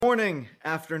Morning,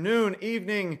 afternoon,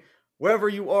 evening, wherever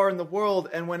you are in the world,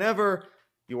 and whenever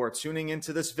you are tuning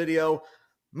into this video.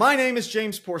 My name is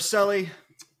James Porcelli.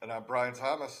 And I'm Brian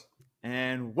Thomas.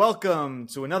 And welcome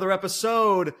to another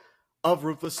episode of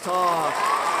Ruthless Talk.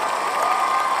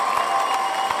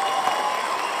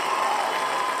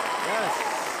 Yes,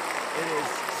 it is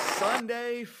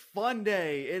Sunday Fun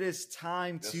Day. It is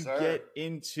time to get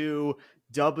into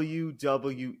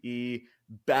WWE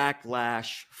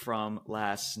Backlash from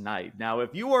last night. Now,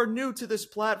 if you are new to this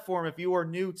platform, if you are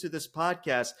new to this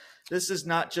podcast, this is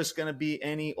not just going to be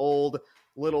any old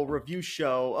little review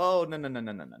show. Oh,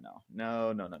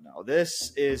 no.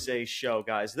 This is a show,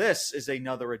 guys. This is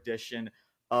another edition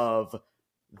of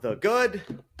the good,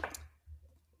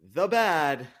 the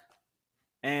bad,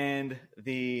 and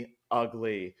the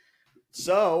ugly.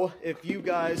 So, if you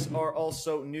guys are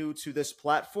also new to this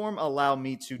platform, allow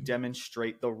me to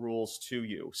demonstrate the rules to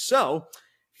you. So,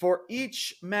 for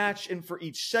each match and for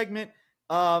each segment,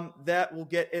 that will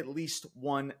get at least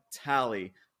one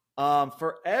tally.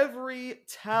 For every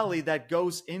tally that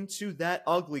goes into that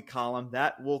ugly column,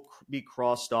 that will be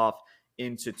crossed off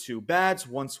into two bads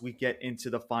once we get into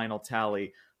the final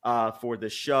tally for the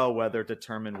show,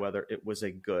 determine whether it was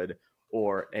a good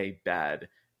or a bad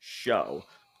show.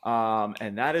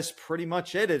 And that is pretty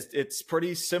much it. It's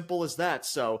pretty simple as that.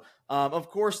 So, of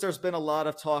course, there's been a lot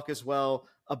of talk as well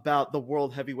about the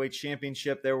World Heavyweight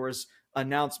Championship. There was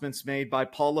announcements made by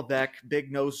Paul Levesque,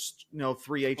 big nose,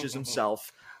 3 H's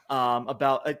himself,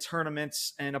 about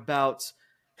tournaments and about,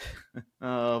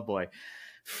 oh boy,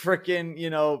 freaking,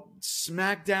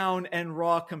 SmackDown and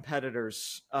Raw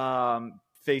competitors,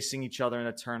 facing each other in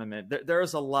a tournament.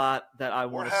 There's a lot that I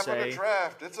want to say. We're having a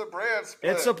draft. It's a brand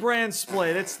split. It's a brand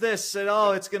split. It's this.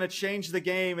 It's going to change the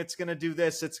game. It's going to do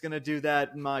this. It's going to do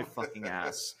that. My fucking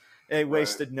ass. It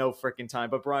wasted no freaking time.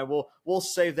 But Brian, we'll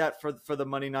save that for the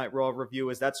Monday Night Raw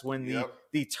review, as that's when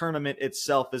the tournament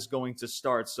itself is going to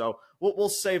start. So we'll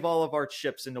save all of our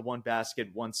chips into one basket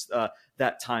once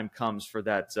that time comes for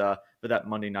that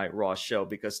Monday Night Raw show.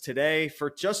 Because today, for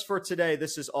today,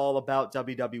 this is all about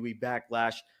WWE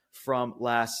Backlash from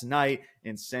last night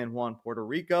in San Juan, Puerto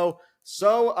Rico.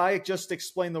 So I just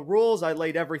explained the rules. I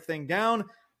laid everything down.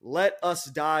 Let us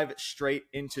dive straight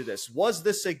into this. Was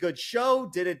this a good show?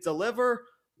 Did it deliver?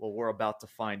 Well, we're about to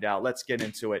find out. Let's get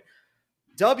into it.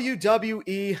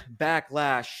 WWE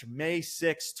Backlash, May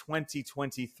 6,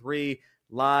 2023,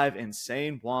 live in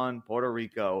San Juan, Puerto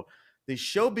Rico. The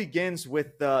show begins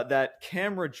with that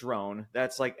camera drone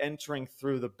that's like entering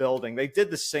through the building. They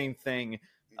did the same thing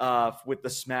with the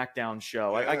SmackDown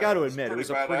show. I got to admit, it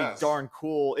was a pretty darn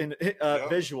cool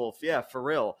visual. Yeah, for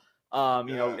real.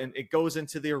 And it goes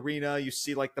into the arena. You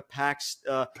see like the packed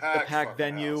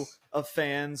venue of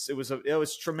fans. It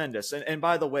was tremendous. And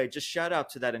by the way, just shout out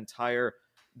to that entire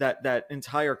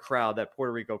crowd, that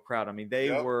Puerto Rico crowd. I mean,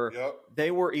 they were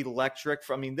electric.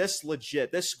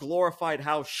 This glorified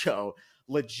house show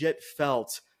legit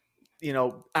felt,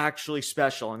 actually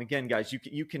special. And again, guys,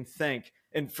 you can thank,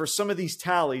 and for some of these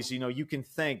tallies, you can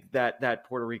thank that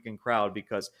Puerto Rican crowd,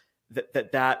 because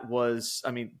that was,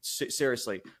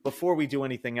 seriously, before we do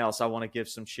anything else, I want to give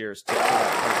some cheers to that.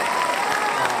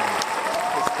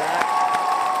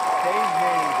 They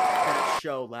made that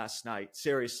show last night.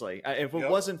 Seriously. If it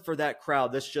wasn't for that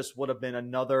crowd, this just would have been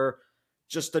another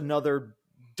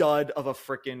dud of a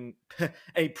freaking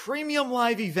a premium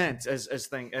live event, as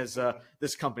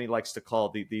this company likes to call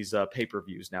these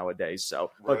pay-per-views nowadays.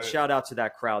 So, but shout out to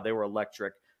that crowd. They were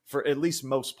electric for at least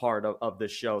most part of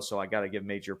this show, so I got to give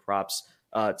major props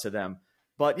to them.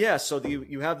 But yeah, so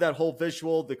you have that whole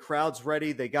visual. The crowd's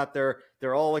ready.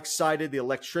 They're all excited. The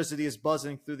electricity is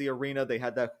buzzing through the arena. They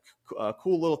had that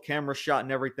cool little camera shot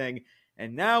and everything.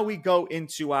 And now we go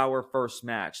into our first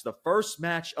match. The first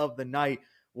match of the night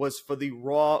was for the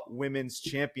Raw Women's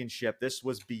Championship. This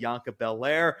was Bianca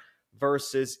Belair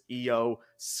versus Iyo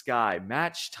Sky.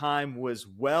 Match time was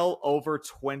well over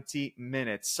 20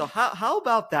 minutes. So how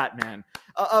about that, man?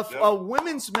 A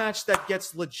women's match that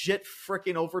gets legit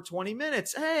freaking over 20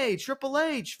 minutes. Hey, Triple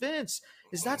H, Vince,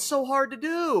 is that so hard to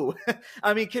do?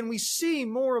 Can we see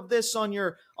more of this on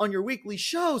your weekly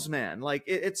shows, man? Like,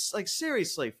 it's like,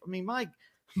 seriously.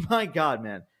 My God,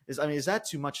 man. Is that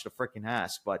too much to freaking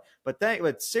ask? But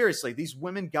seriously, these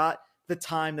women got the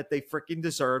time that they freaking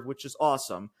deserved, which is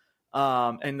awesome.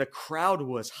 And the crowd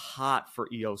was hot for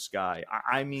Iyo Sky.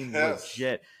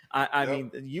 Legit.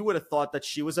 You would have thought that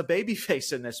she was a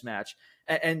babyface in this match.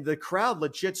 And the crowd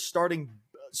legit started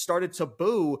to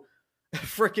boo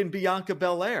freaking Bianca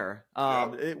Belair.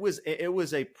 It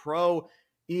was a pro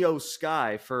Iyo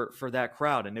Sky for that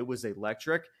crowd, and it was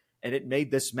electric, and it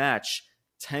made this match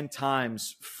 10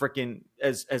 times freaking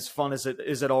as fun as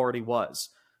it already was.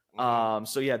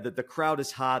 So yeah, the crowd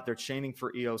is hot. They're chanting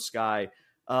for Iyo Sky.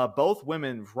 Both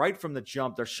women, right from the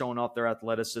jump, they're showing off their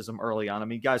athleticism early on. I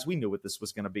mean, guys, we knew what this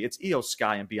was going to be. It's Iyo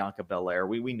Sky and Bianca Belair.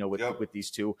 We know with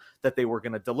these two that they were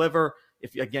going to deliver.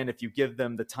 If you give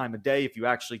them the time of day, if you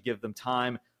actually give them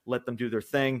time, let them do their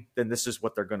thing, then this is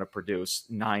what they're going to produce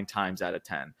 9 times out of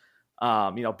 10.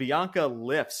 Bianca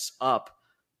lifts up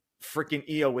freaking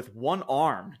Iyo with one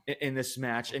arm in this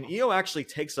match, and Iyo actually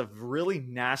takes a really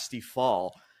nasty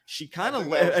fall. She kind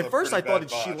of at first I thought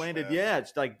she landed, man. Yeah,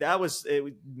 it's like that was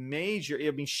major. I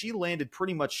mean, she landed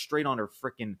pretty much straight on her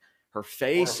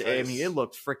face. I mean, it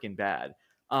looked freaking bad.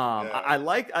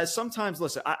 I sometimes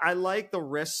listen. I like the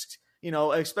risk,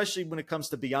 especially when it comes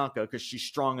to Bianca because she's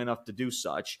strong enough to do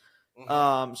such.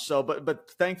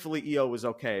 But thankfully Iyo was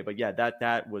okay. But yeah,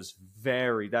 that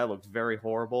looked very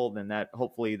horrible. Then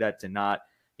hopefully that did not,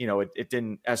 it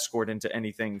didn't escort into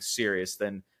anything serious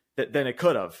than it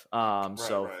could have.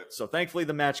 So thankfully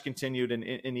the match continued and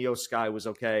Iyo Sky was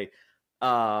okay.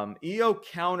 Iyo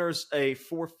counters a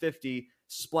 450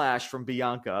 splash from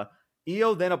Bianca.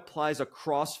 Iyo then applies a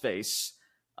crossface.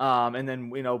 And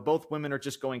then, both women are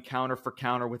just going counter for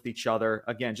counter with each other.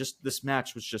 Again, just this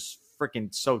match was just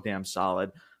freaking so damn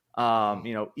solid.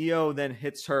 Iyo then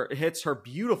hits her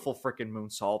beautiful freaking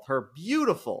moonsault, her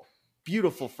beautiful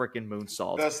freaking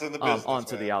moonsault best in the business,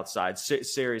 onto man. The outside.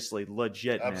 Seriously,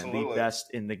 legit, Absolutely. man. The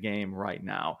best in the game right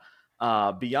now.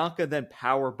 Bianca then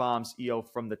power bombs Iyo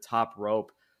from the top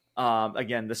rope.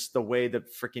 Again, this the way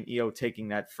that freaking Iyo taking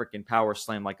that freaking power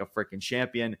slam like a freaking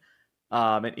champion.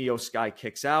 And Iyo Sky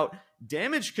kicks out.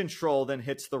 Damage Control then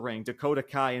hits the ring. Dakota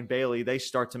Kai and Bayley, they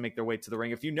start to make their way to the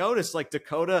ring. If you notice, like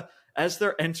Dakota, as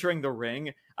they're entering the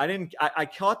ring, I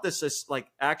caught this as like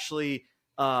actually,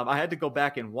 I had to go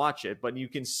back and watch it, but you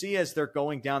can see as they're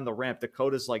going down the ramp,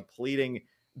 Dakota's like pleading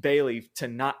Bayley to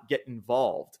not get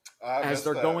involved as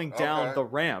they're going down the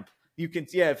ramp. You can,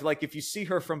 if you see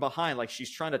her from behind, like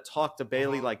she's trying to talk to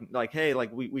Bayley, like, hey,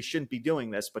 like we shouldn't be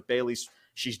doing this, but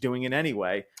she's doing it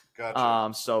anyway.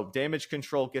 Gotcha. So Damage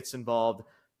Control gets involved.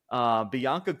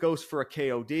 Bianca goes for a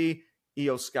KOD.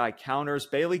 Iyo Sky counters.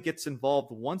 Bayley gets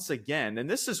involved once again, and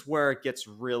this is where it gets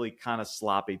really kind of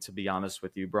sloppy, to be honest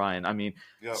with you, Brian. I mean,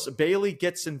 so Bayley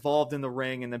gets involved in the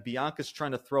ring, and then Bianca's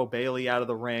trying to throw Bayley out of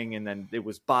the ring, and then it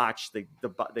was botched.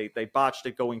 They botched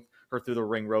it, going her through the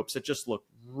ring ropes. It just looked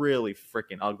really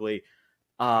freaking ugly.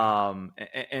 And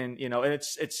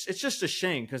it's just a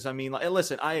shame because I mean,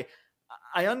 listen, I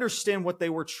understand what they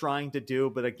were trying to do,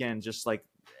 but again, just like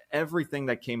everything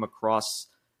that came across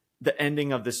the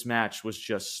ending of this match was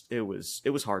just it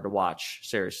was hard to watch.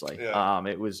 Seriously.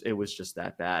 It was just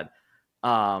that bad.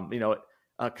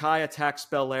 Kai attacks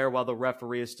Belair while the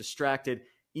referee is distracted.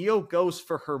 Iyo goes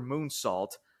for her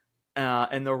moonsault,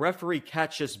 and the referee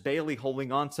catches Bayley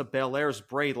holding on to Belair's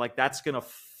braid like that's gonna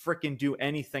freaking do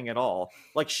anything at all.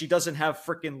 Like she doesn't have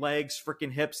freaking legs,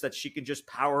 freaking hips that she can just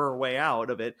power her way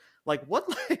out of it. Like what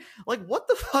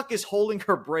the fuck is holding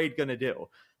her braid gonna do?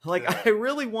 Like I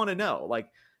really want to know.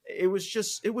 Like it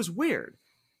was weird.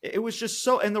 It was just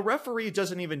so, and the referee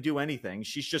doesn't even do anything.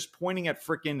 She's just pointing at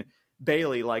freaking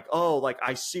Bayley like, oh, like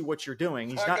I see what you're doing.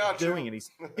 He's not doing it.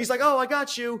 He's like, oh, I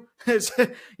got you.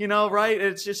 Right?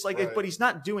 It's just like, but he's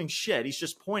not doing shit. He's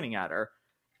just pointing at her.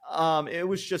 It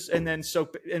was just, and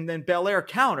then Belair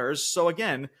counters. So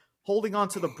again, holding on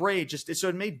to the braid, so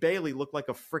it made Bayley look like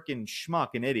a freaking schmuck,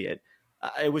 an idiot.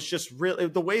 It was just really,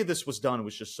 the way this was done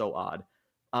was just so odd.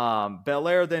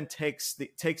 Belair then takes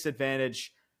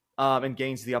advantage and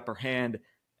gains the upper hand.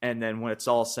 And then when it's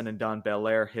all said and done,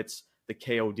 Belair hits the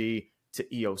KOD to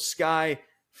Iyo Sky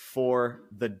for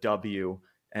the W,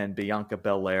 and Bianca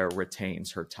Belair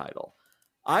retains her title.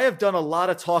 I have done a lot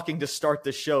of talking to start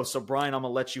the show, so Brian, I'm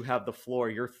going to let you have the floor.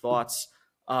 Your thoughts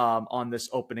on this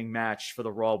opening match for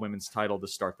the Raw Women's title to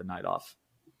start the night off.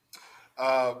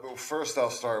 First, I'll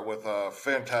start with a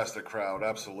fantastic crowd.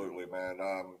 Absolutely, man.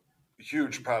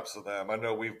 Huge props to them. I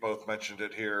know we've both mentioned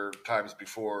it here times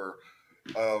before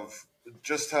of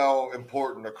just how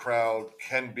important a crowd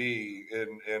can be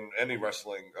in any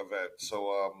wrestling event.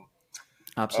 So,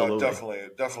 absolutely,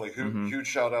 definitely, huge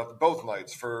shout out to both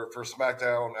nights for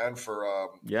SmackDown and for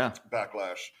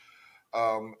Backlash.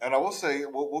 And I will say,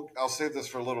 I'll save this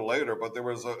for a little later, but there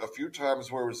was a few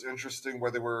times where it was interesting where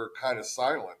they were kind of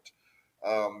silent,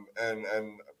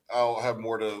 and I'll have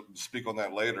more to speak on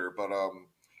that later. But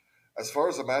as far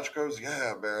as the match goes,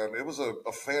 yeah, man, it was a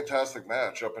fantastic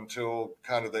match up until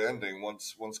kind of the ending.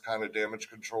 Once kind of Damage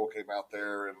Control came out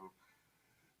there, and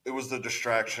it was the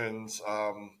distractions.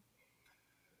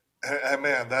 And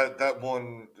man, that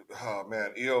one, oh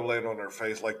man, Iyo laid on her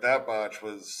face. Like that botch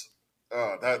was,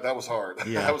 that was hard.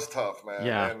 Yeah. That was tough, man.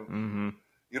 Yeah. And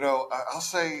you know, I'll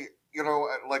say, you know,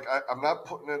 like I'm not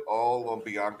putting it all on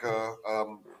Bianca.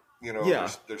 You know,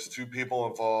 there's two people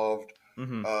involved.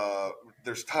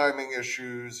 There's timing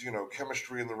issues, you know,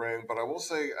 chemistry in the ring. But I will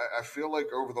say, I feel like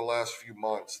over the last few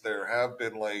months, there have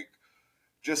been like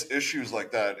just issues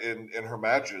like that in her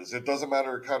matches. It doesn't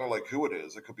matter kind of like who it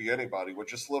is. It could be anybody with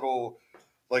just little,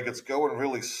 like it's going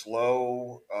really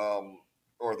slow,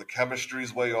 or the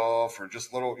chemistry's way off, or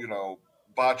just little, you know,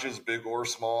 botches, big or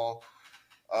small.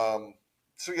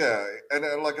 So yeah,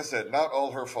 and like I said, not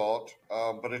all her fault,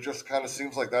 but it just kind of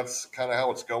seems like that's kind of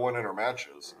how it's going in her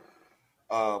matches.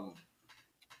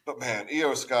 But man,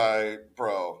 Iyo Sky,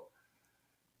 bro,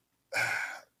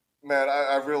 man,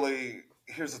 I really.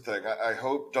 Here's the thing. I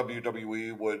hope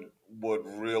WWE would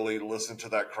really listen to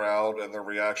that crowd and their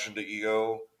reaction to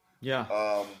Iyo.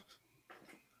 Yeah.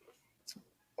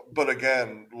 But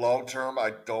again, long term,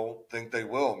 I don't think they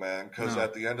will, man. Because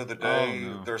at the end of the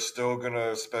day, they're still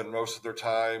gonna spend most of their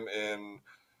time in,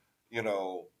 you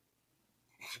know,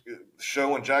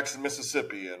 show in Jackson,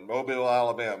 Mississippi, and Mobile,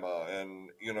 Alabama,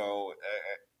 and you know,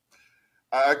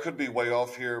 I could be way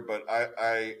off here, but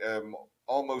I am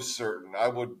almost certain, I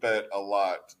would bet a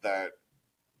lot that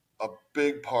a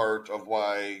big part of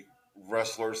why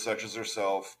wrestlers such as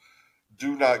herself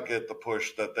do not get the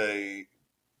push that they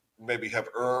maybe have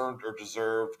earned or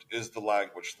deserved is the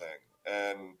language thing.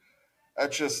 And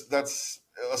that's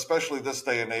especially this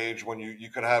day and age when you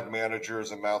could have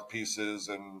managers and mouthpieces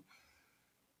and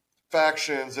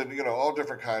factions and, you know, all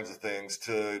different kinds of things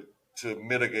to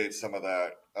mitigate some of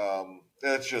that.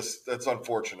 It's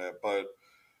unfortunate, but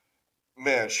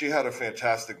man, she had a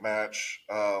fantastic match.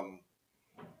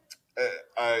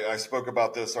 I spoke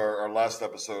about this our last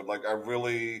episode. Like, I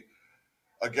really,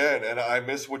 again, and I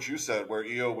miss what you said, where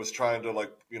Iyo was trying to,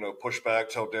 like, you know, push back,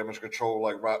 tell Damage Control,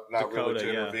 like, not Dakota, really to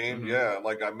intervene. Yeah,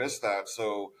 like, I missed that.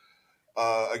 So,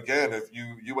 again, if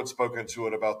you had spoken to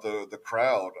it about the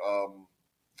crowd,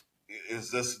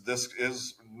 this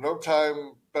is no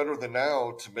time better than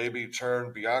now to maybe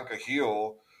turn Bianca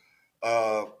heel,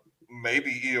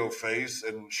 maybe Iyo face,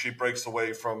 and she breaks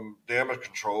away from Damage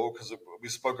Control, because we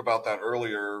spoke about that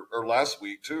earlier or last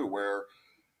week too, where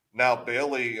now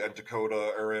Bayley and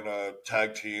Dakota are in a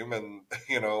tag team, and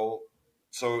you know,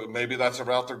 so maybe that's a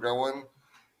route they're going.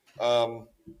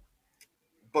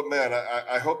 But man,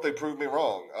 I hope they prove me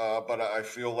wrong. But I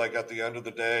feel like at the end of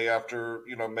the day, after,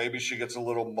 you know, maybe she gets a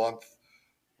little month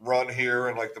run here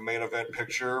in like the main event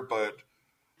picture, but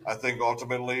I think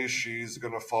ultimately she's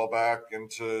going to fall back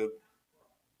into,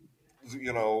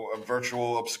 you know, a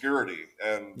virtual obscurity.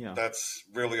 And that's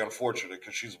really unfortunate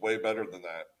because she's way better than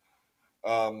that.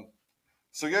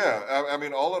 So, yeah, I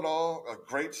mean, all in all, a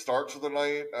great start to the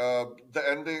night. The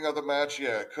ending of the match,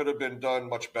 it could have been done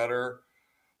much better.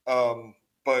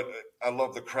 But I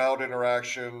love the crowd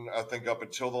interaction. I think up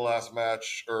until the last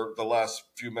match, or the last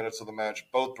few minutes of the match,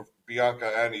 both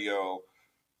Bianca and Iyo,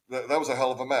 that was a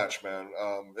hell of a match, man.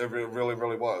 It really,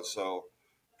 really was. So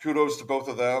kudos to both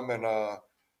of them. And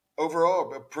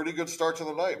overall, a pretty good start to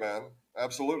the night, man.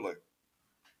 Absolutely.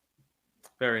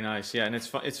 Very nice. Yeah, and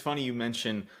it's funny you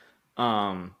mention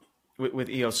with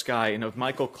Iyo Sky. You know,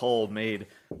 Michael Cole made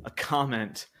a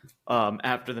comment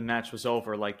after the match was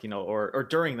over, like, you know, or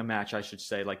during the match, I should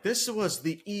say, like, this was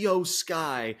the Iyo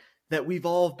Sky that we've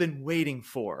all been waiting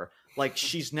for. Like,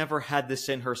 she's never had this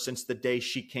in her since the day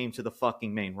she came to the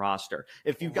fucking main roster.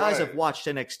 If you guys have watched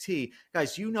NXT,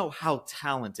 guys, you know how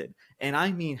talented, and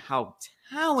I mean how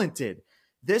talented,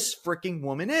 this freaking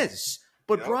woman is.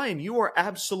 But Brian, you are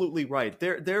absolutely right.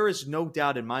 There is no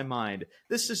doubt in my mind.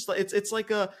 This is it's like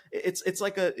a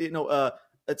you know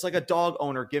it's like a dog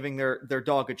owner giving their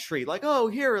dog a treat. Like, oh,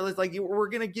 here, like, we're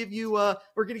gonna give you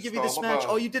this match.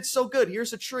 Oh, you did so good.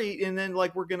 Here's a treat, and then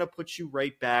like we're gonna put you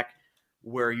right back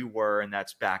where you were, and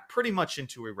that's back pretty much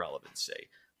into irrelevancy.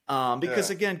 Because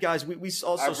again, guys, we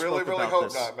also spoke about hope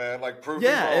this. Not, man. Like, prove me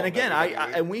wrong, and again,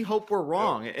 and we hope we're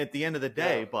wrong at the end of the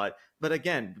day. But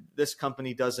again, this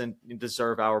company doesn't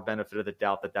deserve our benefit of the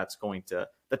doubt that's going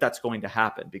to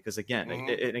happen. Because again,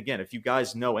 and again, if you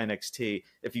guys know NXT,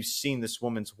 if you've seen this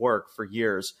woman's work for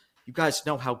years, you guys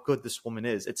know how good this woman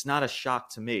is. It's not a shock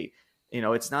to me. You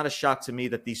know, it's not a shock to me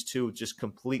that these two just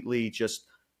completely just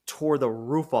tore the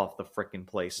roof off the freaking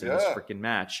place in this freaking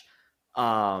match.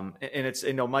 And it's,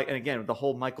 you know, Mike, and again, the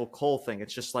whole Michael Cole thing,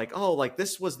 it's just like, oh, like,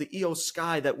 this was the Iyo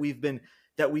Sky that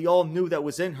we all knew that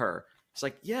was in her. It's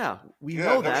like, yeah, we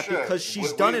know that shit. because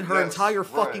she's done it her entire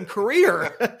fucking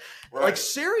career. Right. Like,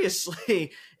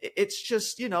 seriously, it's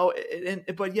just, you know,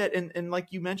 but yet, and like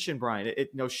you mentioned, Brian,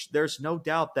 there's no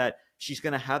doubt that she's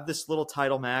going to have this little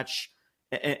title match,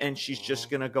 and she's just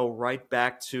going to go right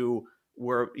back to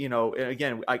where, you know,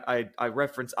 again, I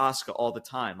reference Asuka all the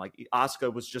time. Like,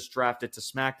 Asuka was just drafted to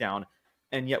SmackDown,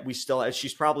 and yet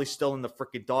she's probably still in the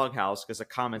freaking doghouse because of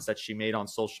comments that she made on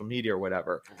social media or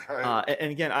whatever. Right.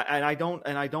 And again, I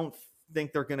don't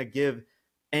think they're going to give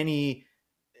any,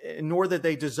 nor that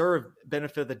they deserve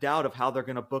benefit of the doubt of how they're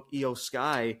going to book Iyo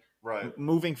Sky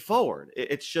moving forward.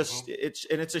 It's just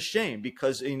it's a shame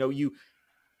because, you know,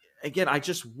 I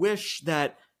just wish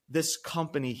that this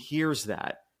company hears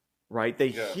that, right? They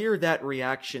hear that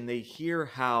reaction. They hear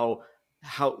how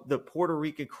the Puerto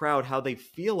Rican crowd, how they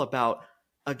feel about,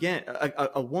 again,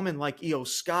 a woman like Iyo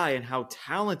Sky and how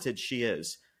talented she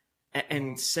is,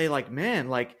 and say, like, man,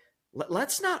 like,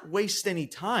 let's not waste any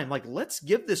time. Like, let's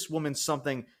give this woman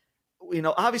something, you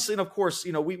know, obviously. And of course,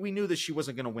 you know, we knew that she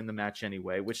wasn't going to win the match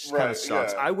anyway, which kind of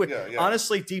sucks. I would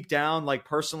honestly, deep down, like,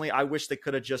 personally, I wish they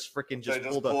could have just freaking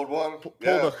pulled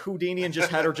a Houdini and just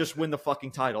had her just win the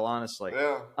fucking title, honestly.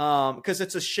 Because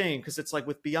it's a shame, because it's like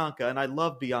with Bianca, and I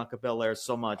love Bianca Belair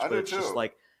so much, but it's just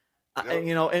like,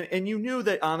 you know, and you knew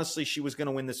that honestly she was going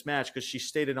to win this match because she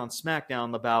stated on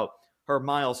SmackDown about her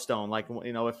milestone, like,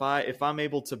 you know, if I'm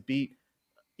able to beat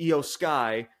Iyo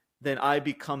Sky, then I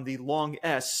become the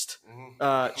longest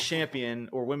champion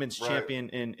or women's champion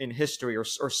in history, or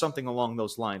something along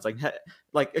those lines,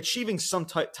 like achieving some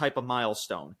type of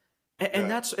milestone.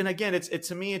 And that's, and again, it's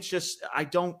to me, it's just, I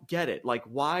don't get it. Like,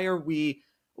 why are we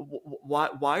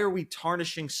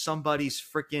tarnishing somebody's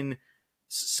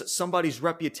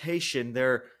reputation?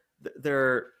 They're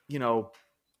you know,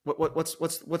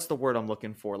 what's the word I'm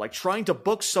looking for? Like, trying to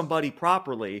book somebody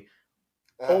properly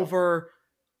over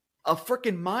a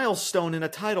freaking milestone in a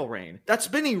title reign. That's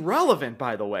been irrelevant,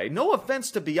 by the way. No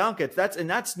offense to Bianca,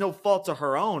 that's no fault to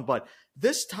her own, but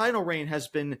this title reign has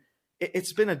been,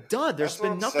 it's been a dud. There's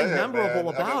been nothing memorable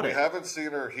about it. We haven't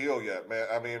seen her heel yet, man.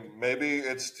 I mean, maybe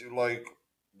it's like,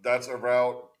 that's a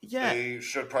route they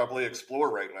should probably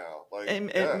explore right now. Like,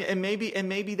 and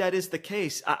maybe that is the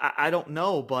case. I don't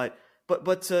know, but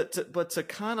to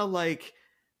kind of like,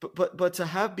 but to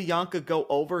have Bianca go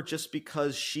over just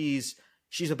because she's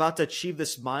about to achieve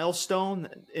this milestone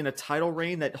in a title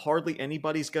reign that hardly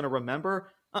anybody's going to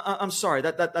remember. I'm sorry,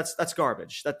 that's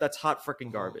garbage. That's hot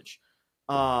freaking garbage.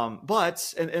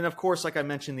 But of course, like I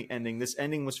mentioned, the ending. This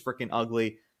ending was freaking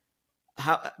ugly.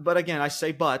 But again, I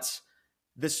say but.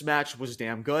 This match was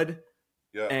damn good.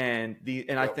 Yeah. And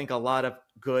I think a lot of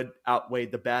good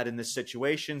outweighed the bad in this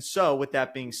situation. So with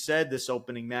that being said, this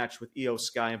opening match with Iyo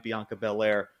Sky and Bianca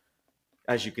Belair,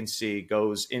 as you can see,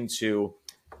 goes into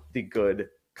the good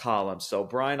column. So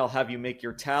Brian, I'll have you make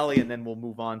your tally and then we'll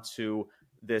move on to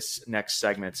this next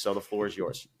segment. So the floor is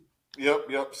yours.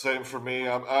 Yep. Same for me.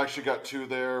 I actually got two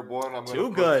there. One, I'm going to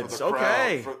put goods. For the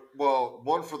crowd.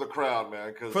 One for the crowd,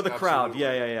 man. For the crowd,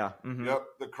 yeah. Mm-hmm. Yep,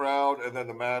 the crowd, and then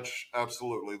the match.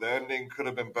 Absolutely, the ending could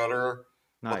have been better,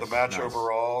 but the match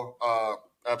overall,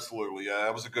 absolutely, yeah,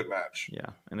 it was a good match. Yeah,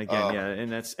 and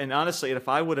again, and honestly,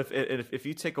 if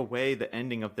you take away the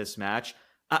ending of this match,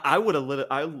 I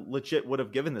legit would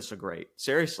have given this a grade.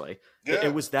 Seriously,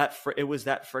 it was that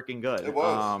freaking good. It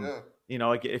was, You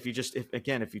know, if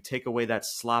you take away that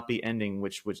sloppy ending,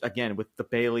 which again with the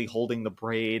Bayley holding the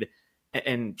braid,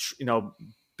 and you know,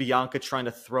 Bianca trying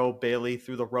to throw Bayley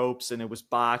through the ropes and it was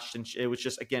botched, and it was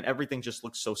just, again, everything just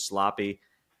looked so sloppy,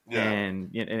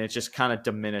 and it just kind of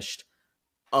diminished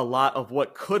a lot of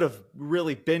what could have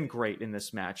really been great in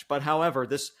this match. But however,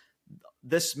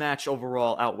 this match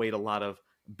overall outweighed a lot of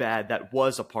bad that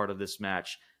was a part of this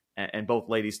match. And both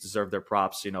ladies deserve their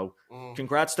props. You know,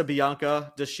 congrats to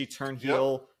Bianca. Does she turn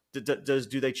heel?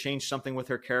 Do they change something with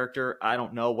her character? I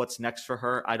don't know. What's next for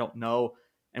her? I don't know.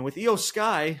 And with Iyo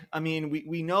Sky, I mean,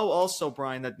 we know also,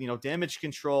 Brian, that, you know, Damage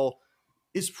Control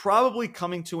is probably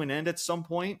coming to an end at some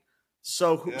point.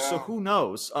 So who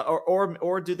knows?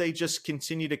 Or do they just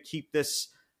continue to keep this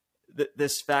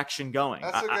faction going?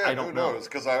 I don't know. Who knows?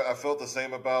 Because I felt the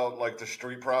same about like the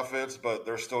Street Profits, but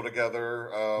they're still together.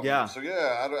 So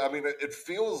I mean, it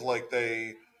feels like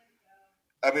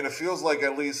it feels like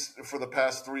at least for the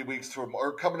past 3 weeks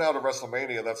or coming out of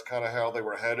WrestleMania, that's kind of how they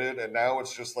were headed, and now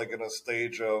it's just like in a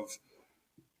stage of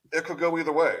it could go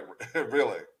either way,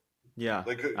 really. Yeah,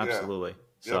 absolutely.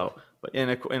 Yeah. So, but and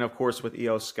of course with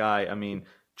Iyo Sky, I mean,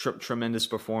 tremendous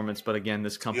performance, but again,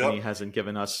 this company hasn't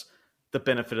given us the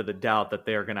benefit of the doubt that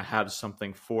they are going to have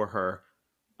something for her,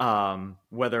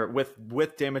 whether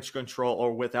with Damage Control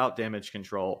or without Damage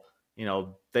Control.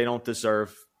 they don't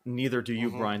deserve, neither do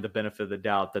you, Brian, the benefit of the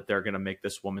doubt that they're going to make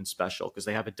this woman special, because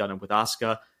they haven't done it with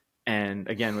Asuka. And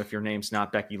again, if your name's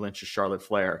not Becky Lynch or Charlotte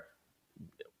Flair,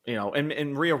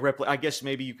 and Rhea Ripley, I guess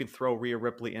maybe you can throw Rhea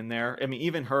Ripley in there. I mean,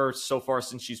 even her, so far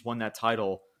since she's won that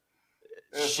title,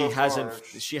 they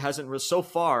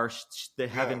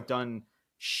haven't done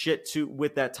shit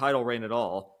with that title reign at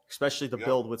all, especially the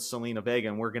build with Zelina Vega.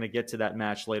 And we're going to get to that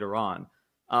match later on.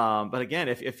 But again,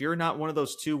 if you're not one of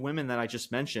those two women that I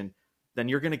just mentioned, then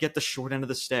you're going to get the short end of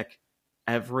the stick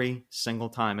every single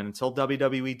time. And until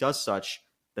WWE does such,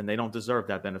 then they don't deserve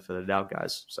that benefit of the doubt,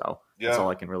 guys. So that's all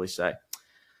I can really say.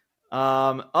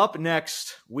 Up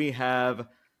next, we have,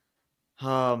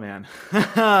 oh man,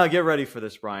 get ready for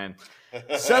this, Brian.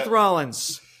 Seth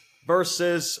Rollins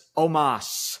versus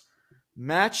Omos.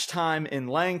 Match time in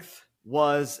length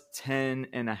was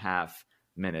 10.5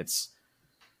 minutes.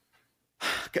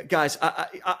 Guys,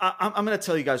 I'm going to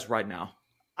tell you guys right now,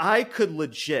 I could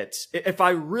legit, if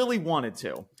I really wanted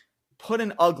to, put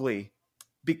an ugly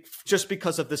just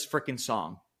because of this freaking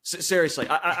song. Seriously,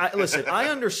 listen, I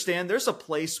understand there's a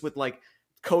place with like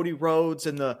Cody Rhodes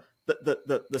and the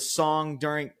song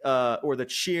during or the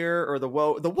cheer or the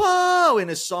whoa in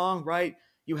his song, right?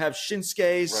 You have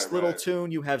Shinsuke's little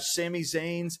tune, you have Sami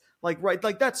Zayn's, like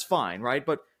that's fine, right?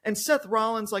 And Seth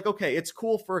Rollins, like, okay, it's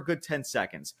cool for a good 10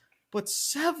 seconds, but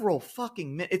several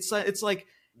fucking minutes, it's like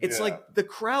the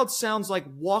crowd sounds like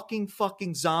walking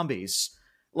fucking zombies,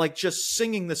 like just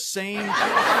singing the same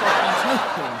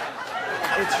fucking tune.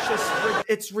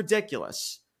 It's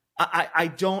ridiculous. I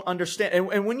don't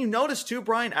understand. And when you notice too,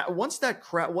 Brian, once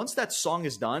that song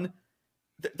is done,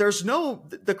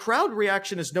 the crowd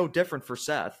reaction is no different for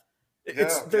Seth.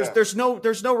 There's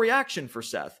no reaction for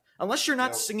Seth unless you're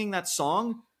not singing that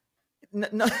song.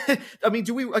 No, I mean,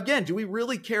 do we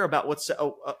really care about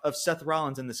of Seth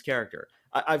Rollins in this character?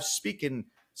 I've spoken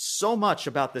so much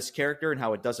about this character and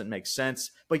how it doesn't make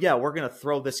sense, but yeah, we're gonna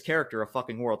throw this character a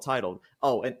fucking world title.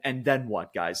 Oh, and then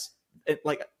what, guys?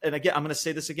 And again, I'm gonna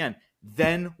say this again.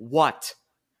 Then what?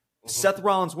 Seth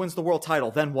Rollins wins the world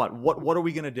title. Then what? What are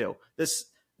we gonna do? This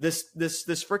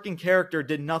freaking character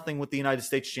did nothing with the United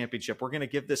States Championship. We're gonna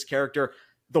give this character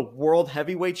the World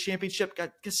Heavyweight Championship?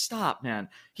 Stop, man.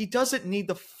 He doesn't need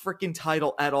the freaking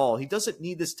title at all. He doesn't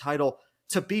need this title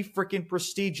to be freaking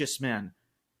prestigious, man.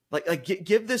 Like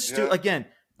give this to, again,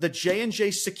 the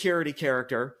J&J security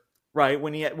character, right?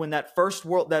 When that first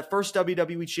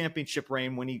WWE Championship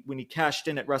reign, when he cashed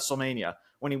in at WrestleMania,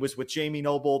 when he was with Jamie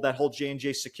Noble, that whole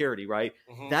J&J security, right?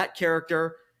 That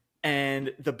character,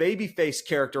 and the babyface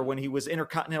character when he was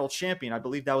Intercontinental Champion, I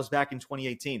believe that was back in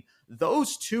 2018.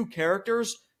 Those two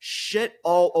characters shit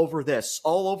all over this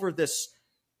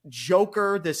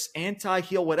Joker, this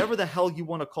anti-heel, whatever the hell you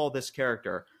want to call this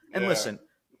character. And listen,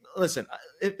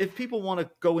 if people want to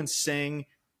go and sing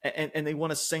and they want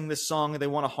to sing this song and they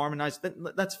want to harmonize,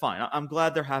 that's fine. I'm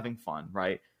glad they're having fun,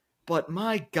 right? But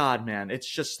my God, man, it's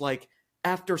just like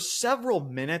after several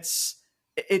minutes,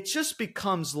 it just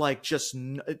becomes like just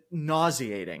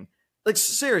nauseating. Like,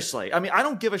 seriously, I mean, I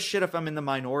don't give a shit if I'm in the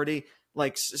minority.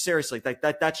 Like, seriously,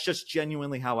 that's just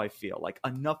genuinely how I feel. Like,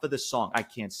 enough of this song. I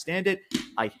can't stand it.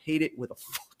 I hate it with a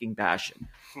fucking passion.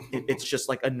 It's just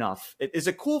like enough. Is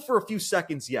it cool for a few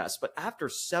seconds? Yes. But after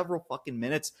several fucking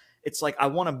minutes, it's like I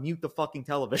want to mute the fucking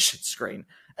television screen.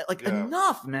 Like,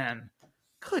 enough, man.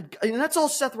 Good. I mean, that's all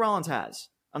Seth Rollins has.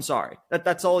 I'm sorry.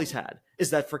 That's all he's had is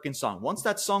that freaking song. Once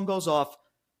that song goes off,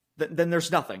 then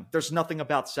there's nothing. There's nothing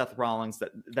about Seth Rollins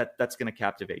that's going to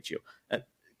captivate you.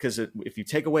 Because if you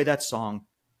take away that song,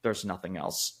 there's nothing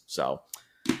else. So,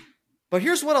 but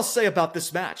here's what I'll say about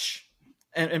this match.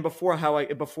 And before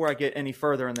I get any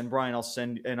further, and then Brian,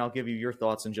 I'll give you your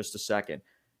thoughts in just a second.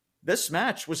 This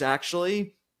match was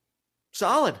actually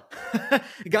solid.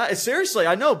 Guys, seriously,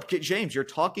 I know, James, you're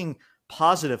talking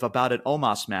positive about an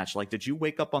Omos match. Like, did you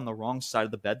wake up on the wrong side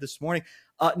of the bed this morning?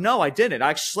 No, I didn't.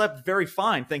 I slept very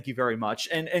fine. Thank you very much.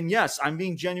 And yes, I'm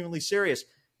being genuinely serious.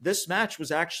 This match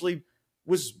was actually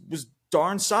was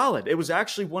darn solid. It was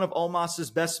actually one of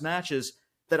Omos's best matches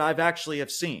that I've actually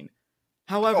have seen.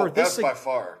 However, that's by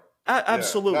far.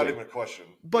 Absolutely. Not even a question.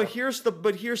 But here's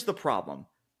the problem.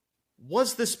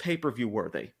 Was this pay-per-view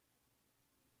worthy?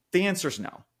 The answer's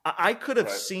no. I could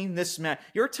have seen this match.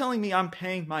 You're telling me I'm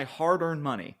paying my hard-earned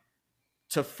money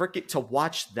to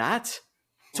watch that?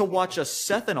 To watch a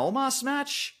Seth and Omos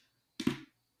match?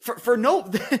 For no,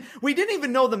 we didn't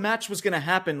even know the match was going to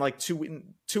happen like 2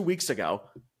 weeks ago.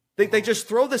 They just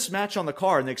throw this match on the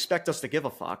card and they expect us to give a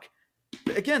fuck.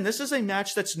 Again, this is a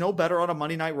match that's no better on a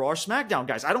Monday Night Raw or SmackDown,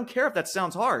 guys. I don't care if that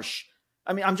sounds harsh.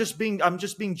 I mean, I'm just being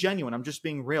genuine. I'm just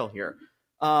being real here.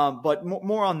 But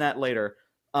more on that later.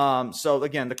 So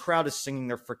again, the crowd is singing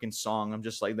their freaking song. I'm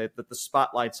just like, the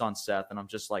spotlight's on Seth, and I'm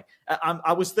just like,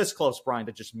 I was this close, Brian,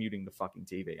 to just muting the fucking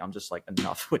TV. I'm just like,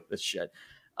 enough with this shit.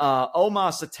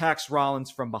 Omos attacks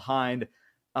Rollins from behind.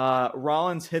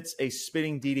 Rollins hits a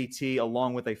spinning DDT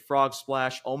along with a frog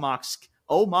splash.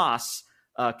 Omos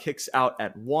kicks out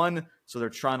at 1, so they're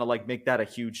trying to like make that a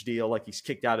huge deal, like he's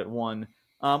kicked out at 1.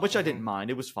 Which I didn't mind.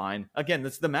 It was fine. Again,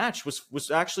 the match was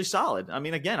actually solid. I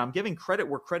mean, again, I'm giving credit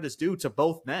where credit is due to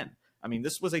both men. I mean,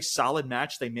 this was a solid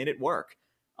match. They made it work.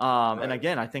 Right. And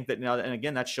again, I think that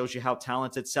that shows you how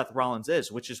talented Seth Rollins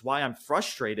is, which is why I'm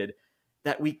frustrated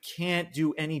that we can't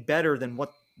do any better than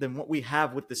what we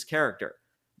have with this character.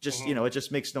 Just it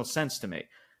just makes no sense to me.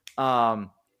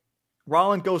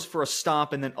 Rollins goes for a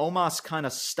stomp, and then Omos kind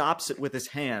of stops it with his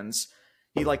hands.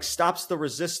 He like stops the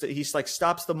resistance. He's like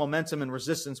stops the momentum and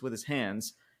resistance with his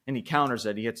hands, and he counters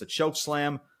it. He hits a choke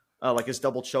slam, like his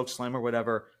double choke slam or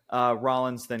whatever.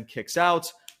 Rollins then kicks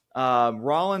out.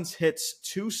 Rollins hits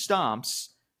 2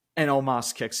 stomps, and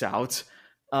Omos kicks out.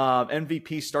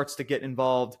 MVP starts to get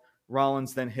involved.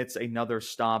 Rollins then hits another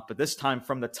stomp, but this time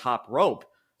from the top rope.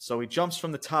 So he jumps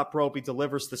from the top rope. He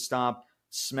delivers the stomp,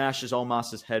 smashes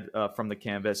Omos's head from the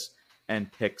canvas,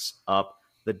 and picks up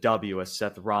the W as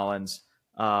Seth Rollins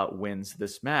wins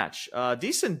this match.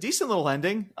 Decent little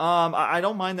ending. I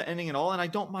don't mind the ending at all, and I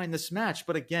don't mind this match.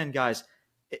 But again, guys,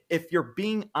 if you're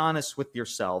being honest with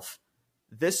yourself,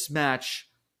 this match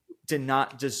did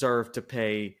not deserve to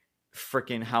pay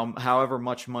freaking however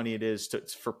much money it is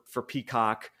for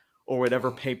Peacock or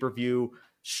whatever pay-per-view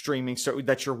streaming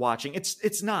that you're watching.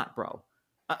 It's not, bro.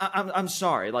 I'm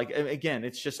sorry. Like, again,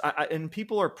 it's just and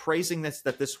people are praising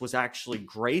that this was actually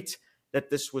great. That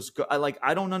this was good.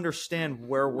 I don't understand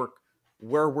where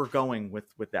we're going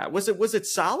with that. Was it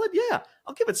solid? Yeah,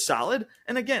 I'll give it solid.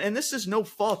 And again, and this is no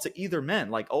fault to either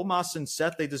men. Like Omos and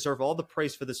Seth, they deserve all the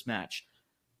praise for this match.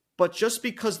 But just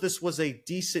because this was a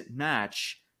decent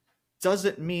match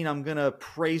doesn't mean I'm gonna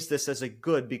praise this as a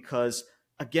good, because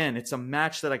again, it's a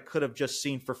match that I could have just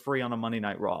seen for free on a Monday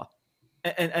Night Raw,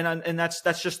 and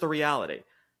that's just the reality.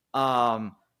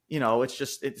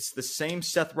 It's the same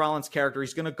Seth Rollins character.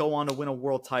 He's going to go on to win a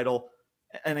world title.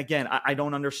 And again, I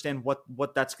don't understand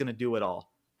what that's going to do at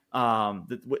all.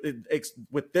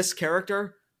 With this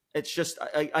character, it's just,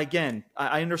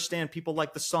 I understand people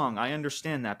like the song. I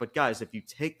understand that. But guys, if you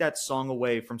take that song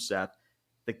away from Seth,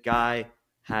 the guy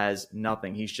has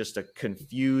nothing. He's just a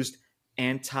confused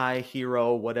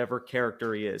anti-hero, whatever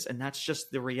character he is. And that's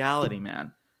just the reality,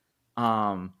 man.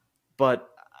 But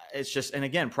it's just, and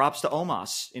again, props to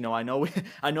Omos.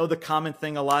 I know the common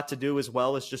thing a lot to do as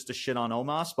well is just to shit on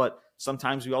Omos, but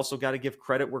sometimes we also got to give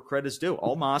credit where credit is due.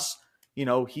 Omos,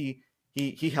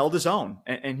 he held his own,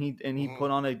 and he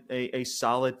put on a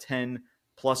solid 10+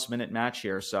 minute match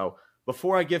here. So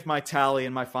before I give my tally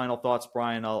and my final thoughts,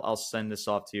 Brian, I'll send this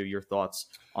off to you. Your thoughts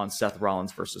on Seth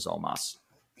Rollins versus Omos?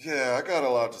 Yeah, I got a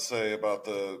lot to say about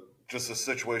the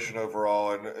situation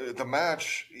overall, and the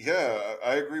match. Yeah,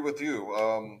 I agree with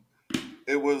you.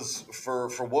 It was for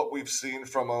what we've seen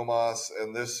from Omos,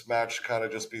 and this match kind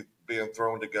of just being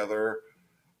thrown together.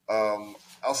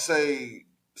 I'll say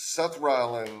Seth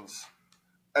Rollins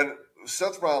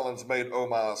made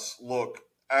Omos look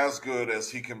as good as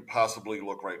he can possibly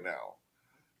look right now.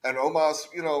 And Omos,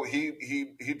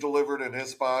 he delivered in his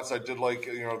spots. I did like,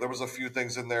 there was a few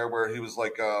things in there where he was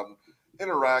like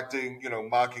interacting,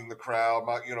 mocking the crowd,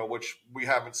 which we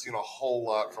haven't seen a whole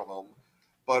lot from him.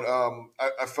 But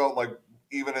I felt like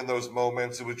even in those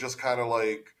moments, it was just kind of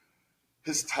like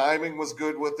his timing was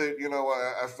good with it.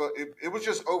 I felt it was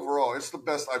just overall, it's the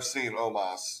best I've seen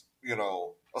Omos,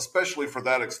 especially for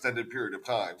that extended period of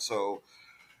time. So,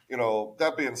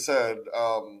 that being said,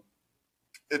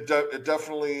 it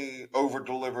definitely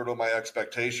over-delivered on my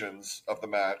expectations of the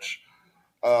match.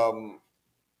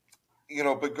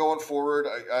 But going forward,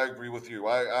 I agree with you.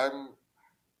 I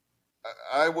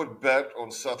would bet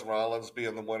on Seth Rollins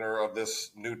being the winner of this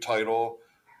new title,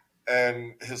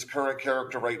 and his current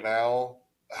character right now,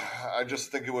 I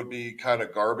just think it would be kind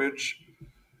of garbage.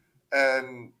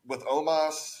 And with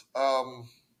Omos,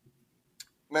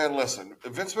 man, listen,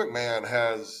 Vince McMahon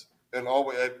has, and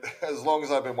always, as long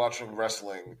as I've been watching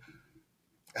wrestling,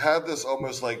 had this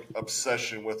almost like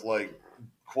obsession with like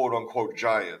quote unquote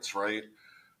giants, right?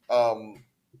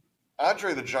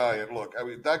 Andre the Giant, look, I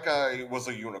mean, that guy was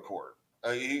a unicorn.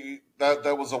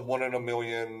 That was a 1 in a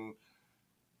million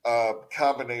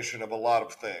combination of a lot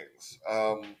of things.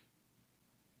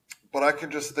 But I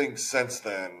can just think since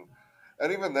then,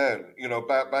 and even then,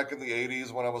 back in the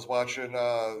 80s when I was watching,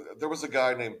 there was a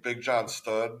guy named Big John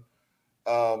Studd.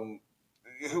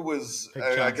 who was,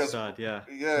 I guess, stud, yeah,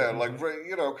 like,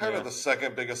 you know, kind of the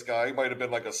second biggest guy. He might have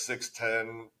been like a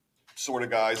 6'10" sort of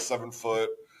guy, 7 foot.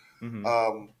 You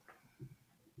know,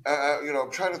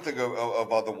 I'm trying to think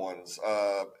of other ones.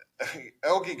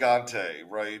 El Gigante,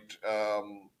 right?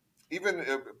 Even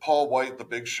Paul White, the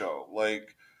Big Show,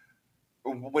 like.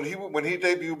 When he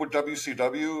debuted with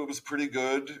WCW, it was pretty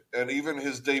good, and even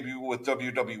his debut with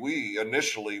WWE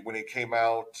initially, when he came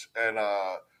out and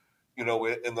you know,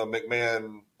 in the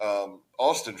McMahon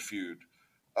Austin feud,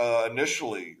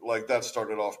 initially, like, that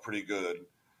started off pretty good.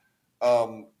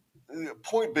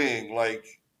 Point being, like,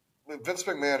 Vince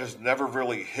McMahon has never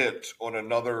really hit on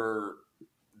another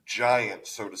giant,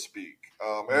 so to speak,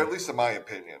 or at least in my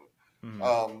opinion.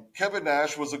 Kevin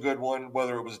Nash was a good one,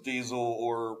 whether it was Diesel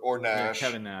or Nash. Yeah,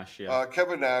 Kevin Nash, yeah.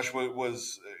 Kevin Nash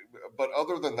was, but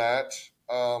other than that,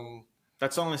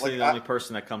 that's honestly the only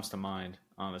person that comes to mind,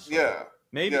 honestly. Yeah,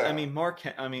 maybe. Yeah. I mean, Mark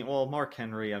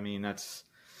Henry. I mean, that's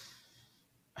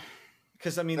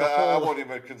because I mean, I won't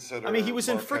even consider. I mean, he was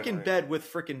in freaking bed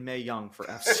with freaking Mae Young, for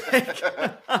F's sake.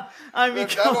 I mean,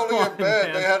 not only in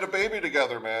bed, they had a baby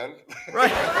together, man.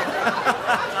 Right.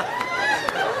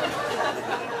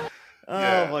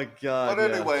 Oh my God!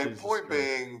 But anyway, point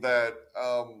being that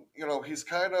you know, he's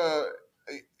kind of.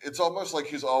 It's almost like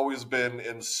he's always been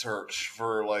in search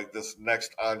for like this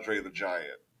next Andre the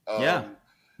Giant.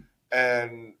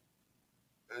 And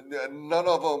none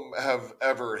of them have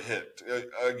ever hit.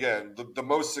 Again, the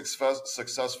most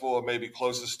successful and maybe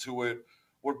closest to it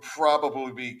would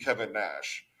probably be Kevin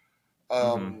Nash.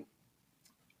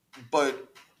 But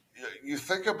you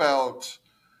think about.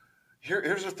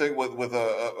 Here's the thing with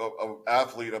a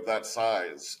athlete of that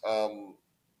size. I'm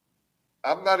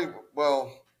not even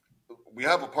we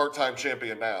have a part-time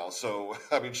champion now, so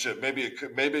I mean, shit. Maybe it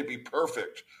could be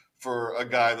perfect for a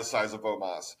guy the size of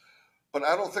Omos, but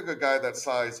I don't think a guy that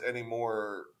size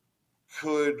anymore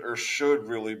could or should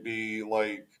really be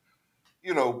like,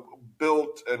 you know,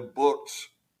 built and booked.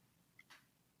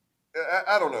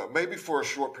 I don't know. Maybe for a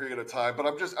short period of time, but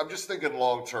I'm just thinking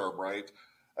long term, right?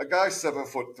 A guy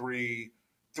 7'3",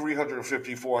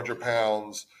 350, 400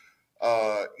 pounds,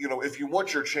 you know, if you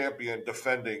want your champion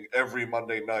defending every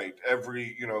Monday night,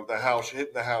 every, you know,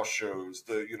 hitting the house shows,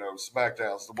 the, you know,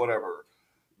 SmackDowns, the whatever,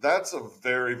 that's a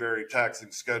very, very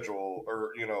taxing schedule,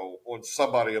 or, you know, on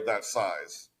somebody of that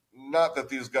size. Not that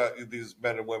these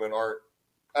men and women aren't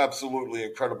absolutely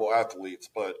incredible athletes,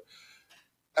 but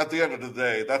at the end of the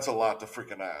day, that's a lot to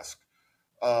freaking ask.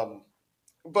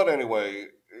 But anyway,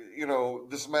 you know,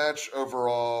 this match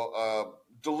overall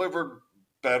delivered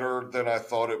better than I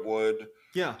thought it would.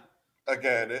 Yeah.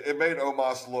 Again, it made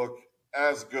Omos look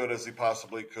as good as he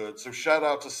possibly could. So shout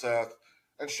out to Seth,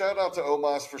 and shout out to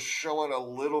Omos for showing a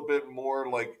little bit more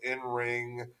like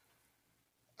in-ring.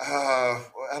 I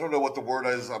don't know what the word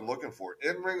is I'm looking for.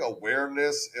 In-ring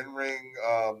awareness, in-ring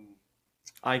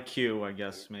IQ, I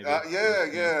guess, maybe.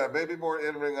 Yeah, maybe more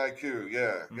in-ring IQ.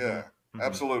 Yeah,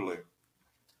 absolutely.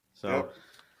 So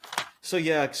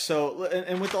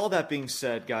and with all that being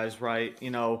said, guys, right? You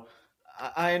know,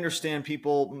 I understand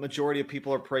majority of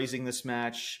people are praising this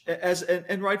match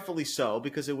and rightfully so,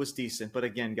 because it was decent. But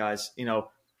again, guys, you know,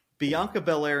 Bianca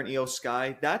Belair and Iyo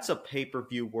Sky, that's a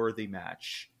pay-per-view worthy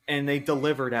match, and they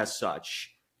delivered as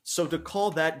such. So to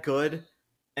call that good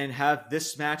and have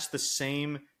this match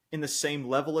in the same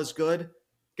level as good,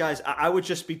 guys, I would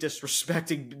just be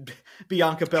disrespecting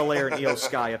Bianca Belair and Iyo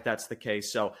Sky if that's the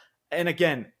case. So, and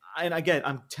again,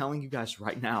 I'm telling you guys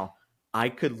right now, I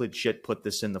could legit put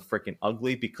this in the freaking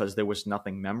ugly because there was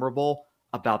nothing memorable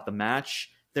about the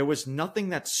match. There was nothing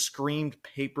that screamed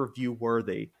pay-per-view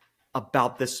worthy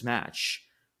about this match,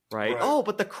 right? Oh,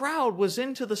 but the crowd was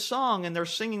into the song and they're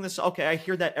singing this. Okay, I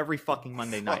hear that every fucking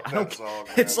Monday night.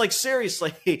 It's like,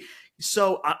 seriously.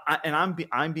 So,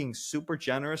 I'm being super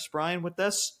generous, Brian, with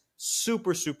this.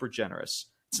 Super, super generous.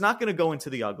 It's not going to go into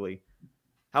the ugly.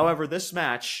 However, this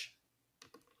match,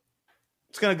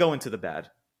 it's going to go into the bad.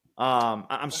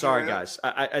 I'm sorry, guys.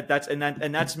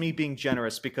 That's me being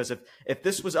generous, because if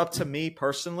this was up to me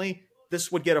personally,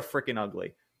 this would get a freaking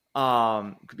ugly.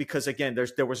 Because again,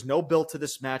 there was no build to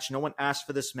this match. No one asked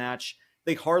for this match.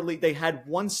 They had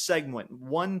one segment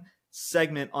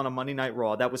on a Monday Night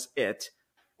Raw. That was it.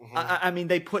 I mean,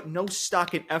 they put no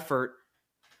stock and effort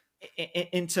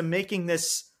into making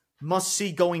this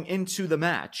must-see going into the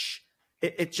match.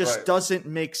 It just doesn't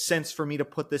make sense for me to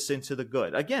put this into the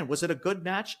good. Again, was it a good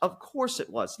match? Of course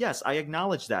it was. Yes, I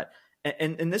acknowledge that.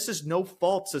 And this is no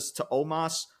fault as to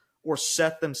Omos or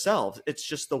Seth themselves. It's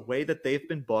just the way that they've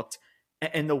been booked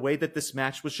and the way that this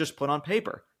match was just put on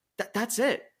paper. That's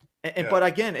it. But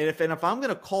again, if I'm going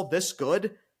to call this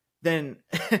good, then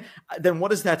then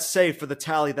what does that say for the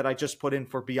tally that I just put in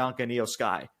for Bianca and Iyo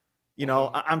Sky? You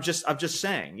know, I'm just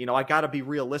saying, you know, I got to be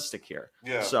realistic here.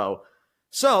 Yeah.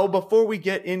 So before we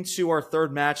get into our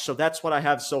third match, so that's what I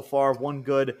have so far. One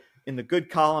good in the good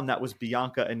column, that was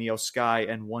Bianca and Iyo Sky,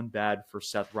 and one bad for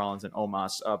Seth Rollins and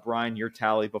Omos. Brian, your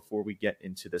tally before we get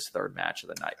into this third match of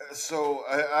the night. So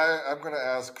I'm going to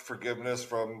ask forgiveness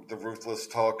from the Ruthless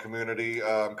Talk community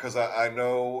because I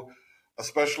know,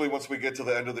 especially once we get to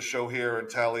the end of the show here and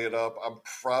tally it up, I'm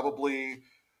probably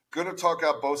going to talk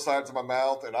out both sides of my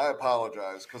mouth, and I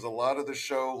apologize because a lot of the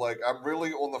show, like, I'm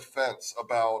really on the fence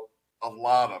about a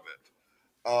lot of it.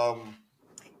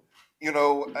 You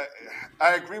know,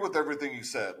 I agree with everything you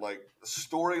said, like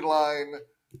storyline,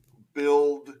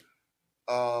 build,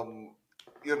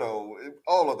 you know,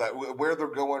 all of that, where they're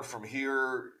going from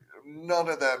here, none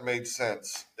of that made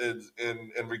sense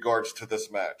in regards to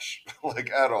this match, like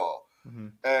at all. Mm-hmm.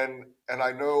 And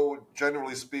I know,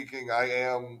 generally speaking, I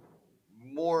am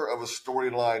more of a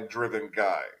storyline driven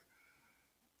guy.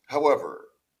 However,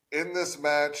 in this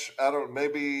match, I don't.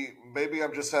 Maybe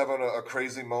I'm just having a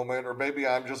crazy moment, or maybe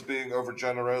I'm just being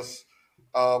overgenerous.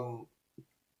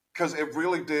 Because it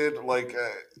really did, like,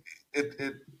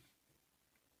 it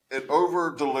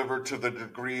over delivered to the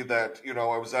degree that, you know,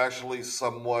 I was actually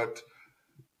somewhat,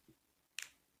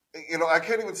 you know, I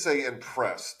can't even say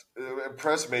impressed.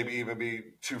 Impressed maybe even be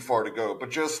too far to go, but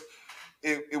just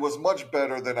it was much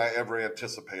better than I ever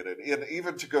anticipated. And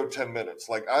even to go 10 minutes,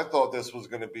 like, I thought this was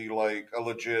going to be like a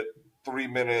legit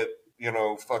 3-minute, you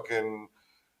know, fucking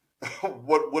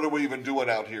what are we even doing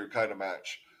out here kind of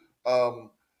match.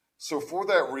 So for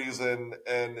that reason,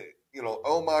 and, you know,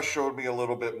 Omos showed me a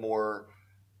little bit more.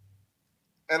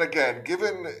 And again,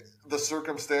 given the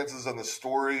circumstances and the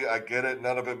story, I get it.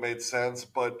 None of it made sense.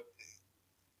 But,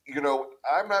 you know,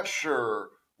 I'm not sure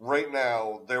right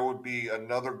now there would be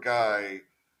another guy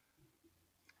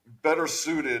better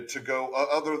suited to go,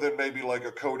 other than maybe like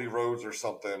a Cody Rhodes or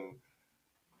something,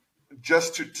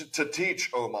 just to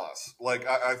teach Omos. Like,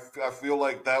 I feel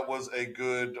like that was a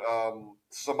good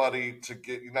somebody to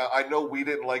get. Now, I know we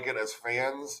didn't like it as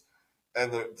fans,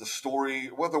 and the story,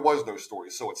 well, there was no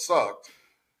story, so it sucked.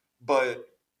 But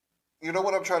you know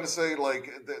what I'm trying to say? Like,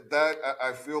 that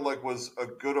I feel like was a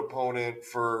good opponent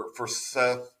for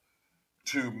Seth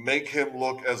to make him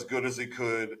look as good as he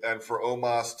could, and for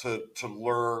Omos to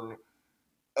learn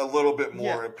a little bit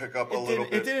more and pick up a little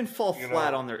bit. It didn't fall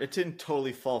flat on their. It didn't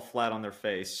totally fall flat on their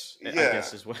face. I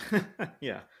guess is what.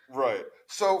 Yeah. Right.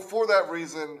 So for that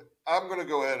reason, I'm going to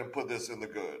go ahead and put this in the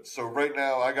good. So right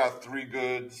now, I got 3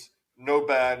 goods, no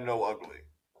bad, no ugly.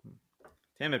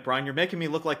 Damn it, Brian! You're making me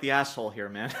look like the asshole here,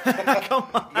 man. Come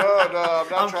on. No, I'm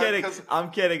not kidding. I'm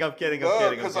kidding.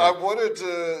 Because I wanted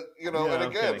to, you know, and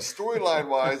again, storyline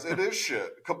wise, it is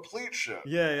shit, complete shit.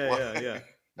 Yeah.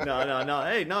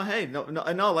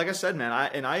 No. Like I said, man,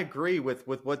 I agree with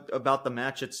what about the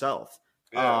match itself.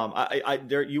 Yeah.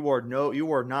 You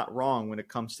are not wrong when it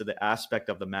comes to the aspect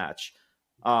of the match.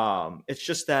 It's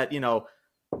just that, you know,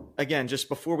 again, just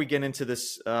before we get into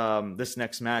this this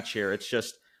next match here, it's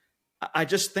just. I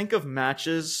just think of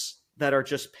matches that are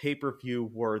just pay-per-view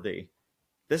worthy.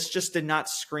 This just did not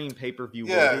scream pay-per-view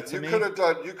worthy to me. You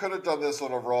could have done this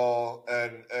on a Raw,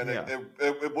 and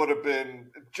it would have been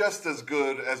just as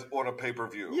good as on a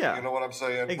payper-view. Yeah, you know what I'm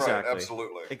saying? Exactly. Right,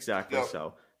 absolutely. Exactly. Yep.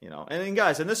 So, you know, and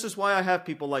guys, and this is why I have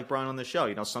people like Brian on the show.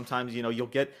 You know, sometimes, you know, you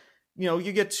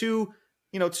get two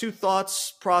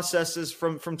thoughts processes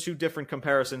from 2 different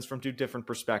comparisons from 2 different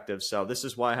perspectives. So this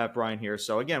is why I have Brian here.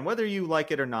 So again, whether you like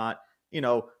it or not, you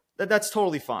know, that's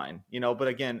totally fine, you know, but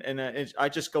again, and I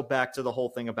just go back to the whole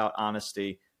thing about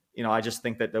honesty. You know, I just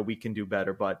think that we can do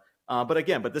better, but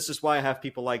this is why I have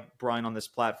people like Brian on this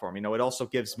platform. You know, it also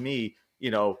gives me, you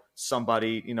know,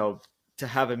 somebody, you know, to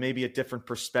have maybe a different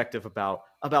perspective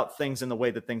about things and the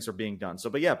way that things are being done. So,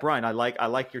 but yeah, Brian, I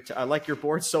like your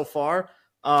board so far.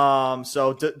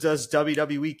 So does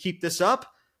WWE keep this up?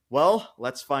 Well,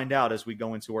 let's find out as we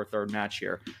go into our third match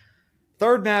here.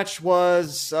 Third match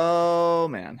was,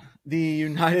 the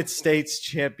United States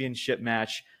Championship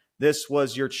match. This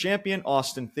was your champion,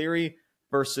 Austin Theory,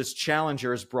 versus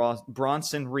challengers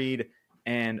Bronson Reed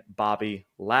and Bobby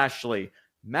Lashley.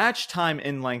 Match time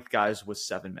in length, guys, was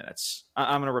 7 minutes.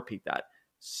 I'm going to repeat that.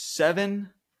 7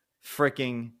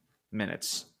 freaking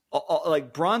minutes.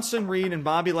 Like Bronson Reed and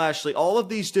Bobby Lashley, all of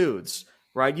these dudes,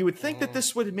 right? You would think that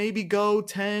this would maybe go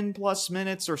 10 plus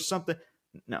minutes or something.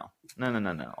 No.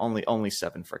 Only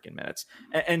 7 freaking minutes.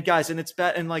 And guys, and it's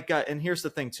bad. And like, and here's the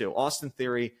thing too: Austin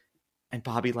Theory and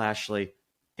Bobby Lashley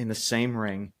in the same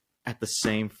ring at the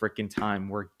same freaking time.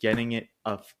 We're getting it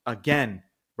again,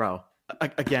 bro.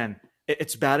 Again.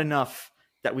 It's bad enough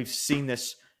that we've seen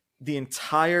this the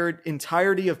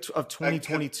entirety of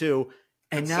 2022.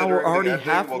 And now we're already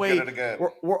halfway.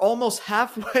 We're almost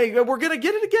halfway. We're going to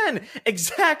get it again.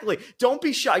 Exactly. Don't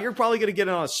be shy. You're probably going to get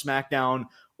it on a SmackDown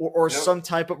or some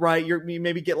type of, right? You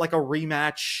maybe get like a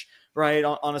rematch, right?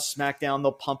 On a SmackDown.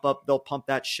 They'll pump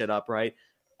that shit up, right?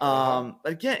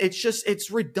 Again, it's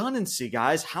redundancy,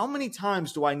 guys. How many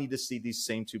times do I need to see these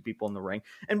same two people in the ring?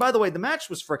 And by the way, the match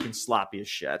was freaking sloppy as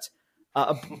shit.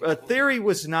 Theory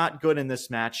was not good in this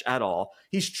match at all.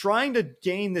 He's trying to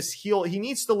gain this heel. He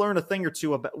needs to learn a thing or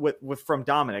two from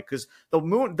Dominic, because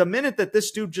the minute that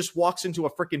this dude just walks into a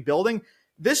freaking building,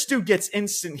 this dude gets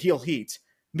instant heel heat.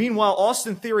 Meanwhile,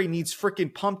 Austin Theory needs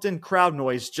freaking pumped in crowd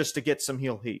noise just to get some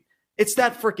heel heat. It's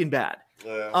that freaking bad.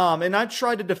 Yeah. And I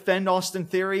tried to defend Austin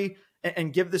Theory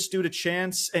and give this dude a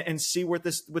chance and see where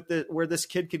this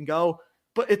kid can go.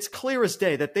 But it's clear as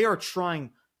day that they are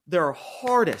trying their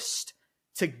hardest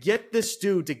to get this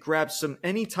dude to grab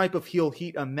any type of heel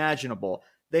heat imaginable.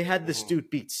 They had this dude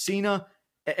beat Cena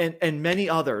and many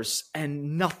others,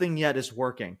 and nothing yet is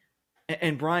working.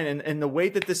 And Brian, and the way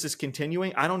that this is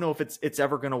continuing, I don't know if it's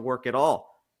ever going to work at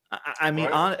all. I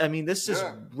mean, this is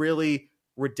really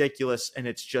ridiculous, and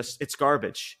it's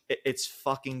garbage. It's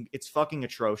fucking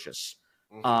atrocious.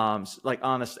 Like,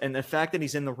 honest. And the fact that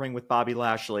he's in the ring with Bobby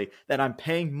Lashley, that I'm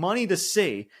paying money to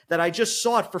see, that I just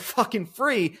saw it for fucking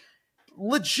free,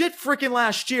 legit freaking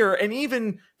last year, and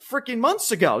even freaking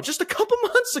months ago, just a couple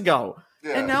months ago.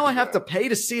 Yeah, and now I have to pay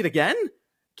to see it again?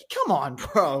 Come on,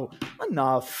 bro.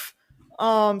 Enough.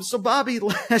 So Bobby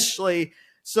Lashley,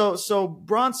 so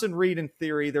Bronson Reed and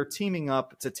Theory, they're teaming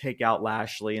up to take out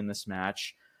Lashley in this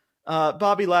match.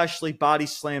 Bobby Lashley body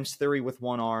slams Theory with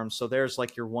one arm. So there's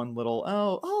like your one little,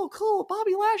 oh, cool.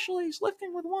 Bobby Lashley's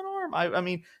lifting with one arm. I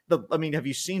mean, have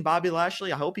you seen Bobby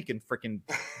Lashley? I hope he can freaking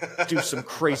do some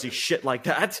crazy shit like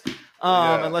that.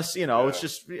 Unless, it's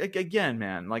just, again,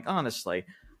 man, like, honestly,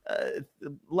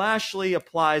 Lashley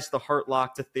applies the Hurt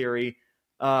Lock to Theory.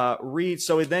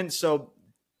 So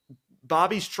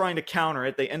Bobby's trying to counter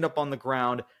it. They end up on the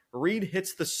ground. Reed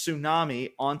hits the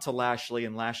tsunami onto Lashley,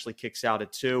 and Lashley kicks out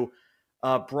at 2.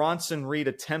 Bronson Reed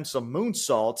attempts a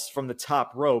moonsault from the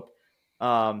top rope.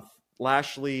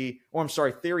 Theory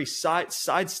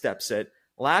sidesteps it.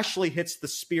 Lashley hits the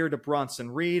spear to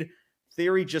Bronson Reed.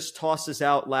 Theory just tosses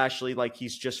out Lashley like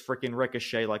he's just freaking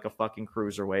Ricochet, like a fucking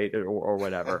cruiserweight or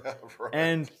whatever. Right.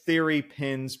 And Theory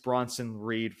pins Bronson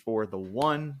Reed for the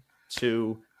 1,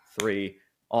 2, 3.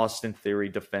 Austin Theory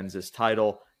defends his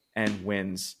title and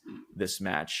wins this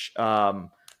match. Guys,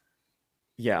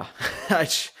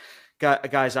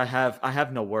 I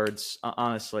have no words,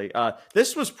 honestly.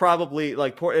 This was probably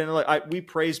we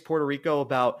praised Puerto Rico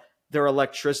about their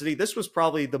electricity. This was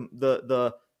probably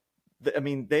the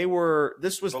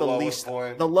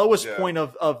lowest point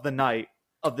of the night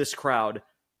of this crowd.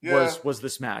 Was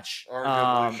this match. Sure.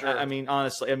 I mean,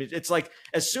 honestly, it's like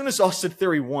as soon as Austin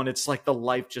Theory won, it's like the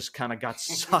life just kind of got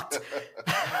sucked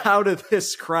out of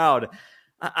this crowd.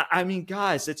 I mean,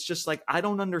 guys, it's just like, I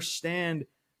don't understand.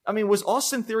 I mean, was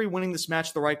Austin Theory winning this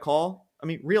match the right call? I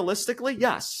mean, realistically,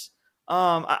 yes.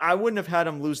 I wouldn't have had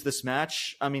him lose this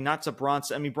match. I mean, not to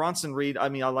Bronson. I mean, Bronson Reed, I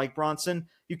like Bronson.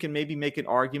 You can maybe make an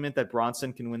argument that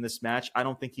Bronson can win this match. I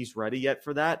don't think he's ready yet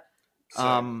for that.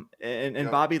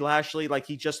 Bobby Lashley, like,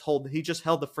 he just held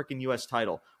the freaking U.S.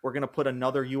 title. We're gonna put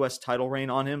another U.S. title reign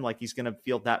on him, like he's gonna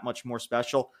feel that much more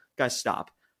special. Guys,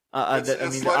 stop.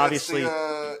 Obviously,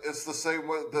 it's the same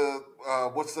with the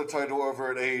what's the title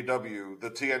over at AEW? The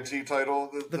TNT title.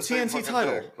 The TNT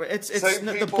title. It's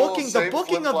the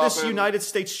booking of this United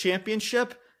States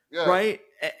Championship, right?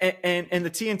 And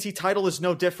the TNT title is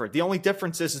no different. The only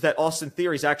difference is that Austin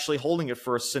Theory is actually holding it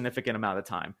for a significant amount of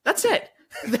time. That's it.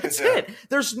 That's it.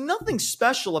 There's nothing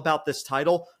special about this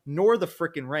title, nor the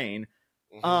freaking reign.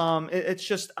 It's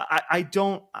just,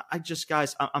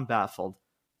 guys, I'm baffled.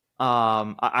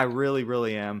 I really,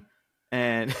 really am.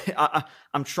 And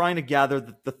I'm trying to gather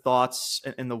the thoughts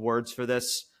and the words for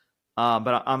this.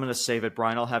 But I'm going to save it.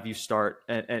 Brian, I'll have you start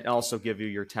and also give you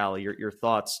your tally, your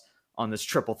thoughts on this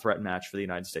triple threat match for the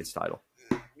United States title.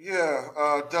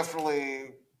 Yeah,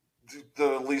 definitely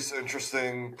the least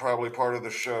interesting probably part of the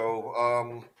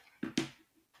show.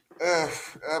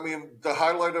 I mean, the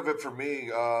highlight of it for me,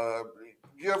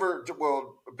 Bam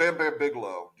Bam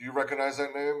Bigelow, do you recognize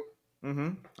that name? Mm-hmm.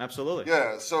 Absolutely.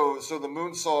 Yeah. So the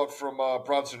moonsault from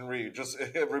Bronson Reed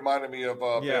it reminded me of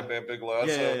Bam Bam Bigelow.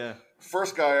 That's the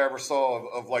first guy I ever saw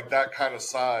of like that kind of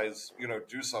size,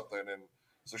 do something. And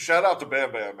so shout out to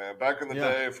Bam Bam, man. Back in the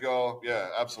day, if y'all,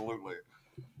 absolutely.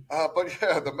 But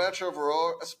the match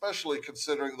overall, especially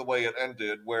considering the way it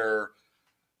ended, where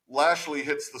Lashley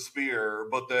hits the spear,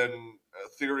 but then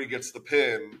Theory gets the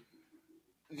pin.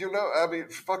 I mean,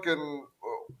 fucking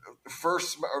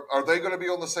first, are they going to be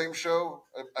on the same show?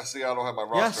 I see. I don't have my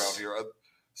roster out here.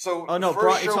 So, no,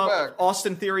 first show back,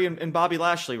 Austin Theory and Bobby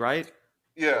Lashley, right?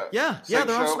 Yeah, they're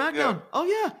on SmackDown. Yeah. Oh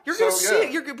yeah, you're gonna see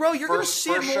it. You're gonna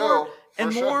see it more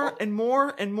and more and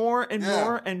more and more and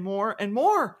more and more and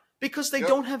more because they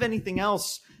don't have anything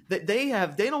else. That they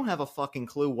don't have a fucking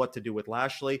clue what to do with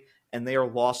Lashley, and they are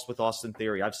lost with Austin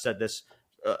Theory. I've said this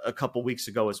a couple weeks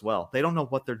ago as well. They don't know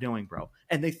what they're doing, bro,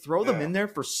 and they throw them in there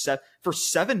for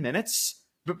 7 minutes.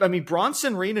 I mean,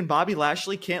 Bronson Reed and Bobby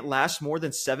Lashley can't last more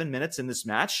than 7 minutes in this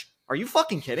match. Are you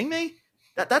fucking kidding me?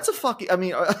 That's a fucking. I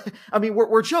mean,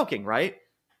 we're joking, right?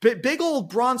 Big old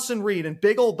Bronson Reed and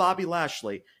big old Bobby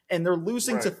Lashley, and they're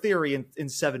losing to Theory in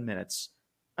 7 minutes.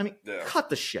 I mean, cut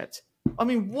the shit. I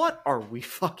mean, what are we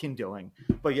fucking doing?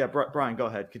 But yeah, Brian, go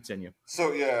ahead, continue.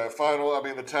 So final. I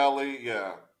mean, the tally,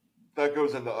 that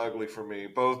goes into ugly for me.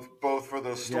 Both for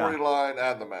the storyline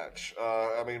and the match.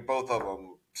 I mean, both of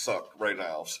them suck right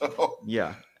now. So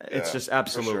it's just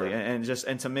absolutely, sure.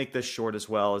 and to make this short as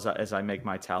well as I make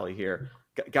my tally here,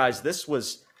 guys, this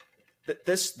was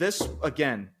this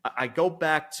again. I go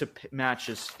back to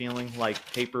matches feeling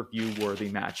like pay-per-view worthy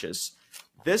matches.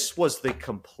 This was the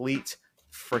complete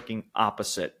freaking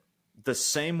opposite. The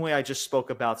same way I just spoke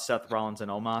about Seth Rollins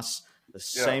and Omos, the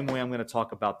same way I'm going to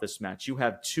talk about this match. You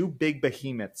have two big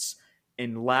behemoths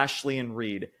in Lashley and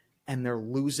Reed, and they're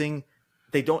losing.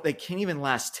 They can't even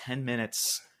last 10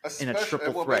 minutes in a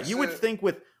triple threat. You would think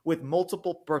with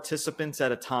multiple participants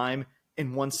at a time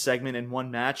in one segment in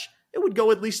one match, it would go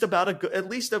at least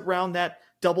around that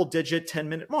double-digit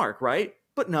 10-minute mark, right?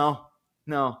 But no,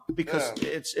 because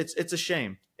it's a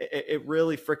shame. It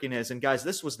really freaking is. And guys,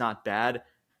 this was not bad.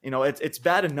 It's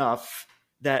bad enough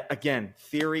that, again,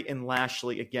 Theory and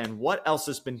Lashley, again, what else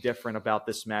has been different about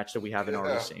this match that we haven't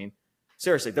already seen?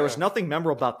 Seriously, there was nothing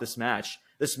memorable about this match.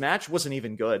 This match wasn't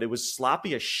even good. It was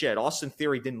sloppy as shit. Austin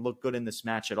Theory didn't look good in this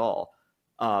match at all.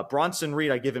 Bronson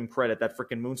Reed, I give him credit. That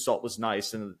freaking moonsault was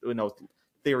nice. And,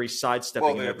 Theory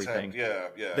sidestepping and everything.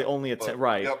 The only attempt,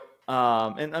 right. Yep.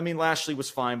 And I mean, Lashley was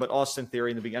fine, but Austin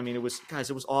Theory in the beginning, I mean, it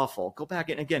was awful. Go back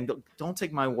and again, don't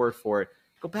take my word for it.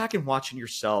 Go back and watch it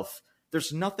yourself.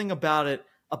 There's nothing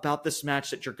about this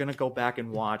match that you're going to go back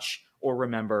and watch or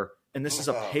remember. And this is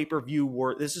a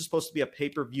pay-per-view this is supposed to be a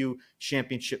pay-per-view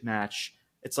championship match.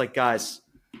 It's like, guys,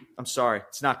 I'm sorry.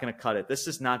 It's not going to cut it. This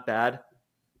is not bad.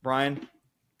 Brian,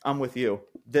 I'm with you.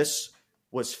 This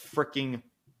was freaking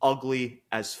ugly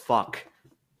as fuck.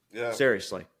 Yeah.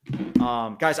 Seriously.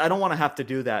 Guys, I don't want to have to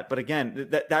do that. But again,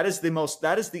 that is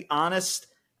the honest,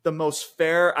 the most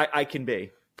fair I can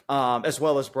be, as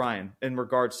well as Brian in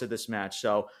regards to this match.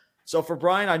 So for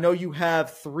Brian, I know you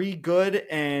have 3 good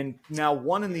and now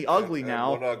 1 in the ugly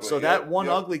now. Ugly. So that one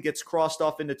ugly gets crossed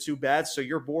off into 2 bad. So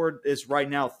your board is right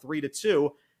now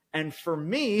 3-2. And for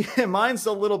me, mine's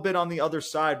a little bit on the other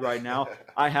side right now.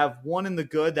 I have 1 in the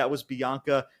good. That was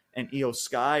Bianca and Iyo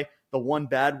Sky. The 1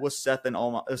 bad was Seth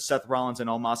Rollins and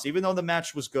Omos. Even though the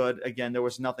match was good, again, there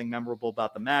was nothing memorable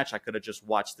about the match. I could have just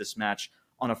watched this match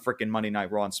on a freaking Monday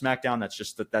Night Raw and SmackDown. That's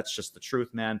just the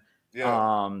truth, man.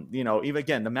 Yeah. Even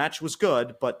again, the match was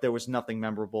good, but there was nothing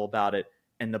memorable about it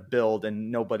and the build,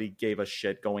 and nobody gave a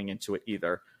shit going into it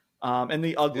either. And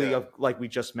the ugly of, like we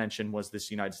just mentioned, was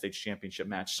this United States Championship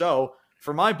match. So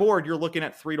for my board, you're looking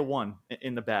at 3-1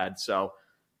 in the bad. So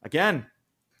again,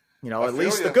 at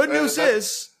least the good news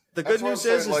is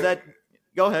that.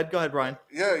 Go ahead, Brian.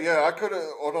 Yeah. I could have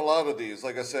on a lot of these.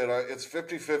 Like I said, it's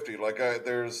 50-50. Like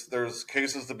there's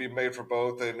cases to be made for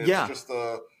both, and it's just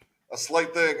a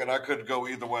slight thing, and I could go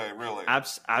either way, really.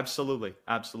 Absolutely.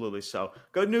 So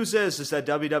good news is that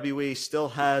WWE still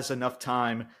has enough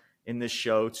time in this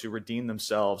show to redeem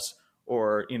themselves,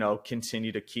 or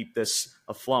continue to keep this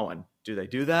a-flowing. Do they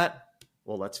do that?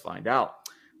 Well, let's find out.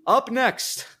 Up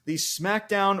next, the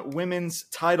SmackDown Women's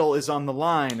title is on the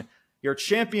line. Your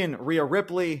champion, Rhea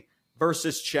Ripley,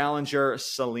 versus challenger,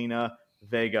 Zelina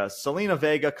Vega. Zelina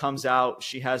Vega comes out.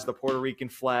 She has the Puerto Rican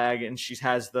flag, and she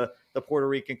has the Puerto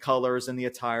Rican colors and the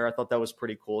attire. I thought that was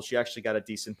pretty cool. She actually got a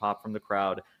decent pop from the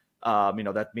crowd,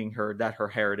 that being her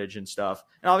heritage and stuff.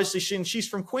 And obviously, she's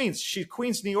from Queens. She's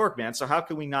Queens, New York, man. So how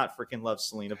can we not freaking love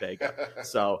Zelina Vega?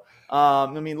 So,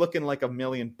 looking like $1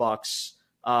 million.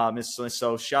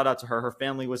 So shout out to her. Her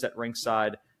family was at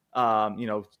ringside.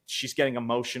 She's getting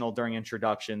emotional during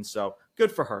introduction. So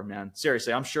good for her, man.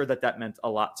 Seriously, I'm sure that meant a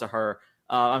lot to her.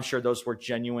 I'm sure those were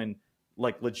genuine,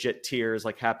 like legit tears,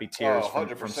 like happy tears from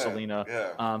Zelina.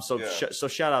 Yeah. So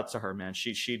shout out to her, man.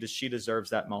 She deserves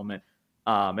that moment,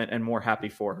 and more happy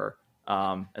for her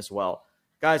as well.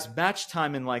 Guys, match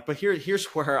time and but here's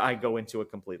where I go into a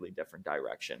completely different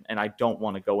direction, and I don't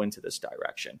want to go into this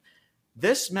direction.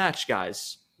 This match,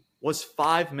 guys, was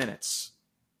 5 minutes.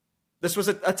 This was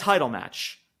a title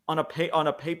match on a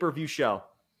pay-per-view show.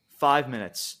 5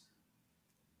 minutes.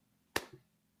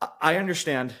 I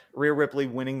understand Rhea Ripley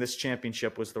winning this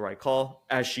championship was the right call,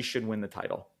 as she should win the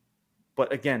title.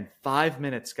 But again, 5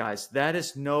 minutes, guys. That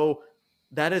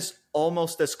is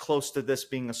almost as close to this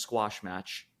being a squash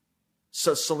match.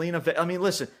 So Zelina Vega, I mean,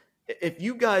 listen, if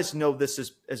you guys know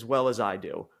this as well as I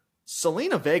do,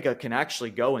 Zelina Vega can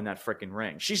actually go in that freaking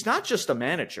ring. She's not just a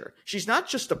manager. She's not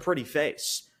just a pretty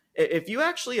face. If you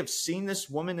actually have seen this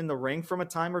woman in the ring from a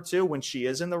time or two when she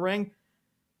is in the ring,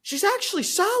 she's actually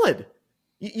solid.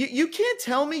 You can't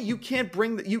tell me you can't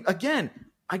bring again,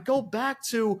 I go back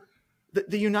to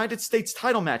the United States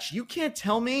title match. You can't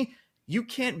tell me you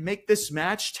can't make this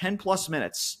match 10 plus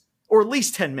minutes. Or at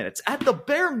least 10 minutes. At the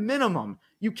bare minimum,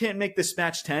 you can't make this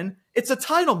match 10. It's a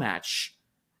title match.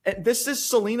 And this is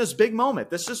Zelina's big moment.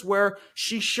 This is where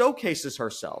she showcases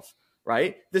herself,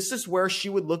 right? This is where she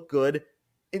would look good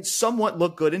and somewhat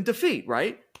look good in defeat,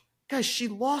 right? Guys, she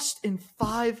lost in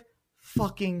 5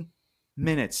 fucking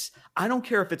minutes. I don't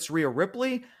care if it's Rhea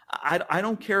Ripley. I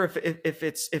don't care if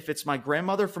it's my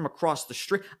grandmother from across the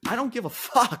street. I don't give a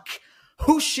fuck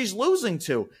who she's losing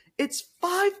to. It's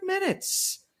 5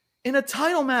 minutes. In a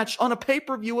title match on a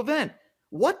pay-per-view event.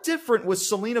 What different was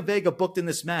Zelina Vega booked in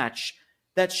this match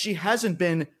that she hasn't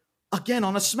been, again,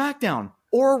 on a SmackDown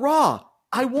or a Raw?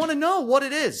 I want to know what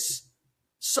it is.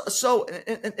 So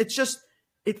it's just,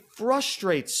 it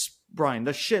frustrates, Brian,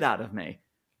 the shit out of me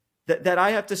that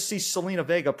I have to see Zelina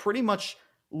Vega pretty much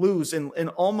lose in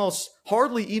almost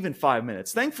hardly even 5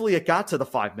 minutes. Thankfully, it got to the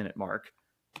 5 minute mark.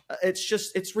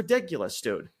 It's ridiculous,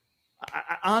 dude.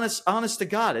 Honest to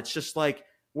God, it's just like,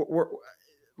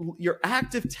 your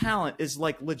active talent is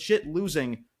like legit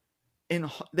losing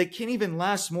they can't even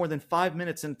last more than 5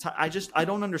 minutes. And I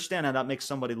don't understand how that makes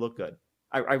somebody look good.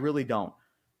 I really don't.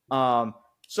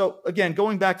 So again,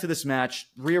 going back to this match,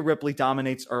 Rhea Ripley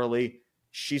dominates early.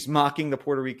 She's mocking the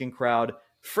Puerto Rican crowd.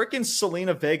 Freaking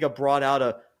Zelina Vega brought out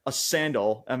a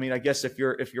sandal. I mean, I guess if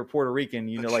you're Puerto Rican,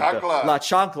 you know, like the La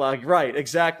Chancla, right?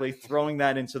 Exactly. Throwing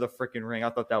that into the freaking ring. I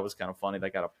thought that was kind of funny.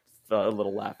 That got a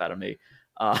little laugh out of me.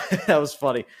 That was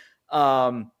funny.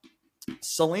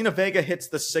 Zelina Vega hits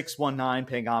the 619,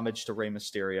 paying homage to Rey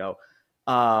Mysterio.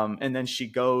 And then she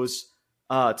goes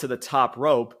to the top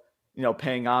rope, you know,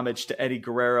 paying homage to Eddie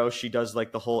Guerrero. She does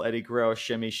like the whole Eddie Guerrero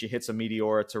shimmy. She hits a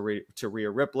Meteora to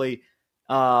Rhea Ripley.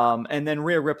 And then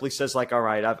Rhea Ripley says like, all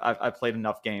right, I've played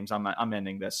enough games. I'm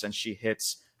ending this. And she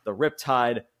hits the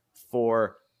Riptide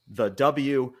for the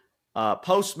W.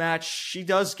 Post-match, she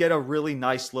does get a really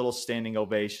nice little standing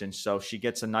ovation. So she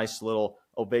gets a nice little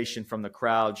ovation from the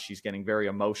crowd. She's getting very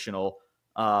emotional.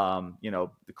 You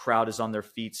know, the crowd is on their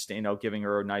feet, giving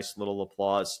her a nice little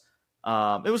applause.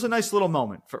 It was a nice little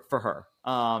moment for her.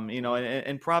 You know,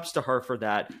 and props to her for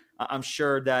that. I'm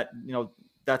sure that, you know,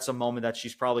 that's a moment that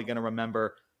she's probably going to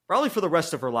remember probably for the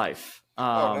rest of her life.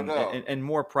 No. And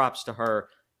more props to her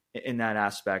in that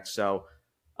aspect. So,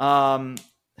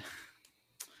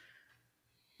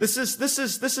 This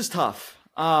is tough.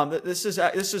 This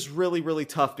is really, really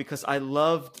tough because I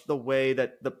loved the way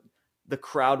that the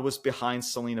crowd was behind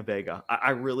Zelina Vega.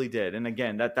 I really did. And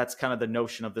again, that's kind of the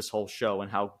notion of this whole show and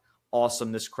how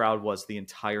awesome this crowd was the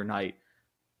entire night.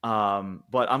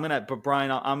 But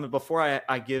Brian, before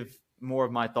I give more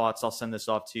of my thoughts, I'll send this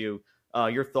off to you.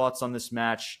 Your thoughts on this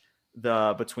match,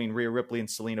 between Rhea Ripley and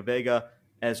Zelina Vega,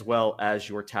 as well as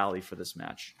your tally for this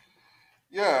match.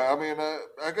 Yeah, I mean,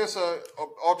 I guess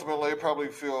ultimately I probably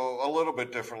feel a little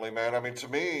bit differently, man. I mean, to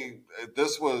me,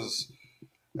 this was,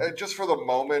 just for the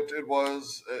moment,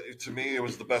 to me, it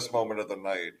was the best moment of the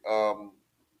night.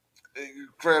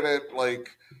 Granted, like,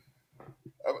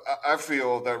 I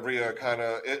feel that Rhea kind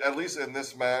of, at least in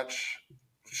this match,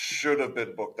 should have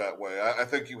been booked that way. I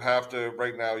think you have to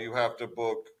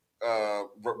book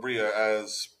Rhea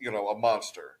as, you know, a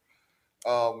monster.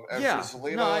 And yeah, for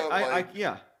Zelina, no,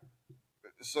 yeah.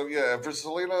 So yeah, for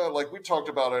Zelina, like we talked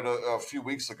about it a few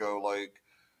weeks ago,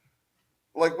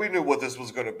 like we knew what this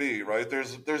was going to be, right?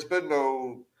 There's been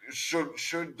no should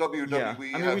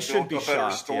WWE have built a better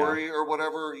story or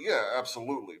whatever? Yeah,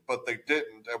 absolutely, but they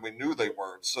didn't, and we knew they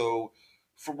weren't. So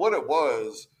for what it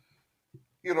was,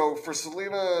 you know, for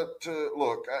Zelina to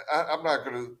look, I'm not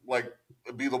going to like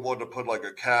be the one to put like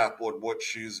a cap on what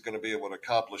she's going to be able to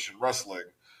accomplish in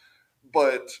wrestling,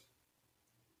 but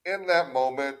in that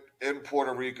moment in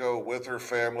Puerto Rico with her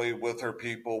family, with her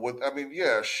people,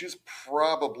 she's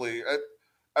probably,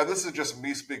 and this is just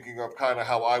me speaking of kind of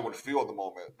how I would feel in the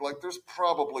moment. Like, there's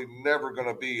probably never going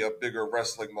to be a bigger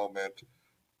wrestling moment,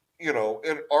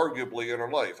 arguably in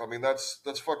her life. I mean, that's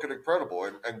fucking incredible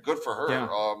and good for her.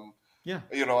 Yeah.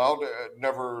 I'll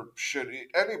never shit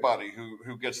anybody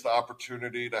who gets the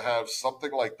opportunity to have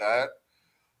something like that.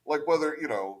 Like, whether,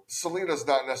 Zelina's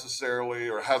not necessarily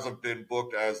or hasn't been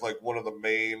booked as like one of the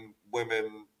main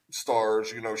women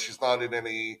stars. She's not in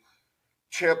any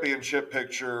championship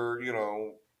picture,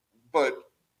 but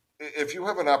if you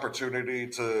have an opportunity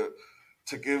to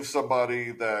give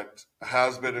somebody that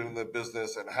has been in the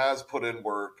business and has put in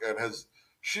work and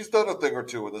she's done a thing or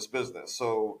two in this business.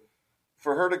 So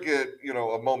for her to get,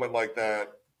 a moment like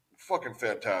that, fucking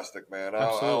fantastic, man.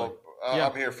 Absolutely.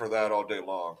 I'm here for that all day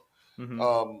long. Mm-hmm.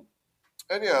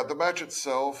 And yeah, the match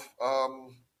itself, I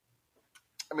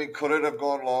mean, could it have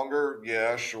gone longer?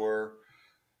 Yeah, sure.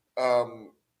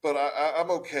 But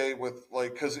I'm okay with,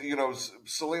 like, because,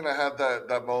 Zelina had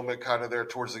that moment kind of there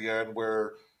towards the end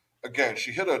where, again,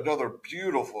 she hit another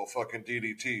beautiful fucking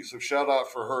DDT. So shout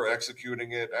out for her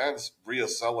executing it and Rhea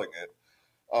selling it.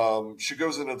 She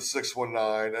goes into the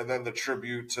 619 and then the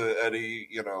tribute to Eddie,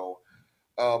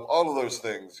 all of those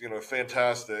things,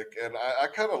 fantastic. And I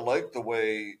kind of like the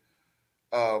way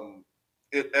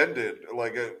it ended,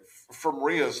 like, from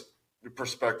Rhea's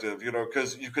perspective,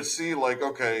 because you could see, like,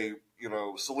 okay,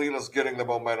 Zelina's getting the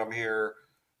momentum here.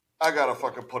 I gotta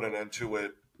fucking put an end to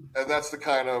it, and that's the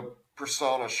kind of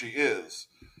persona she is.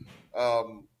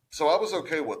 So I was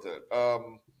okay with it.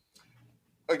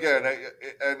 Again,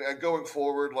 and going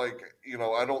forward, like,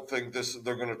 I don't think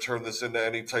they're going to turn this into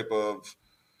any type of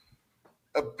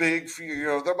a big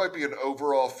feud. There might be an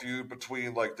overall feud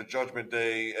between, like, the Judgment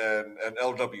Day and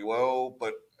LWO,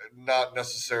 but not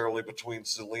necessarily between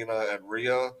Zelina and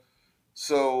Rhea.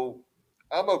 So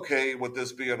I'm okay with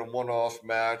this being a one-off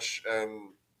match, and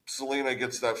Zelina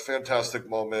gets that fantastic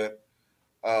moment.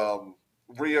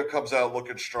 Rhea comes out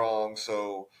looking strong,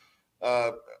 so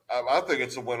I think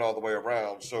it's a win all the way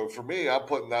around. So for me, I'm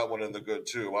putting that one in the good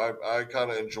too. I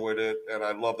kind of enjoyed it, and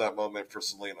I love that moment for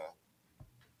Zelina.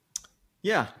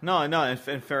 Yeah, no, and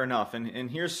fair enough. And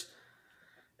here's,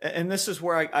 and this is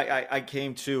where I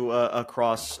came to a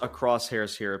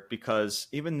crosshairs here, because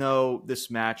even though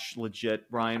this match legit,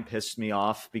 Brian, pissed me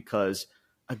off because,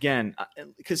 again,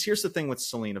 because here's the thing with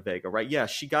Zelina Vega, right? Yeah,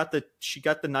 she got the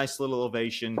nice little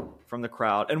ovation from the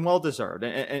crowd, and well deserved,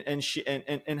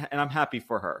 and I'm happy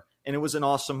for her, and it was an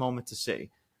awesome moment to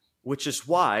see, which is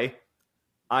why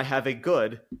I have a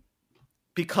good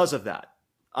because of that.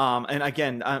 And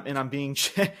again, I'm being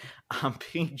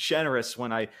generous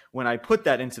when I put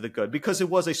that into the good, because it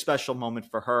was a special moment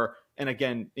for her, and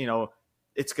again,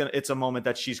 it's a moment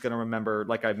that she's gonna remember,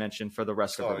 like I mentioned, for the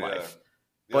rest of her life.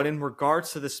 Yep. But in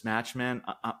regards to this match, man,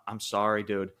 I'm sorry,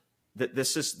 dude.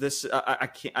 This is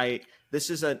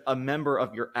a member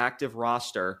of your active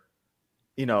roster.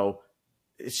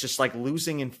 It's just like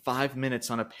losing in 5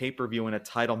 minutes on a pay-per-view in a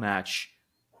title match.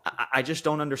 I just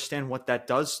don't understand what that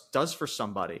does for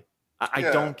somebody. I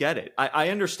don't get it. I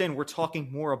understand we're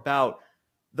talking more about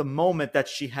the moment that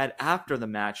she had after the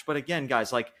match. But again,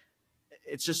 guys, like,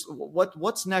 it's just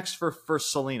what's next for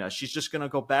Zelina? She's just going to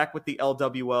go back with the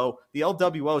LWO. The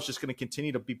LWO is just going to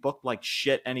continue to be booked like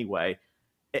shit anyway.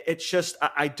 It's just,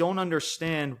 I don't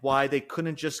understand why they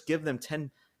couldn't just give them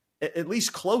 10, at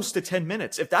least close to 10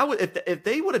 minutes. If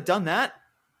they would have done that,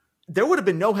 there would have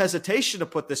been no hesitation to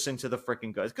put this into the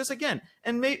freaking goods. Because again,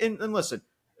 and listen,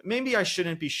 maybe I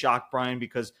shouldn't be shocked, Brian,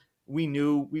 because we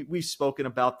knew we've spoken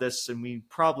about this and we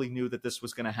probably knew that this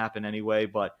was going to happen anyway.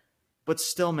 But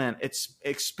still, man, it's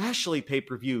especially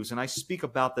pay-per-views, and I speak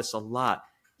about this a lot,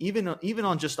 even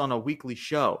on a weekly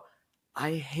show.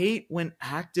 I hate when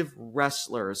active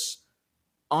wrestlers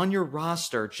on your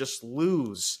roster just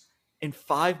lose in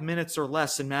 5 minutes or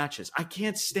less in matches. I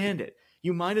can't stand it.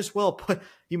 You might as well put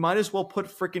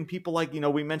freaking people like,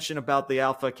 we mentioned about the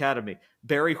Alpha Academy,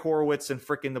 Barry Horowitz and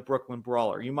freaking the Brooklyn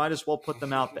Brawler. You might as well put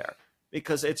them out there,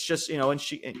 because it's just,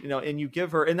 and you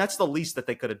give her, and that's the least that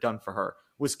they could have done for her,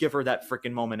 was give her that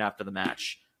freaking moment after the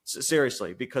match.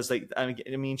 Seriously, because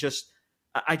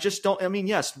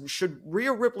yes,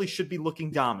 Rhea Ripley should be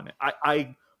looking dominant.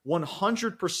 I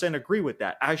 100% agree with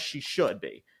that, as she should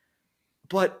be.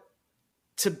 But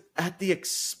at the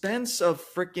expense of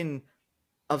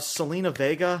Zelina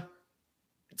Vega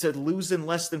to lose in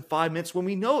less than 5 minutes, when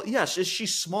we know, yes, is she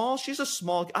small? She's a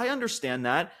small, I understand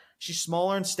that. She's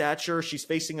smaller in stature. She's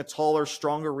facing a taller,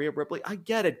 stronger Rhea Ripley. I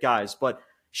get it, guys, but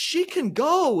she can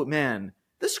go, man.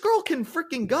 This girl can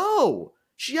freaking go.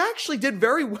 She actually did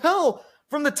very well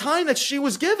from the time that she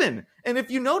was given. And if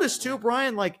you notice too,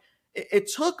 Brian, like, it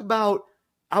took about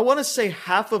I want to say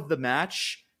half of the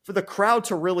match for the crowd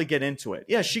to really get into it.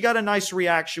 Yeah, she got a nice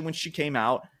reaction when she came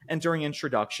out and during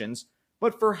introductions.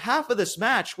 But for half of this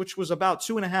match, which was about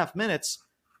 2.5 minutes,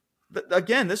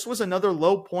 again, this was another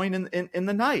low point in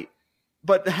the night.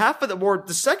 But the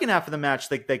second half of the match,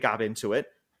 they got into it.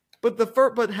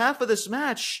 But half of this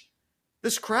match,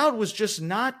 this crowd was just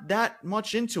not that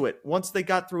much into it once they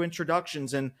got through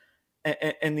introductions and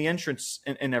the entrance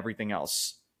and everything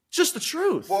else. Just the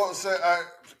truth. Well,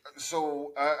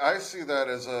 so I see that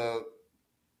as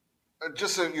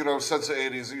just a sense of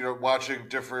 '80s. Watching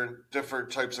different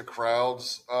types of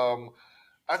crowds.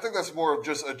 I think that's more of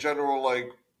just a general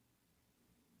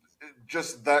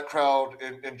just that crowd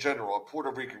in general, a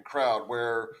Puerto Rican crowd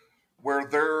where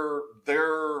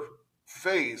their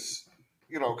face,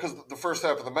 because the first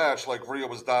half of the match, like Rhea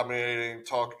was dominating,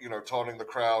 taunting the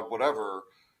crowd, whatever,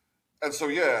 and so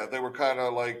yeah, they were kind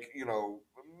of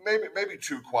maybe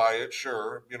too quiet,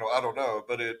 sure, I don't know,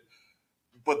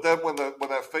 but then when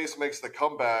that face makes the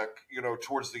comeback,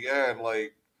 towards the end,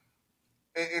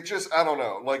 it just, I don't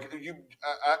know,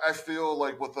 I feel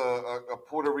like with a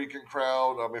Puerto Rican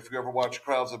crowd, if you ever watch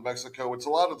crowds in Mexico, it's a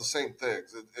lot of the same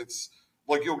things. It's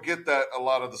like you'll get a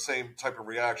lot of the same type of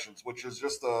reactions, which is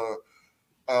just I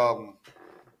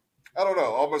don't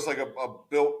know, almost like a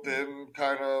built-in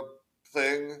kind of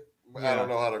thing. Yeah. I don't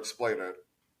know how to explain it.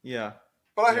 Yeah.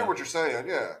 But I hear what you're saying,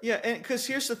 yeah. Yeah, and because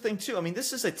here's the thing, too. I mean,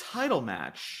 this is a title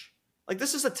match.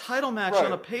 This is a title match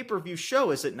on a pay-per-view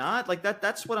show, is it not?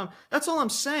 That's all I'm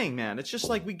saying, man. It's just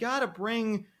we got to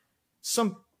bring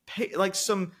some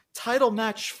title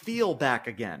match feel back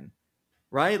again,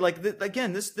 right?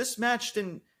 Again, this match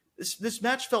didn't. This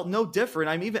match felt no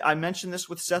different. I mentioned this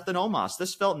with Seth and Omos.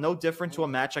 This felt no different to a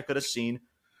match I could have seen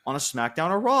on a SmackDown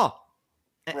or Raw.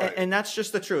 Right. And that's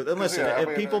just the truth. And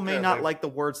listen, people may not like the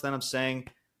words that I'm saying.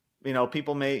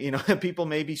 People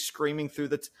may be screaming through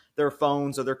their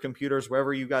phones or their computers,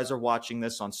 wherever you guys are watching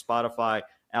this, on Spotify,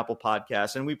 Apple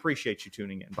Podcasts, and we appreciate you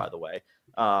tuning in, by the way.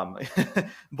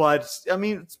 But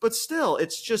still,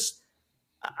 it's just,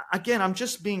 again, I'm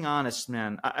just being honest,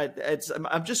 man.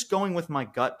 I'm just going with my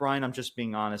gut, Brian. I'm just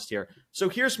being honest here. So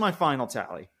here's my final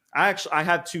tally. I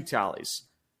have 2 tallies.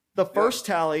 The first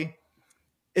tally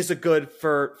is a good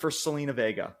for Zelina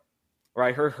Vega,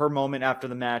 right? Her moment after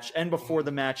the match and before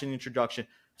the match and introduction.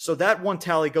 So that one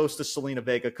tally goes to Zelina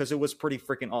Vega because it was pretty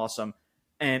freaking awesome,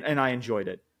 and I enjoyed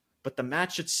it. But the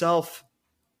match itself,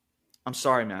 I'm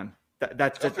sorry, man.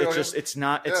 It's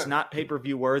not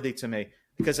pay-per-view worthy to me,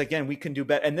 because again, we can do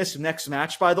better. And this next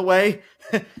match, by the way,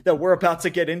 that we're about to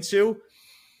get into,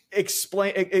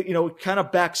 kind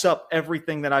of backs up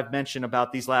everything that I've mentioned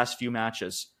about these last few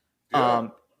matches. Yeah.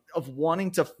 Of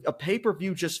wanting a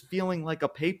pay-per-view just feeling like a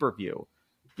pay-per-view,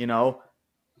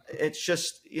 it's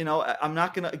just, I'm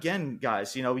not going to, again,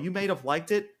 guys, you may have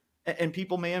liked it and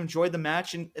people may enjoy the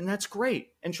match and that's great.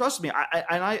 And trust me,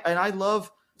 I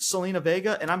love Zelina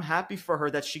Vega and I'm happy for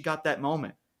her that she got that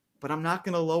moment, but I'm not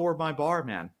going to lower my bar,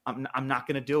 man. I'm not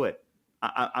going to do it.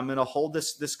 I'm going to hold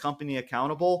this company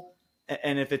accountable.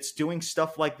 And if it's doing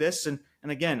stuff like this, and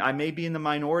again, I may be in the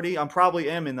minority. I probably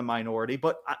am in the minority,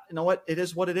 but you know what? It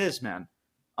is what it is, man.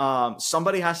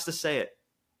 Somebody has to say it.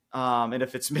 And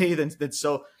if it's me, then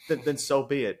so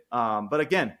be it. But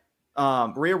again,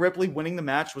 Rhea Ripley winning the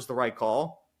match was the right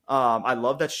call. I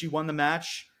love that she won the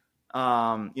match.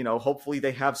 Hopefully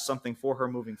they have something for her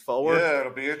moving forward. Yeah,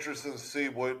 it'll be interesting to see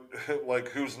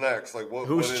who's next,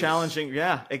 who's challenging.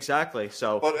 Yeah, exactly.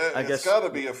 So, but I guess got to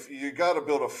be you got to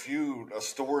build a feud, a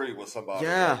story with somebody.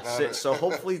 Yeah. So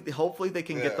hopefully they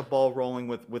can get the ball rolling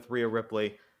with Rhea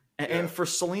Ripley, and for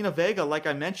Zelina Vega, like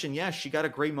I mentioned, she got a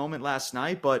great moment last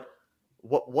night, but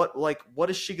what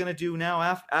is she gonna do now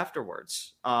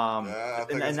afterwards? I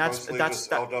think that's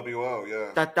LWO.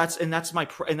 Yeah,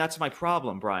 that's my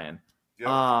problem, Brian.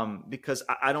 Yeah. Because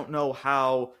I don't know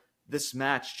how this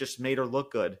match just made her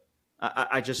look good.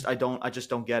 I just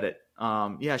don't get it.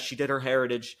 She did her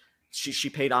heritage. She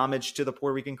paid homage to the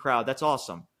Puerto Rican crowd. That's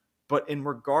awesome. But in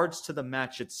regards to the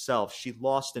match itself, she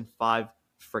lost in 5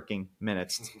 freaking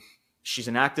minutes. She's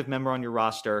an active member on your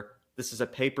roster. This is a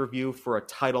pay-per-view for a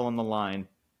title on the line.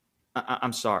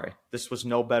 I'm sorry. This was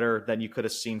no better than you could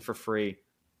have seen for free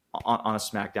on a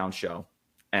SmackDown show.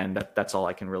 And that's all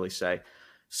I can really say.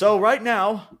 So right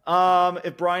now,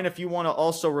 if you want to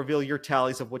also reveal your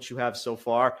tallies of what you have so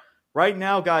far. Right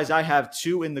now, guys, I have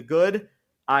 2 in the good,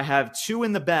 I have 2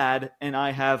 in the bad, and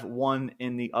I have 1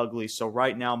 in the ugly. So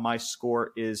right now, my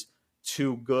score is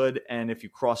 2 good. And if you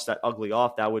cross that ugly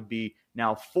off, that would be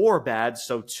now 4 bad.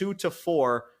 So 2 to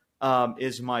 4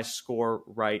 is my score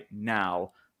right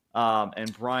now.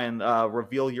 And Brian,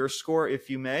 reveal your score if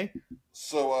you may.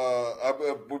 So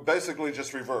we basically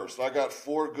just reversed. I got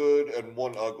 4 good and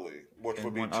 1 ugly, which and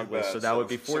would be 2 ugly. bad. So that would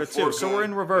be 4 to 2. So we're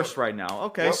in reverse right now.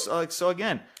 Okay. Yep. So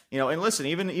again, and listen,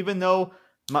 even though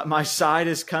my side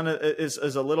is kind of is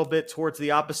a little bit towards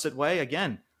the opposite way,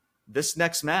 again, this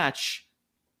next match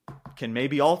can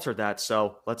maybe alter that.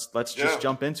 So let's just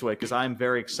jump into it, because I'm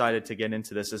very excited to get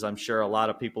into this, as I'm sure a lot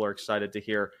of people are excited to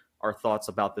hear our thoughts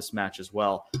about this match as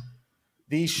well.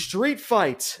 The street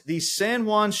fight, the San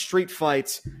Juan street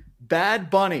fight, Bad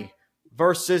Bunny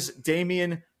versus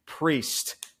Damien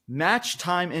Priest. Match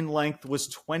time in length was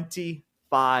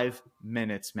 25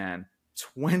 minutes, man.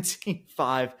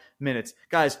 25 minutes.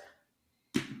 Guys,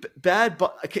 Bad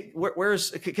Bunny,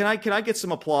 where's, can I get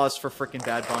some applause for freaking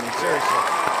Bad Bunny? Seriously.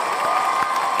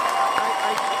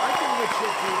 I can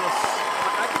legit do this.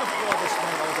 I can applaud this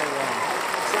man all day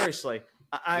long. Seriously.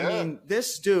 I mean,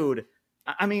 this dude,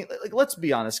 let's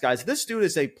be honest, guys. This dude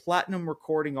is a platinum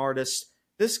recording artist.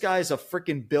 This guy's a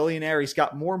freaking billionaire. He's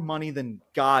got more money than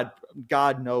God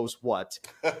knows what.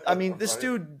 I mean, this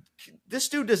dude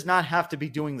does not have to be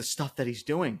doing the stuff that he's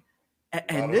doing.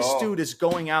 And this dude is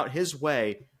going out his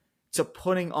way to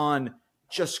putting on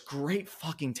just great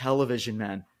fucking television,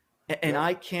 man. And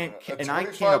I can't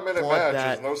applaud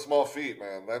that. Is no small feat,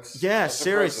 man. That's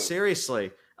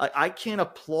seriously. I can't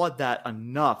applaud that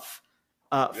enough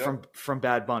from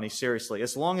Bad Bunny, seriously.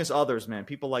 As long as others, man,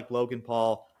 people like Logan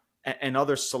Paul and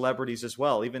other celebrities as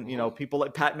well, even people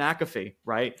like Pat McAfee,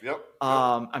 right? Yep.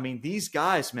 I mean, these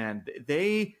guys, man,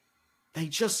 they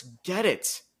just get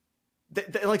it.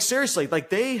 They, like, seriously, like,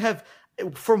 they have,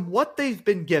 from what they've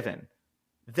been given,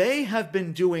 they have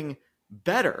been doing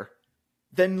better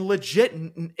than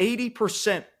legit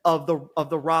 80% of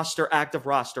the roster, active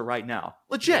roster right now.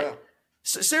 Legit. Yeah.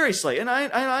 Seriously, and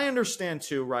I understand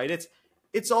too, right?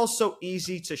 It's also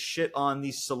easy to shit on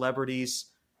these celebrities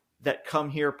that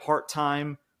come here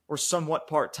part-time or somewhat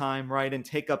part-time, right, and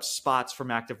take up spots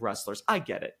from active wrestlers. I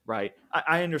get it, right?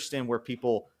 I understand where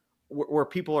people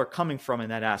are coming from in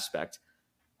that aspect.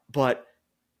 But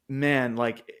man,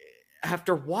 like,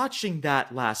 after watching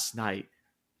that last night,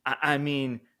 I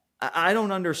mean, I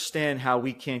don't understand how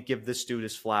we can't give this dude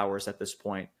his flowers at this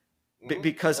point.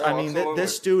 Because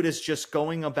this dude is just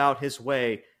going about his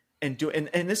way and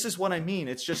this is what I mean.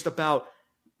 It's just about,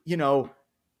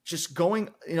 just going,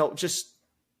 just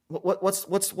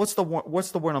what's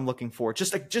the word I'm looking for?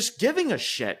 Just giving a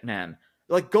shit, man.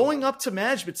 Like, going up to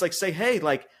management, it's like, say, hey,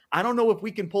 like, I don't know if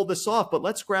we can pull this off, but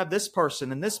let's grab this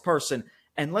person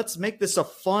and let's make this a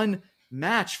fun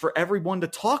match for everyone to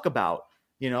talk about,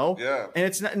 Yeah. And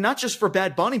it's not just for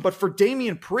Bad Bunny, but for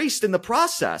Damien Priest in the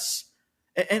process.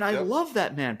 And I love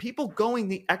that, man. People going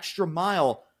the extra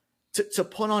mile to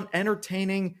put on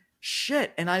entertaining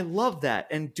shit. And I love that.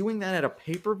 And doing that at a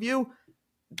pay-per-view,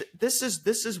 this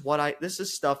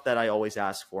is stuff that I always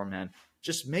ask for, man.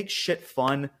 Just make shit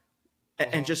fun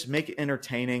and just make it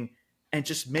entertaining and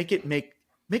just make it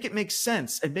make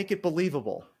sense and make it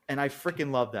believable. And I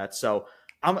freaking love that. So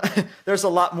there's a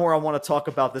lot more I want to talk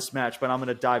about this match, but I'm going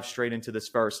to dive straight into this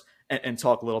first and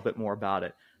talk a little bit more about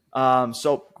it.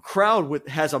 So crowd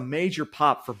has a major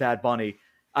pop for Bad Bunny.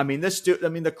 I mean,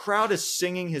 the crowd is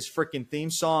singing his freaking theme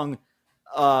song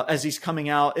as he's coming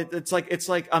out. It's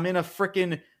like I'm in a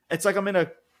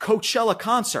Coachella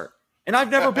concert, and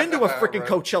I've never been to a freaking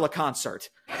Coachella concert.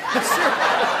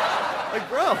 Like,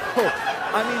 bro,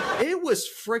 I mean, it was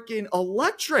freaking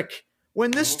electric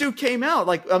when this dude came out.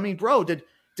 Like, I mean, bro, did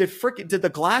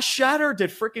the glass shatter? Did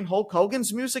freaking Hulk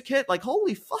Hogan's music hit? Like,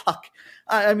 holy fuck.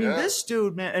 I mean, this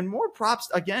dude, man, and more props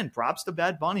to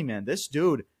Bad Bunny, man. This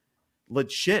dude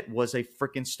legit was a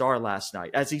freaking star last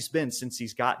night, as he's been since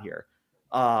he's got here.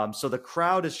 So the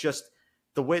crowd is just,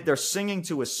 the way they're singing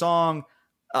to his song,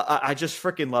 I just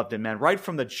freaking loved it, man. Right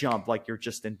from the jump, like, you're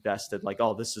just invested. Like,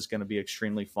 oh, this is going to be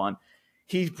extremely fun.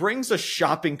 He brings a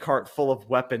shopping cart full of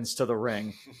weapons to the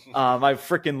ring. I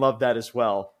freaking love that as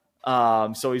well.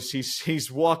 So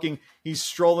he's walking, he's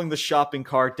strolling the shopping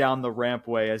cart down the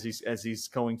rampway as he's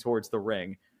going towards the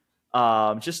ring.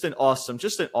 Just an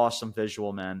awesome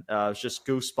visual, man. It was just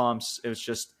goosebumps. It was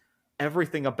just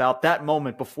everything about that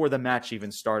moment before the match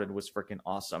even started was freaking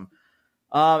awesome.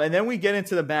 And then we get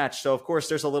into the match. So of course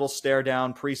there's a little stare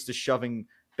down. Priest is shoving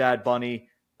Bad Bunny.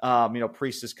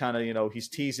 Priest is kind of, he's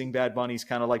teasing Bad Bunny. He's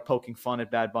kind of like poking fun at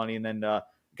Bad Bunny. And then,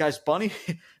 guys,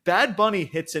 Bad Bunny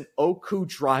hits an Oku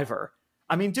driver.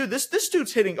 I mean, dude, this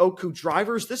dude's hitting Oku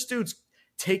drivers. This dude's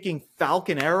taking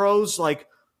Falcon arrows. Like,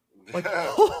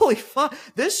 holy fuck.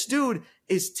 This dude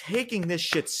is taking this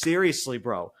shit seriously,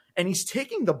 bro. And he's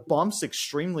taking the bumps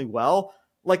extremely well.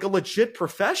 like a legit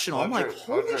professional. I'm like,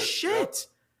 holy shit,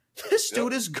 this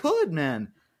dude is good,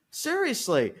 man.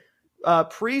 Seriously.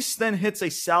 Priest then hits a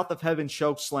South of Heaven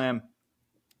chokeslam.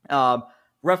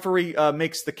 Referee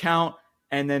makes the count,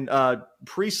 and then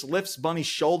Priest lifts Bunny's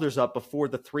shoulders up before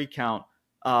the 3 count.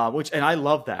 And I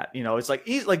love that. You know, it's like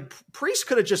Priest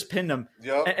could have just pinned him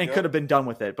and could have been done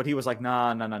with it, but he was like,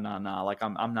 nah. Like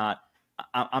I'm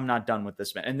not done with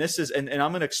this, man. And this is, and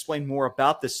I'm going to explain more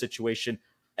about this situation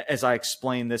as I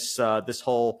explain this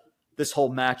whole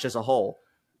match as a whole.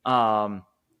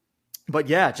 But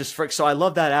yeah, so I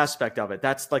love that aspect of it.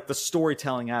 That's like the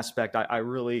storytelling aspect. I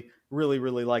really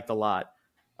liked a lot.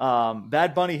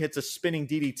 Bad Bunny hits a spinning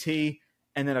DDT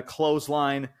and then a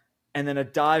clothesline and then a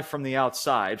dive from the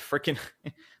outside. Freaking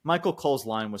Michael Cole's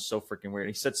line was so freaking weird.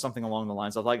 He said something along the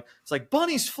lines of like, it's like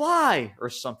bunnies fly or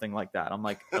something like that. I'm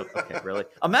like, okay, really?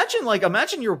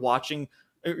 Imagine you're watching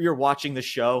the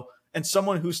show and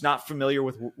someone who's not familiar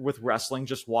with wrestling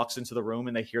just walks into the room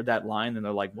and they hear that line and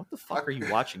they're like, what the fuck are you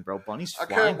watching, bro? Bunnies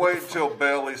flying? I can't wait until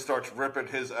Bailey starts ripping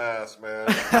his ass, man.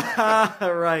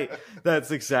 Right.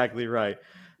 That's exactly right.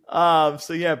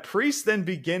 So yeah, Priest then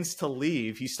begins to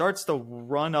leave. He starts to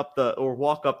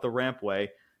walk up the rampway.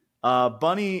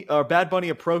 Bad Bunny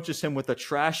approaches him with a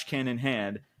trash can in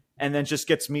hand and then just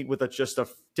gets meet with just a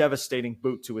devastating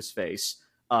boot to his face.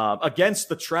 Against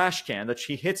the trash can that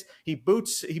he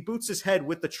boots his head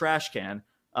with the trash can.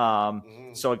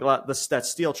 So that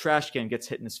steel trash can gets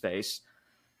hit in his face.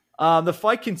 The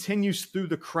fight continues through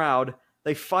the crowd.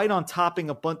 They fight on top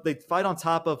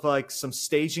of like some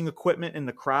staging equipment in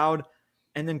the crowd.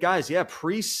 And then guys,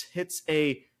 Priest hits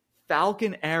a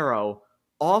Falcon Arrow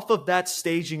off of that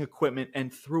staging equipment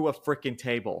and through a freaking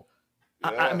table.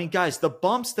 Yeah. I mean, guys, the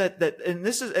bumps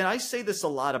and I say this a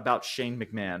lot about Shane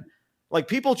McMahon. Like,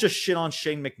 people just shit on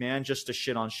Shane McMahon just to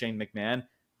shit on Shane McMahon.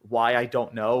 Why, I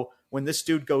don't know. When this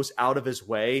dude goes out of his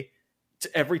way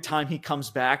every time he comes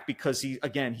back, because he's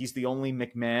the only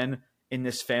McMahon in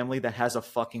this family that has a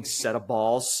fucking set of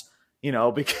balls, you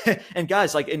know. And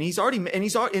guys, like, he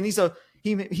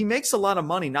makes a lot of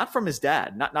money, not from his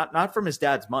dad, not from his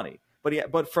dad's money,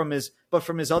 but from his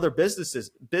other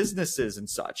businesses and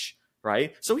such,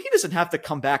 right? So he doesn't have to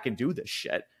come back and do this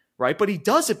shit. Right. But he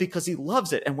does it because he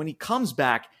loves it. And when he comes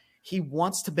back, he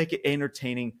wants to make it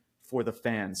entertaining for the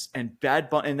fans. And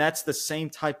and that's the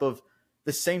same type of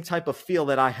feel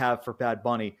that I have for Bad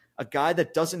Bunny, a guy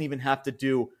that doesn't even have to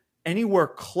do anywhere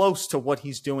close to what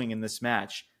he's doing in this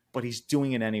match, but he's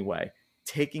doing it anyway,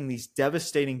 taking these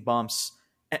devastating bumps.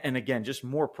 And again, just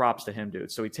more props to him,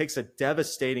 dude. So he takes a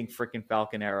devastating freaking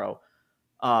Falcon Arrow.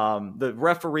 The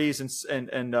referees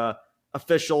and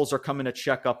officials are coming to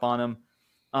check up on him.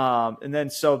 And then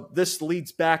so this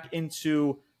leads back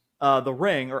into the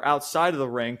ring, or outside of the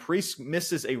ring. Priest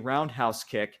misses a roundhouse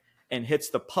kick and hits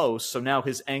the post. So now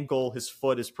his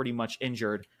foot is pretty much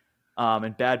injured.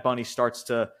 And Bad Bunny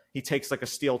he takes like a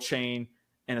steel chain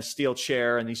and a steel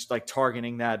chair, and he's like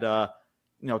targeting that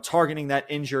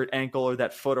injured ankle or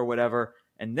that foot or whatever.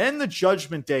 And then the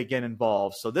Judgment Day get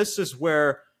involved. So this is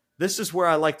where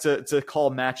I like to call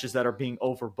matches that are being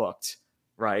overbooked.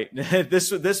 Right.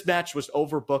 This match was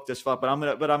overbooked as fuck, but I'm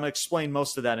gonna explain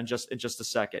most of that in just a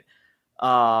second.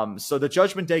 So the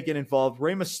Judgment Day get involved.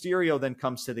 Rey Mysterio then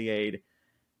comes to the aid.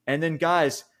 And then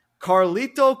guys,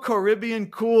 Carlito Caribbean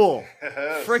Cool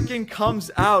freaking comes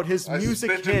out. His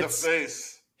music hits.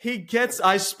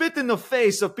 I spit in the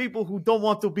face of people who don't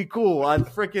want to be cool.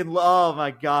 Oh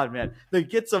my God, man. He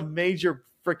gets a major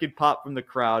freaking pop from the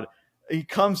crowd. He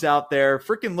comes out there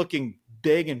freaking looking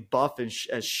big and buff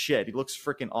as shit. He looks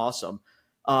freaking awesome.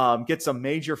 Gets a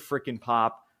major freaking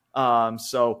pop.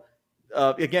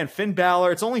 Again, Finn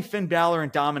Balor. It's only Finn Balor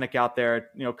and Dominic out there,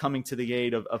 coming to the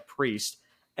aid of Priest.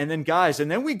 And then guys,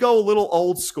 we go a little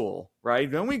old school,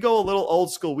 right? We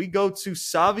go to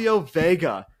Savio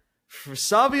Vega. For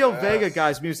Savio Vega,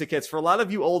 guys, music hits. For a lot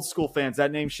of you old school fans,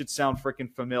 that name should sound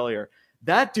freaking familiar.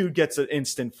 That dude gets an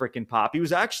instant freaking pop. He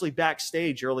was actually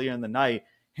backstage earlier in the night,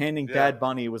 handing Bad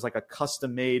Bunny, it was like a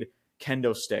custom-made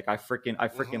kendo stick. I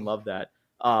freaking love that.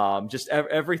 Just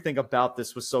everything about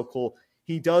this was so cool.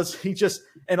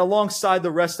 And alongside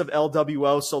the rest of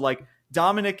LWO, so like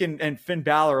Dominic and Finn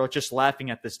Balor are just laughing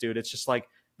at this dude. It's just like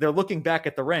they're looking back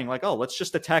at the ring like, oh, let's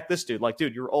just attack this dude. Like,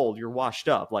 dude, you're old, you're washed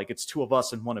up. Like, it's two of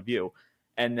us and one of you.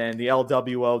 And then the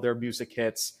LWO, their music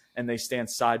hits, and they stand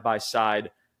side by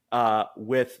side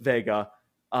with Vega.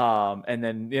 And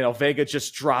then, Vega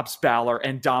just drops Balor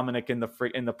and Dominic in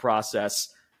the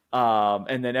process.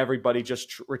 And then everybody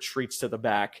just retreats to the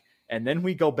back. And then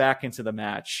we go back into the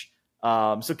match.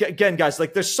 So again, guys,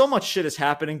 like there's so much shit is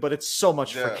happening, but it's so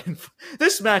much freaking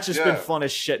this match has been fun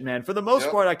as shit, man. For the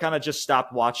most part, I kind of just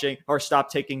stopped watching or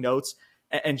stopped taking notes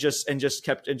and just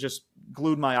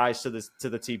glued my eyes to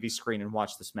the TV screen and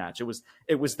watched this match.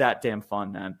 It was that damn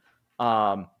fun, man.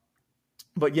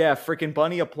 But yeah, freaking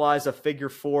Bunny applies a figure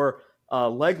 4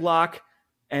 leg lock,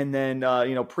 and then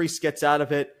Priest gets out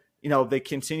of it. They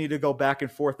continue to go back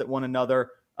and forth at one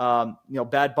another.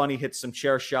 Bad Bunny hits some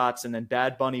chair shots, and then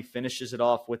Bad Bunny finishes it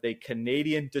off with a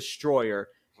Canadian Destroyer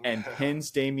and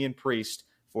pins Damien Priest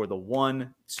for the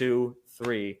 1, 2,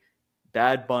 3.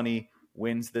 Bad Bunny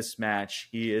wins this match.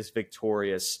 He is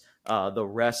victorious. The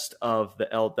rest of the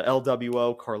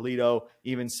LWO, Carlito,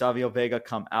 even Savio Vega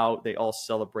come out. They all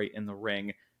celebrate in the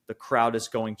ring. The crowd is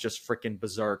going just freaking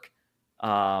berserk.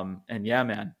 And yeah,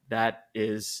 man, that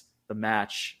is the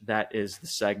match. That is the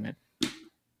segment.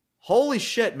 Holy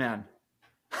shit, man.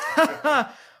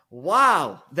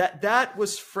 Wow. That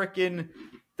was freaking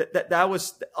that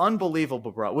was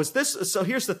unbelievable, bro. Was this so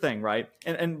here's the thing, right?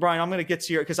 And Brian, I'm gonna get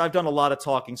to you because I've done a lot of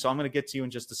talking, so I'm gonna get to you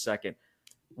in just a second.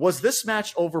 Was this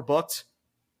match overbooked?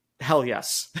 Hell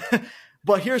yes.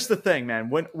 But here's the thing, man.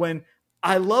 When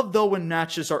I love though when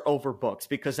matches are overbooked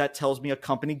because that tells me a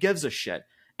company gives a shit.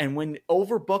 And when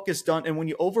overbook is done, and when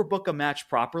you overbook a match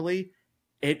properly,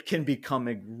 it can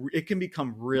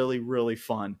become really, really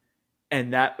fun.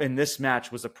 And this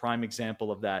match was a prime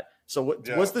example of that. So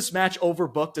was this match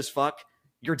overbooked as fuck?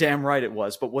 You're damn right it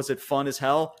was. But was it fun as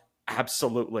hell?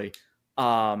 Absolutely.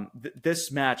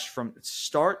 This match from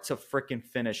start to freaking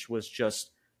finish was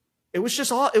just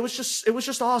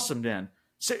awesome, Dan.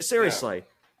 Seriously.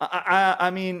 Yeah.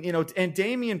 I mean, and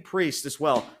Damien Priest as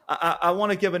well. I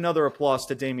want to give another applause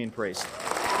to Damien Priest.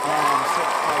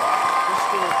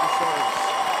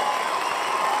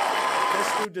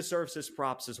 This dude deserves his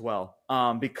props as well.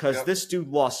 Because this dude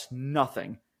lost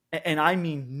nothing, and I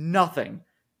mean nothing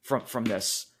from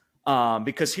this.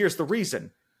 Because here's the reason.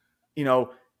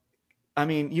 I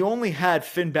mean, you only had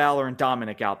Finn Balor and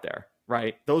Dominic out there,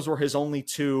 right? Those were his only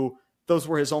two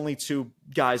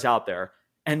guys out there.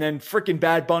 And then freaking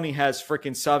Bad Bunny has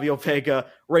freaking Savio Vega,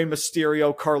 Rey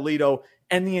Mysterio, Carlito,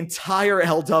 and the entire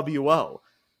LWO.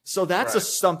 So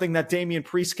that's something that Damien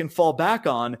Priest can fall back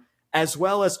on, as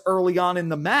well as early on in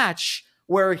the match,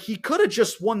 where he could have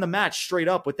just won the match straight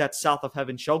up with that South of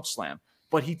Heaven chokeslam,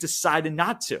 but he decided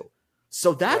not to.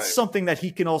 So that's something that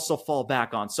he can also fall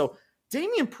back on. So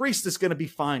Damien Priest is going to be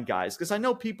fine, guys, because I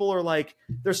know people are like,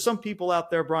 there's some people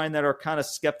out there, Brian, that are kind of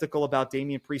skeptical about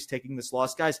Damien Priest taking this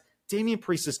loss. Guys, Damien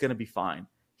Priest is going to be fine.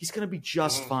 He's going to be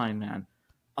just fine, man.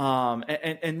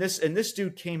 And this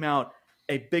dude came out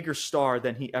a bigger star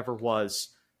than he ever was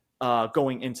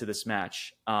going into this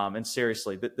match. And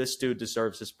seriously, this dude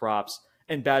deserves his props.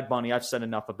 And Bad Bunny, I've said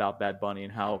enough about Bad Bunny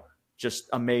and how just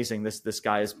amazing this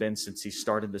guy has been since he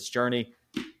started this journey.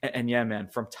 And yeah, man,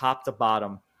 from top to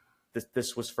bottom,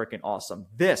 this was freaking awesome.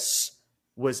 This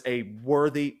was a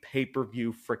worthy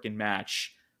pay-per-view freaking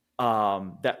match.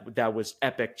 That was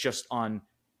epic on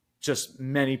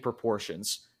many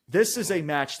proportions. This is a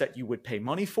match that you would pay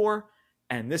money for,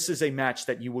 and this is a match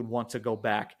that you would want to go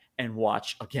back and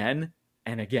watch again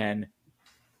and again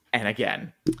and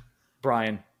again.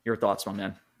 Brian, your thoughts, my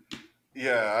man?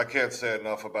 Yeah, I can't say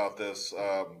enough about this.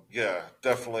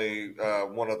 Definitely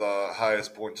one of the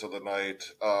highest points of the night.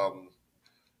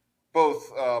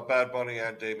 Both Bad Bunny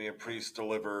and Damien Priest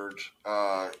delivered.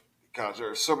 God,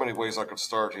 there are so many ways I could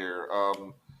start here.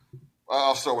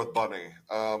 I'll start with Bunny.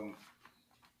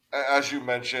 As you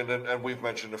mentioned, and we've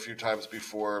mentioned a few times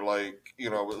before, like,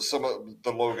 some of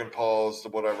the Logan Pauls, the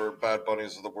whatever, Bad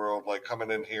Bunnies of the world, like,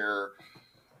 coming in here,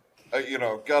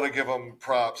 got to give them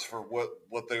props for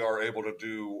what they are able to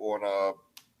do on a,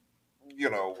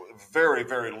 very,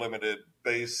 very limited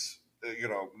base,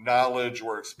 knowledge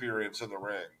or experience in the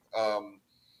ring.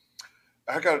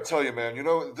 I got to tell you, man,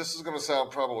 this is going to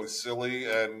sound probably silly,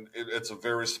 and it's a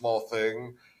very small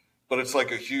thing, but it's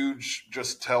like a huge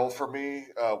just tell for me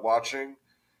watching.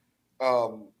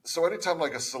 So anytime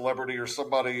like a celebrity or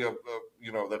somebody,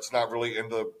 that's not really in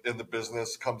the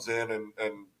business comes in and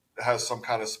has some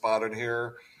kind of spot in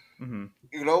here,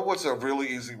 what's a really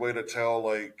easy way to tell,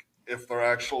 like, if they're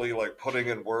actually like putting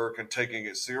in work and taking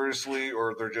it seriously,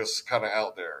 or they're just kind of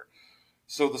out there.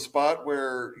 So the spot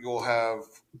where you'll have,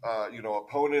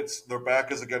 opponents, their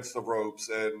back is against the ropes,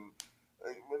 and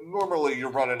normally you're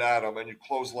running at them and you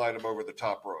clothesline them over the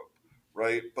top rope,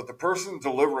 right? But the person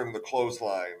delivering the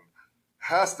clothesline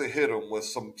has to hit them with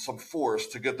some force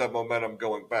to get that momentum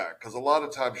going back. Because a lot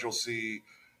of times you'll see,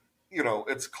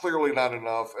 it's clearly not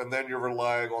enough, and then you're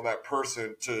relying on that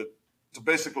person to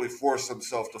basically force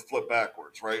themselves to flip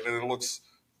backwards, right? And it looks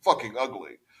fucking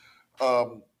ugly.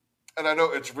 And I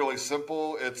know it's really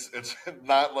simple. It's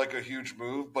not like a huge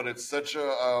move, but it's such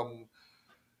a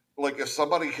like if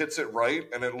somebody hits it right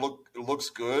and it looks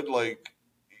good, like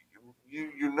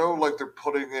you know, like they're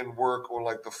putting in work on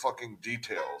like the fucking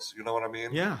details. You know what I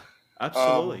mean? Yeah,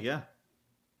 absolutely. Yeah.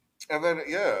 And then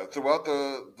throughout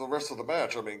the rest of the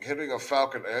match, I mean, hitting a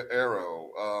Falcon Arrow,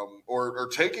 or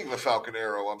taking the Falcon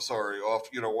Arrow, I'm sorry, off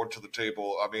onto the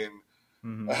table. I mean,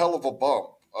 a hell of a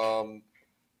bump.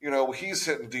 He's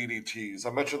hitting DDTs.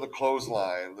 I mentioned the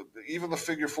clothesline, even the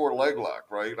figure 4 leg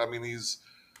lock, right? I mean, he's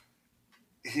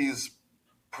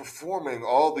performing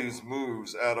all these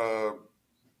moves at a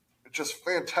just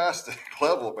fantastic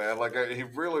level, man. Like he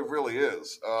really, really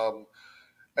is.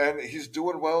 And he's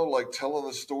doing well, like telling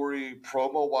the story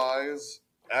promo wise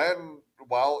and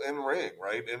while in ring,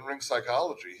 right? In ring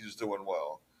psychology, he's doing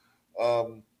well.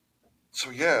 So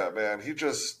yeah, man, he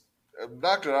just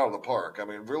knocked it out of the park. I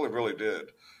mean, really, really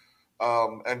did.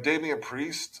 And Damian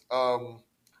Priest,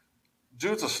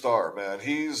 dude's a star, man.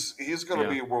 He's going to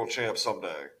be a world champ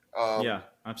someday. Yeah,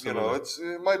 absolutely.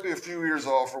 It might be a few years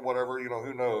off or whatever.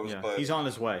 Who knows? Yeah, but he's on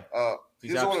his way.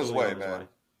 He's on his way, man.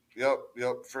 Yep,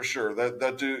 for sure.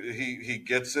 That dude, he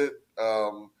gets it.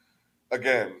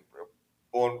 Again,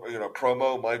 on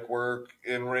promo, mic work,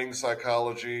 in ring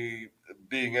psychology,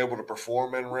 being able to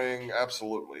perform in ring,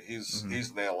 absolutely,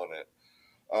 he's nailing it.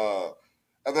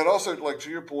 And then also, like to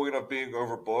your point of being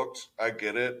overbooked, I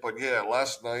get it, but yeah,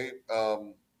 last night,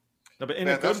 no, but in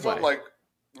a good way.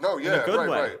 In a good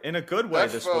way. Right. In a good way,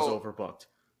 this was overbooked.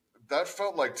 That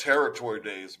felt like territory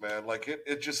days, man. Like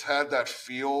it just had that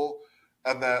feel,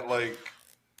 and that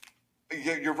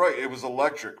yeah, you're right. It was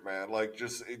electric, man. Like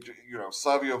just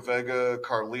Savio Vega,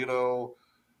 Carlito.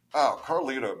 Oh,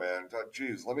 Carlito, man.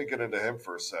 Jeez, let me get into him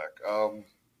for a sec. I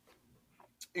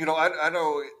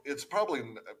know it's probably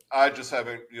I just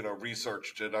haven't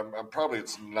researched it. I'm probably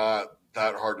it's not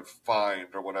that hard to find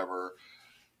or whatever.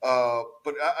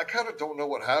 But I kind of don't know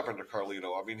what happened to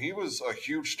Carlito. I mean, he was a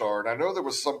huge star, and I know there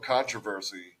was some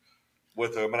controversy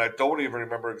with him, and I don't even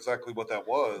remember exactly what that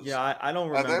was. Yeah, I don't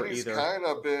remember either. And then he's kind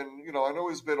of been, I know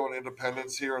he's been on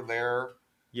independents here and there.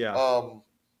 Yeah.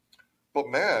 But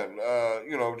man,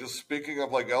 just speaking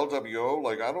of like LWO,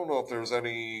 like I don't know if there's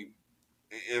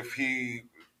if he,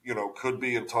 could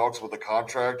be in talks with a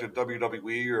contract at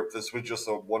WWE, or if this was just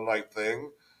a one night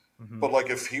thing. But like,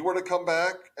 if he were to come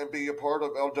back and be a part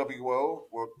of LWO,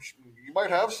 well, you might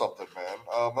have something, man.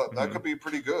 That could be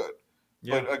pretty good.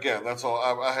 Yeah. But again, that's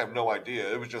all. I have no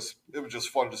idea. It was just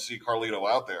fun to see Carlito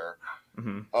out there.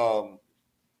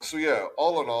 So yeah,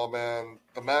 all in all, man,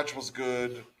 the match was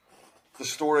good. The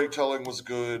storytelling was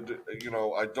good.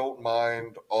 I don't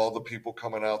mind all the people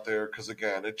coming out there because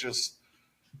again, it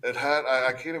had.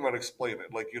 I can't even explain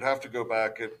it. Like you'd have to go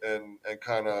back and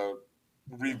kind of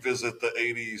revisit the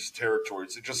 80s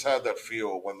territories. It just had that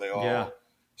feel when they all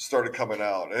started coming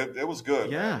out. It was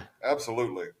good. Yeah, man.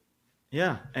 Absolutely.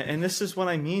 Yeah, and this is what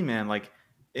I mean, man. Like,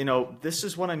 this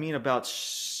is what I mean about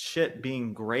shit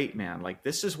being great, man. Like,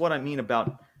 this is what I mean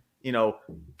about,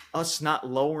 us not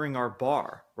lowering our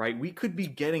bar, right? We could be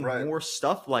getting more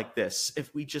stuff like this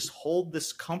if we just hold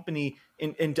this company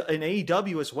in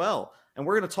AEW as well. And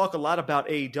we're going to talk a lot about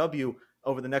AEW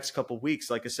over the next couple of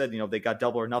weeks. Like I said, they got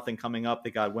Double or Nothing coming up.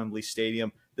 They got Wembley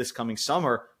Stadium this coming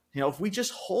summer. If we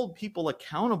just hold people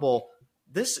accountable,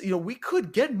 we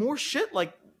could get more shit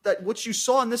like that, what you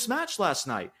saw in this match last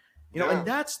night. And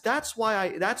that's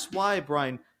why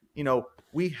Brian,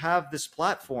 we have this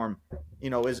platform,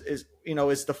 is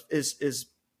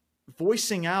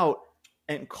voicing out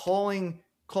and calling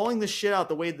the shit out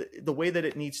the way that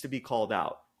it needs to be called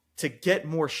out to get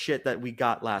more shit that we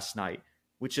got last night.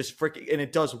 Which is freaking, and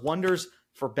it does wonders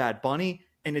for Bad Bunny,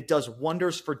 and it does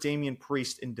wonders for Damian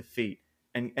Priest in defeat.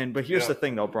 But here's the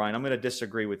thing, though, Brian. I'm going to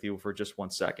disagree with you for just 1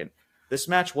 second. This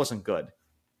match wasn't good.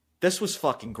 This was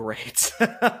fucking great.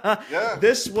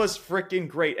 This was freaking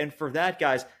great. And for that,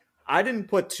 guys, I didn't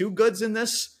put 2 goods in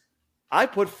this. I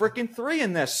put freaking 3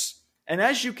 in this. And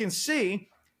as you can see,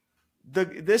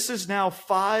 this is now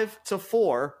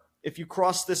 5-4. If you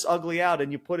cross this ugly out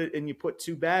and you put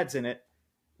 2 bads in it.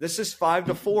 This is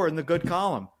 5-4 in the good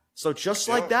column. So just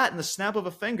like that, in the snap of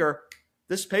a finger,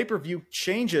 this pay-per-view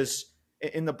changes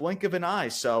in the blink of an eye.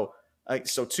 So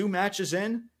 2 matches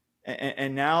in,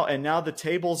 and now the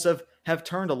tables have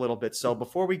turned a little bit. So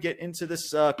before we get into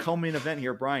this co-main event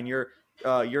here, Brian, your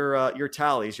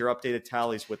tallies, your updated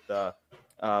tallies with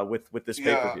this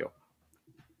pay-per-view.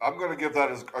 I'm going to give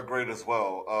that a grade as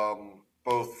well.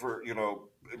 Both for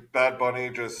Bad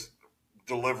Bunny just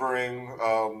delivering.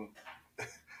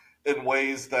 In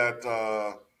ways that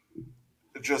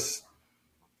just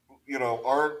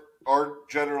aren't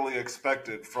generally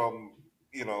expected from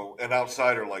an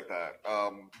outsider like that.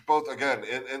 Both again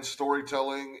in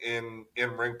storytelling, in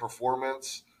ring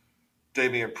performance.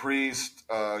 Damien Priest,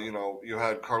 you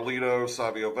had Carlito,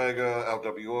 Savio Vega,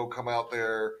 LWO come out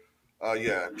there.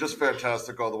 Just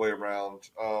fantastic all the way around.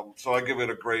 So I give it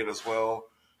a grade as well.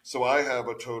 So I have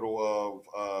a total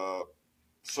of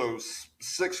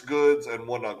 6 goods and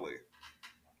 1 ugly.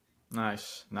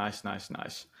 Nice.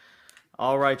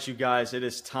 All right, you guys, it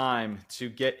is time to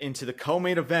get into the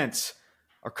co-main event.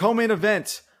 Our co-main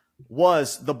event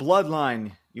was the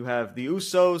Bloodline. You have the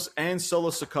Usos and Solo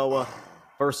Sikoa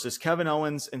versus Kevin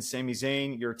Owens and Sami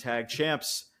Zayn, your tag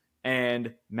champs,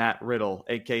 and Matt Riddle,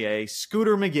 a.k.a.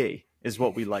 Scooter McGee, is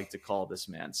what we like to call this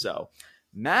man. So,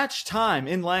 match time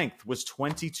in length was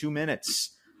 22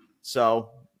 minutes. So,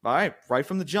 all right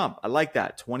from the jump. I like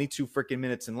that. 22 freaking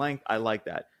minutes in length. I like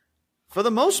that. For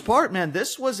the most part, man,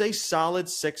 this was a solid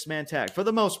 6-man tag. For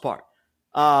the most part.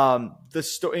 The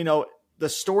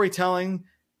storytelling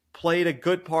played a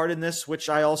good part in this, which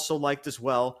I also liked as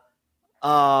well.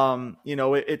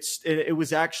 It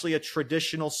was actually a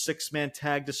traditional 6-man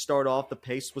tag to start off. The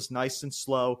pace was nice and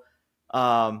slow.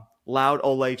 Loud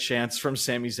Ole chants from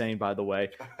Sami Zayn, by the way,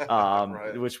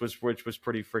 right. which was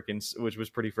pretty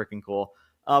freaking cool.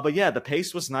 But yeah, the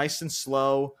pace was nice and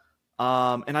slow.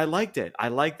 And I liked it. I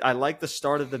liked the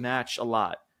start of the match a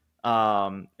lot.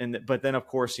 But then of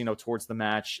course, towards the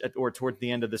match or toward the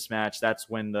end of this match, that's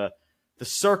when the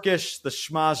circus, the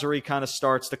schmozzery kind of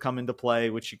starts to come into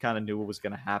play, which you kind of knew what was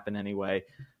going to happen anyway.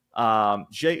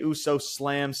 Jey Uso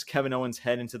slams Kevin Owens'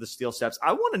 head into the steel steps.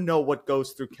 I want to know what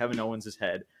goes through Kevin Owens'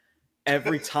 head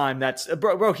every time. That's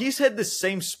bro. He's had the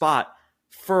same spot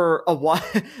for a while.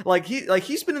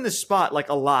 he's been in this spot like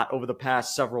a lot over the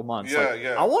past several months.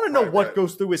 Yeah. I want to know what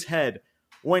goes through his head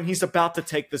when he's about to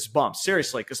take this bump.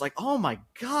 Seriously, because oh my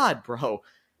god, bro.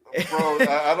 Bro,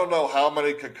 I don't know how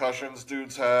many concussions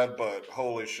dude's had, but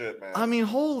holy shit, man. I mean,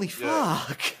 holy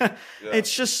fuck. Yeah.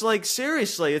 It's just like,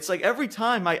 seriously, it's like every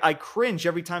time I cringe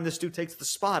every time this dude takes the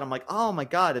spot. I'm like, oh my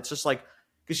God. It's just like,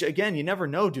 because again, you never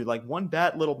know, dude. Like one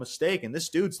bad little mistake, and this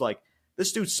dude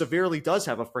severely does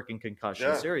have a freaking concussion.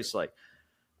 Yeah. Seriously.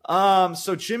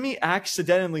 So Jimmy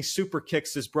accidentally super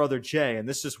kicks his brother Jay, and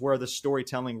this is where the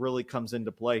storytelling really comes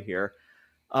into play here.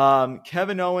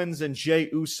 Kevin Owens and Jey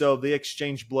Uso, they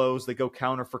exchange blows. They go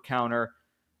counter for counter.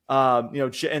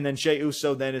 And then Jey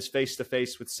Uso then is face to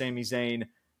face with Sami Zayn.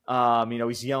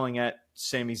 He's yelling at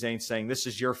Sami Zayn saying, "This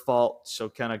is your fault." So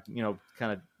kind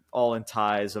of all in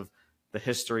ties of the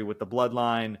history with the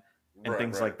Bloodline and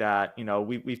things like that.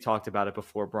 We've talked about it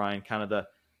before, Brian.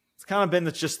 It's kind of been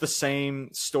just the same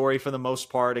story for the most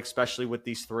part, especially with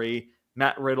these three.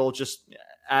 Matt Riddle just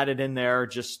added in there,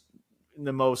 just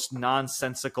the most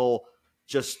nonsensical,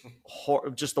 just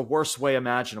the worst way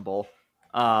imaginable.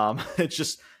 It's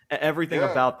just everything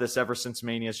about this ever since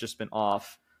Mania has just been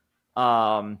off.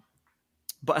 But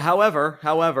however,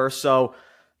 so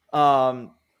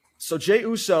Jey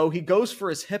Uso, he goes for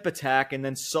his hip attack, and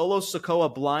then Solo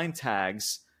Sikoa blind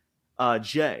tags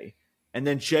Jey, and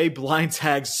then Jey blind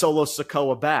tags Solo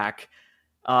Sikoa back.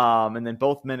 And then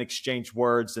both men exchange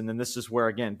words, and then this is where,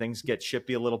 again, things get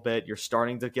chippy a little bit. You're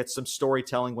starting to get some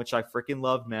storytelling, which I freaking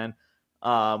loved, man.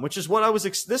 Which is what I was...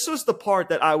 this was the part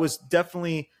that I was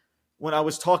definitely... when I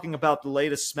was talking about the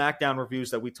latest SmackDown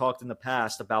reviews that we talked in the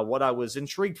past about what I was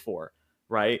intrigued for,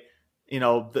 right?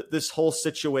 This whole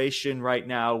situation right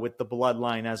now with the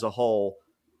Bloodline as a whole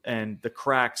and the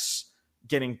cracks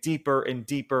getting deeper and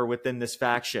deeper within this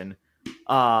faction.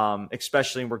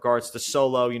 Especially in regards to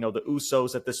Solo, the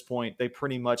Usos at this point, they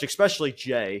pretty much, especially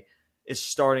Jey, is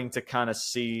starting to kind of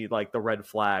see like the red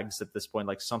flags at this point,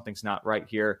 like something's not right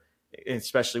here,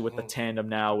 especially with the tandem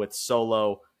now with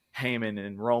Solo, Heyman,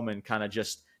 and Roman kind of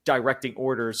just directing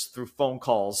orders through phone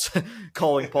calls,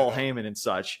 calling Paul Heyman and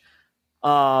such.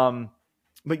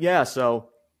 But yeah, so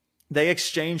they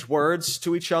exchange words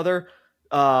to each other.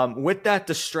 With that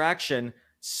distraction,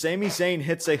 Sami Zayn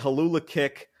hits a Halula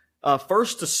kick.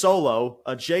 First to Solo,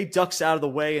 Jey ducks out of the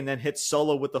way and then hits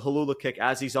Solo with the Halula kick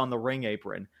as he's on the ring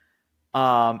apron.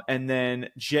 And then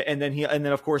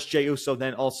of course Jey Uso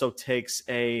then also takes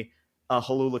a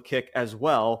Halula kick as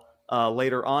well.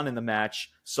 Later on in the match,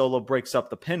 Solo breaks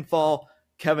up the pinfall.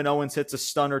 Kevin Owens hits a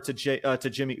stunner to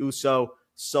Jimmy Uso.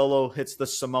 Solo hits the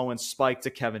Samoan spike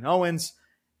to Kevin Owens,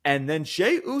 and then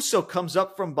Jey Uso comes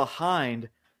up from behind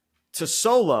to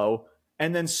Solo.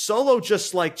 And then Solo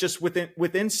just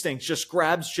with instinct just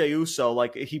grabs Jey Uso.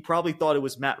 Like he probably thought it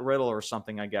was Matt Riddle or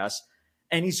something, I guess.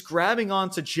 And he's grabbing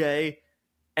onto Jey.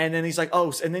 And then he's like,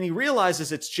 oh, and then he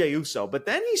realizes it's Jey Uso. But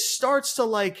then he starts to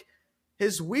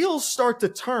his wheels start to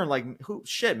turn. Like,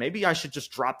 maybe I should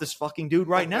just drop this fucking dude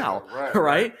right now.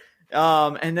 right?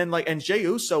 And then and Jey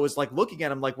Uso is like looking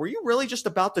at him like, were you really just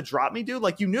about to drop me, dude?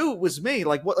 Like, you knew it was me.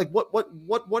 Like,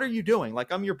 what are you doing?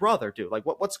 Like, I'm your brother, dude. Like,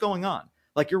 what's going on?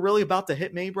 Like, you're really about to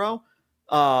hit me, bro?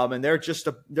 And they're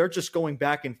just going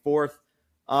back and forth.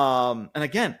 And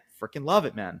again, freaking love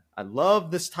it, man. I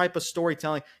love this type of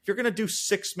storytelling. If you're going to do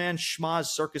 6-man schmaz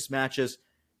circus matches,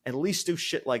 at least do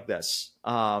shit like this.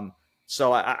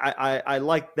 So I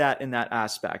like that in that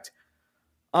aspect.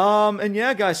 And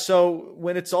yeah, guys, so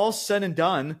when it's all said and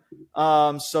done,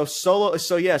 Solo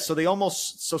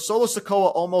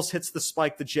Sikoa almost hits the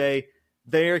spike to Jay.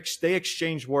 They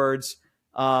exchange words.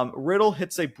 Riddle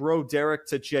hits a bro Derek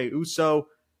to Jey Uso.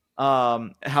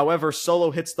 However,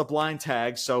 Solo hits the blind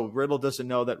tag, so Riddle doesn't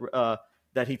know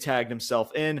that he tagged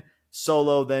himself in.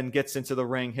 Solo then gets into the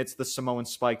ring, hits the Samoan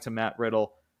spike to Matt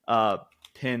Riddle,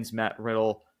 pins Matt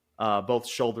Riddle, both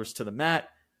shoulders to the mat,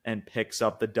 and picks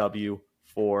up the W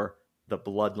for the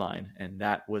Bloodline. And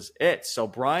that was it. So,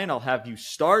 Brian, I'll have you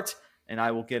start, and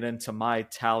I will get into my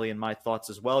tally and my thoughts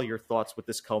as well. Your thoughts with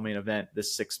this co-main event,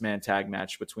 this 6-man tag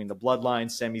match between the Bloodline,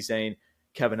 Sami Zayn,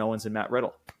 Kevin Owens, and Matt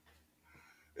Riddle.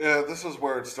 Yeah, this is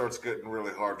where it starts getting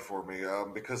really hard for me,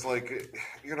 because,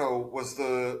 was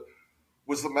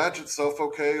the match itself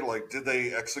okay? Like, did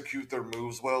they execute their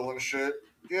moves well and shit?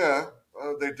 Yeah,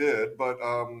 they did, but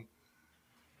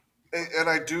and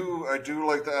I do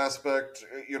like the aspect,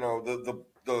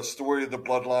 the story of the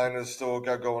Bloodline is still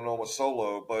got going on with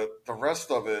Solo, but the rest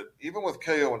of it, even with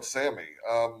KO and Sami,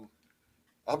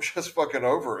 I'm just fucking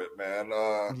over it, man.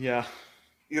 Yeah.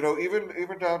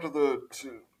 Even down to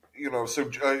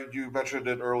you mentioned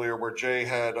it earlier where Jay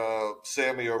had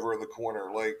Sami over in the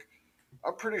corner. Like,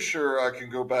 I'm pretty sure I can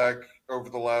go back over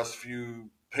the last few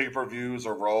pay-per-views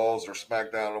or Raws or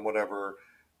SmackDown or whatever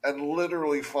and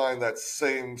literally find that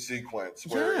same sequence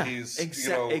where he's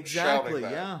shouting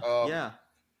that. Yeah.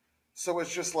 So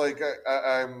it's just like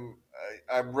I'm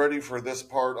ready for this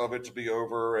part of it to be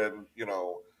over, and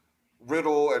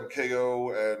Riddle and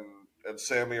KO and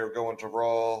Sami are going to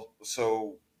Raw.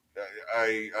 So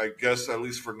I guess at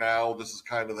least for now this is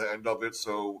kind of the end of it.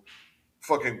 So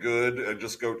fucking good, and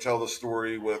just go tell the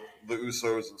story with the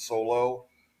Usos and Solo.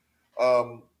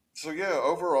 So yeah,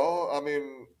 overall, I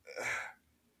mean,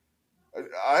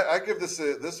 I give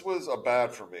this was a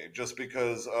bad for me just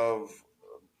because of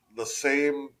the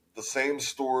same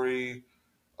story,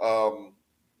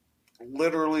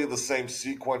 literally the same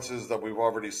sequences that we've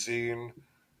already seen.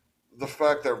 The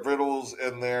fact that Riddle's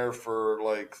in there for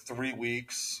like 3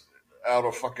 weeks out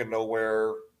of fucking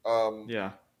nowhere.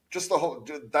 Just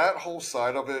that whole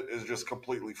side of it is just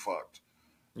completely fucked.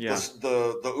 Yeah.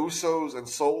 The Usos and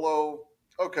Solo,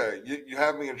 okay, you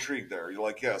have me intrigued there. You're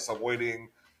like, yes, I'm waiting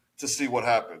to see what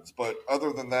happens. But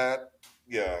other than that,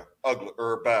 yeah, ugly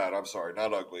or bad. I'm sorry,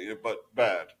 not ugly, but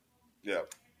bad. Yeah.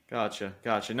 Gotcha.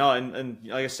 No, and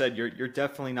like I said, you're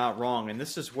definitely not wrong. And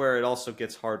this is where it also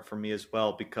gets hard for me as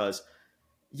well, because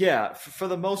yeah, for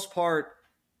the most part,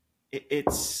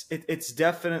 it's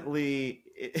definitely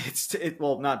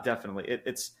not definitely.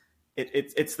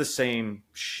 It's the same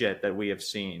shit that we have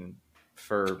seen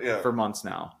for months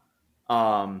now.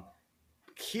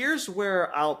 Here's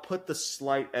where I'll put the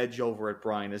slight edge over it,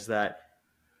 Brian, is that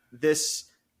this,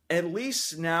 at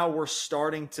least now we're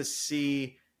starting to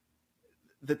see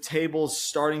the tables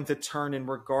starting to turn in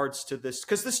regards to this,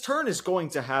 because this turn is going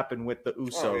to happen with the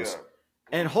Usos.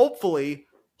 And hopefully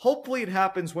it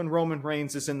happens when Roman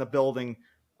Reigns is in the building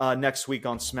next week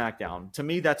on SmackDown. To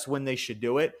me, that's when they should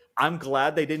do it. I'm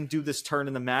glad they didn't do this turn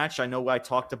in the match. I know I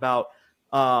talked about,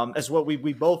 as what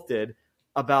we both did,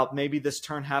 about maybe this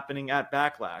turn happening at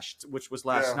Backlash, which was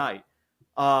last night.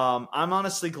 I'm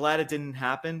honestly glad it didn't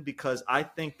happen, because I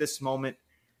think this moment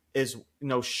is,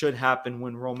 should happen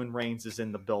when Roman Reigns is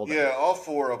in the building. Yeah, all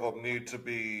 4 of them need to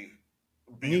be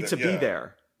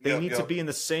there. They need to be in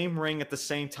the same ring at the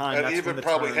same time. And that's even when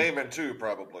probably Heyman too,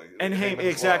 probably. And Heyman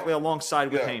exactly,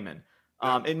 alongside with Heyman.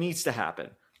 It needs to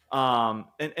happen.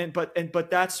 But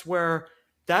that's where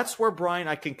Brian,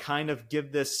 I can kind of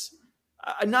give this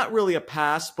not really a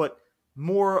pass, but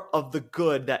more of the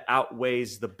good that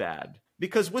outweighs the bad.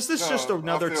 Because was this just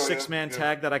another 6-man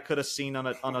tag that I could have seen on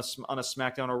a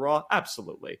SmackDown or Raw?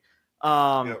 Absolutely.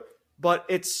 But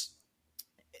it's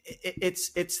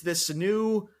this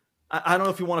new, I don't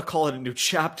know if you want to call it a new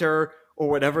chapter or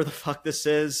whatever the fuck this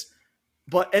is,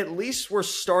 but at least we're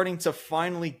starting to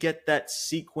finally get that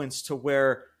sequence to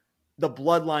where the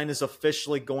Bloodline is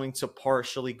officially going to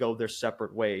partially go their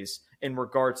separate ways in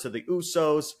regards to the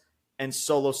Usos and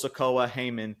Solo Sikoa,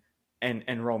 Heyman,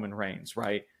 and Roman Reigns,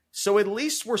 right? So at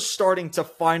least we're starting to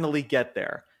finally get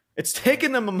there. It's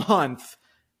taken them a month,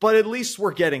 but at least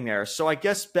we're getting there. So I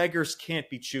guess beggars can't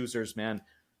be choosers, man.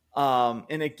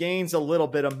 And it gains a little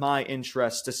bit of my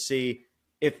interest to see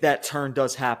if that turn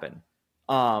does happen.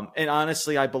 And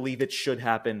honestly, I believe it should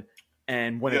happen.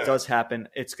 And when it does happen,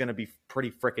 it's going to be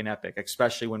pretty freaking epic,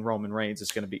 especially when Roman Reigns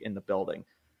is going to be in the building.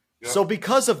 Yep. So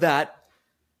because of that,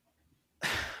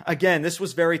 again, this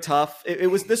was very tough.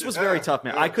 This was very tough,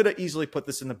 man. I could have easily put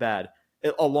this in the bad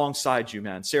alongside you,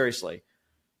 man. Seriously.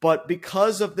 But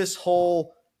because of this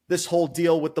whole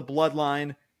deal with the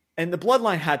Bloodline, and the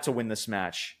Bloodline had to win this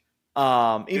match.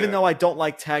 Even though I don't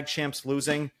like tag champs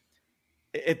losing,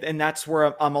 and that's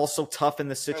where I'm also tough in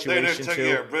the situation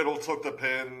too. Riddle took the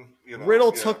pin.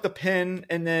 Riddle took the pin,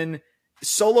 and then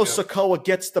Solo Sikoa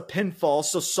gets the pinfall.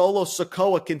 So Solo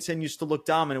Sikoa continues to look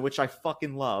dominant, which I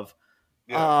fucking love.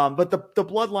 But the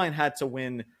Bloodline had to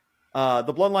win.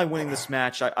 The Bloodline winning this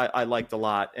match, I liked a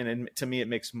lot, and to me, it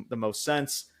makes the most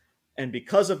sense. And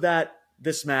because of that,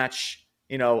 this match,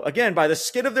 again, by the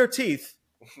skin of their teeth,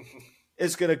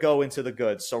 is going to go into the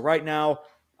good. So right now,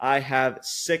 I have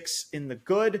 6 in the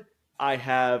good, I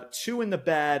have 2 in the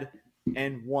bad,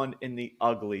 and 1 in the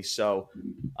ugly. So,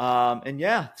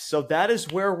 so that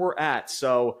is where we're at.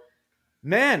 So,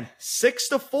 man,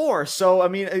 6-4. So, I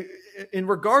mean, in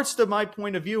regards to my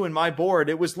point of view and my board,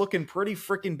 it was looking pretty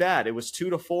freaking bad. It was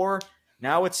 2-4.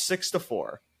 Now it's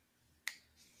 6-4.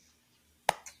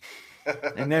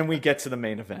 And then we get to the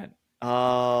main event.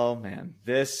 Oh, man,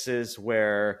 this is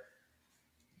where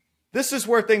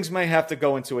things may have to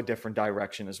go into a different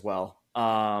direction as well.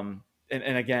 And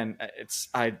again,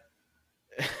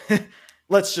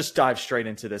 let's just dive straight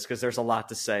into this because there's a lot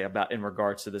to say about in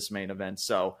regards to this main event.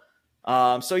 So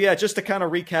just to kind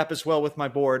of recap as well with my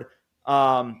board,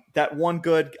 that one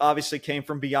good obviously came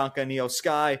from Bianca and Iyo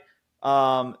Sky.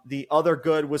 The other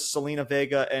good was Zelina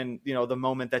Vega, and the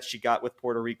moment that she got with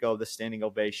Puerto Rico, the standing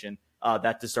ovation,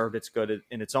 that deserved its good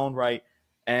in its own right.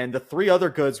 And the 3 other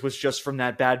goods was just from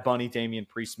that Bad Bunny Damien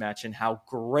Priest match and how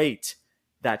great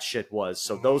that shit was.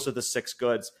 So those are the 6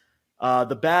 goods.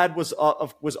 The bad was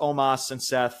Omos and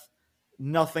Seth.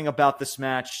 Nothing about this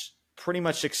match pretty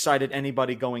much excited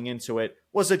anybody going into it.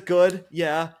 Was it good?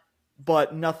 Yeah,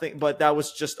 but nothing. But that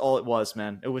was just all it was,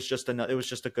 man. It was just a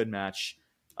good match.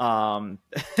 And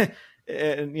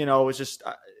it was just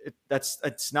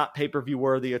it's not pay-per-view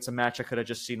worthy. It's a match I could have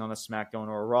just seen on a SmackDown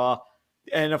or a Raw.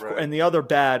 And of course, and the other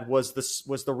bad was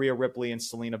the Rhea Ripley and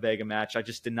Zelina Vega match. I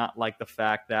just did not like the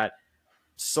fact that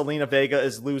Zelina Vega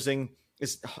is losing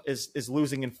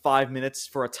in 5 minutes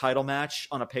for a title match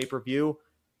on a pay-per-view.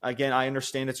 Again, I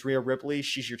understand it's Rhea Ripley.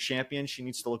 She's your champion. She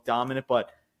needs to look dominant, but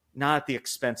not at the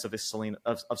expense of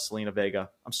Zelina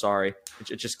Vega. I'm sorry.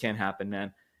 It just can't happen,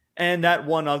 man. And that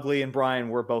one ugly, and Brian,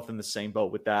 we're both in the same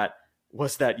boat with that,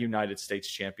 was that United States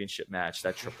Championship match,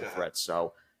 that triple threat.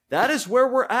 So that is where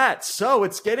we're at. So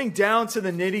it's getting down to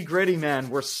the nitty gritty, man.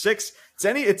 We're 6.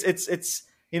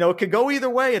 It could go either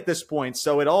way at this point.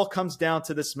 So it all comes down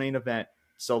to this main event.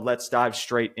 So let's dive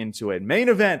straight into it. Main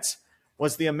event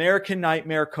was the American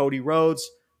Nightmare Cody Rhodes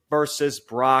versus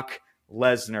Brock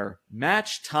Lesnar.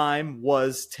 Match time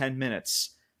was 10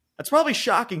 minutes. That's probably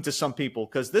shocking to some people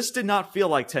because this did not feel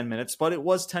like 10 minutes, but it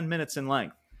was 10 minutes in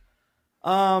length.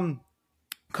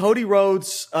 Cody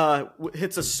Rhodes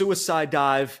hits a suicide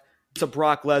dive to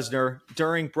Brock Lesnar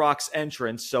during Brock's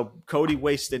entrance, so Cody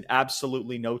wasted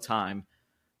absolutely no time.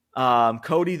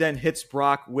 Cody then hits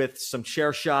Brock with some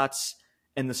chair shots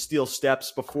and the steel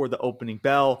steps before the opening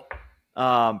bell.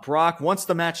 Brock, once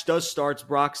the match does start,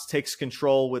 Brock takes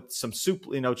control with some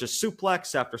just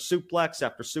suplex after suplex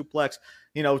after suplex,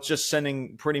 just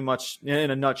sending pretty much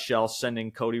in a nutshell,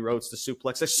 sending Cody Rhodes to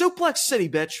suplex. Like, Suplex City,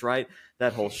 bitch, right?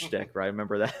 That whole shtick, right?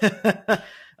 Remember that?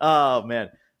 Oh, man.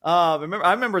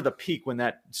 I remember the peak when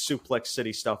that Suplex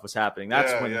City stuff was happening.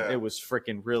 That's when it was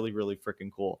freaking really, really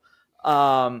freaking cool.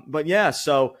 But yeah,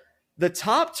 so the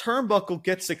top turnbuckle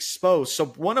gets exposed. So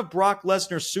one of Brock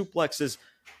Lesnar's suplexes,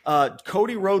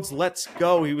 Cody Rhodes lets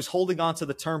go. He was holding on to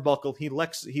the turnbuckle. He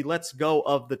lets go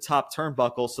of the top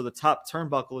turnbuckle, so the top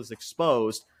turnbuckle is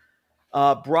exposed.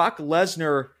 Brock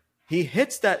Lesnar, he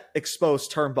hits that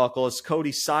exposed turnbuckle as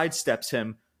Cody sidesteps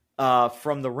him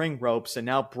from the ring ropes, and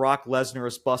now Brock Lesnar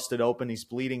is busted open. He's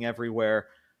bleeding everywhere.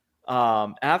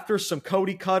 After some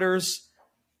Cody cutters,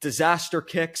 disaster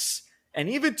kicks, and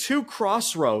even 2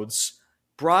 crossroads,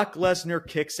 Brock Lesnar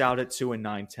kicks out at 2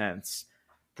 9/10.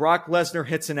 Brock Lesnar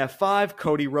hits an F5.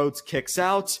 Cody Rhodes kicks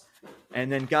out.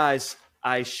 And then, guys,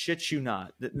 I shit you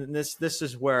not. This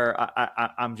is where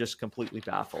I'm just completely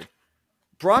baffled.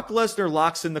 Brock Lesnar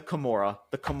locks in the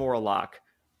Kimura lock.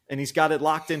 And he's got it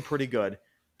locked in pretty good.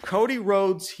 Cody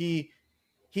Rhodes, he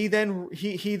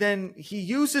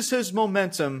uses his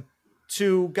momentum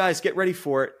to, guys, get ready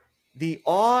for it, the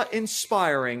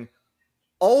awe-inspiring,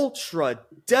 ultra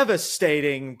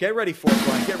devastating, get ready for it,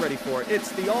 Brian, get ready for it.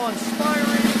 It's the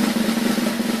awe-inspiring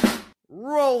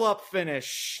roll-up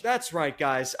finish. That's right,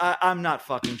 guys. I'm not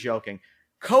fucking joking.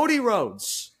 Cody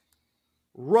Rhodes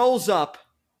rolls up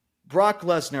Brock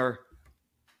Lesnar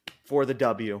for the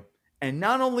W. And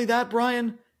not only that,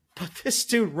 Brian, but this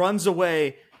dude runs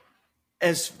away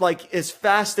as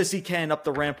fast as he can up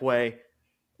the rampway,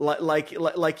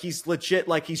 like he's legit,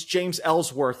 like he's James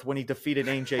Ellsworth when he defeated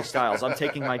AJ Styles. I'm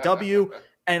taking my W,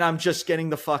 and I'm just getting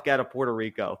the fuck out of Puerto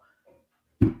Rico.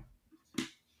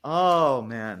 Oh,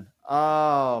 man.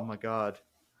 Oh, my God.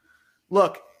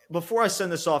 Look, before I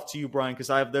send this off to you, Brian, because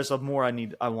there's more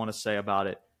I want to say about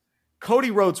it.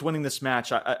 Cody Rhodes winning this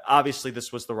match, obviously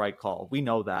this was the right call. We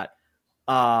know that.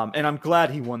 And I'm glad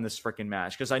he won this freaking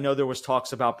match, because I know there was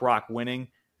talks about Brock winning,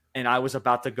 and I was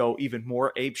about to go even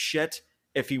more ape shit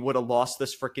if he would have lost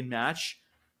this freaking match.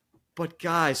 But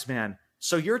guys, man,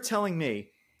 so you're telling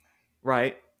me,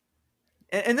 right?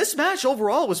 And this match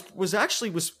overall was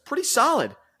pretty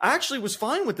solid. I actually was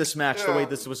fine with this match the way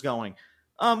this was going.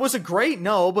 Was it great?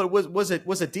 No, but was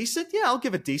it decent? Yeah, I'll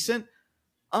give it decent.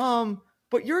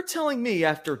 But you're telling me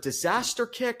after Disaster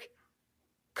Kick,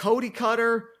 Cody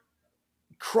Cutter,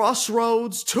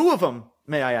 Crossroads, 2 of them,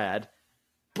 may I add,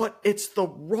 but it's the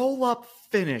roll-up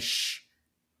finish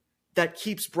that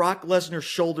keeps Brock Lesnar's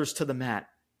shoulders to the mat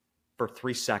for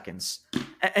 3 seconds.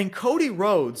 And Cody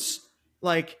Rhodes,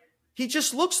 like, he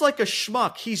just looks like a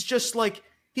schmuck. He's just like,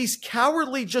 he's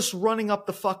cowardly just running up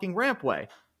the fucking rampway.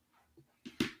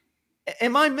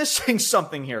 Am I missing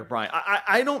something here, Brian?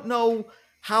 I don't know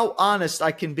how honest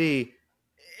I can be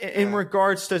in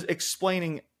regards to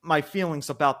explaining my feelings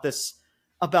about this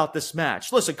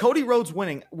match. Listen, Cody Rhodes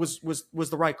winning was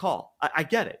the right call. I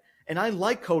get it. And I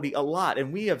like Cody a lot.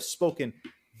 And we have spoken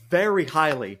very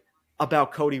highly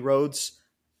about Cody Rhodes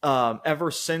ever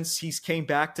since he's came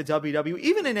back to WWE.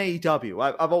 Even in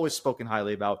AEW, I've always spoken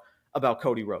highly about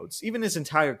Cody Rhodes, even his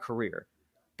entire career.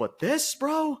 But this,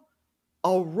 bro,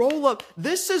 a roll up.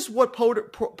 This is what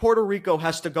Puerto Rico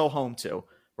has to go home to,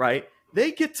 right?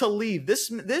 They get to leave.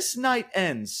 This night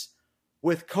ends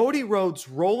with Cody Rhodes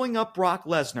rolling up Brock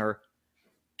Lesnar,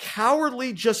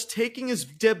 cowardly just taking his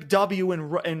W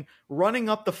and running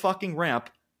up the fucking ramp,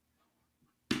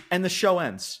 and the show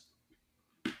ends.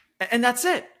 And that's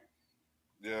it.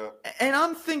 Yeah. And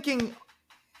I'm thinking,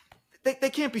 they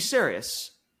can't be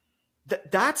serious.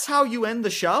 That's how you end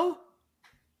the show?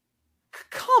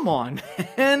 Come on,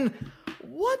 man.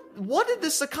 What did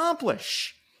this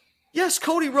accomplish? Yes,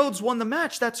 Cody Rhodes won the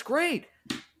match. That's great.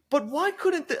 But why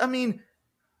couldn't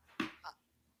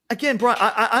again, Brian,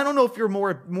 I don't know if you're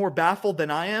more baffled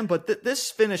than I am, but this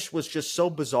finish was just so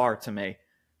bizarre to me.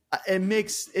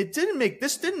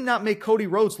 This did not make Cody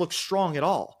Rhodes look strong at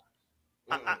all.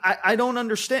 I don't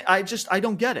understand. I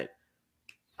don't get it.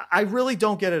 I really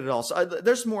don't get it at all. So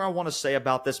there's more I want to say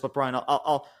about this, but Brian,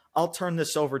 I'll turn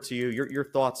this over to you.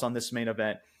 Your thoughts on this main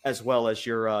event, as well as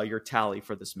your tally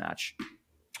for this match.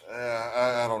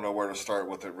 I don't know where to start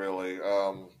with it, really.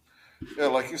 Yeah,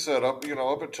 like you said, up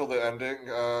until the ending,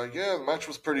 the match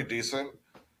was pretty decent.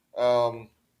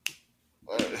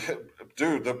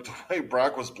 Dude, the way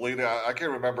Brock was bleeding, I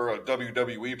can't remember a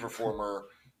WWE performer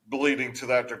bleeding to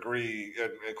that degree in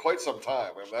quite some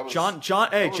time. I mean, that was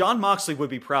John Moxley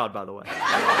would be proud, by the way.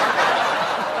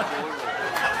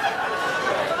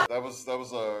 That was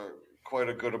quite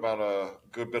a good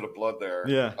bit of blood there.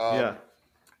 Yeah, yeah.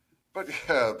 But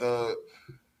yeah,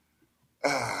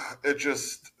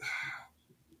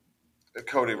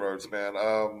 Cody Rhodes, man.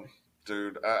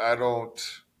 Dude, I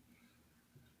don't.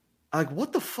 Like,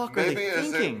 what the fuck are they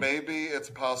thinking? Maybe it's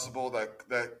possible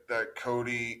that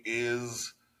Cody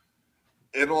is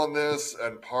in on this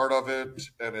and part of it,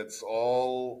 and it's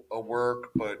all a work,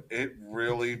 but it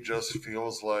really just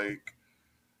feels like,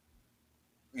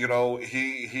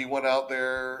 he went out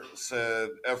there,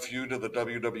 said F you to the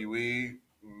WWE,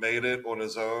 made it on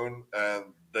his own,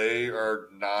 and they are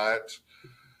not,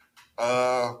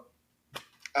 I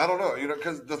don't know,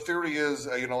 because the theory is,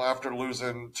 after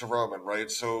losing to Roman, right?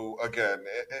 So again,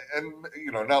 and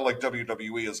not like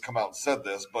WWE has come out and said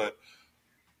this, but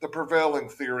the prevailing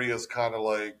theory is kind of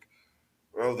like,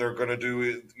 oh, they're going to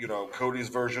do, Cody's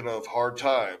version of Hard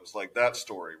Times, like that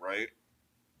story, right?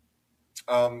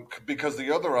 Because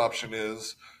the other option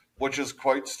is, which is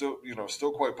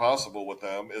still quite possible with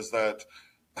them, is that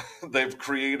they've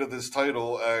created this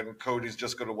title and Cody's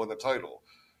just going to win the title.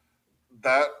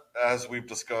 That, as we've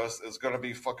discussed, is going to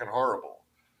be fucking horrible.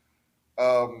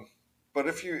 But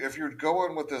if you're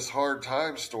going with this hard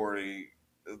time story,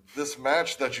 this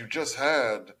match that you just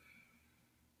had,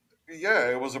 yeah,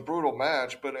 it was a brutal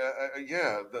match, but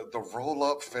yeah, the roll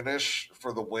up finish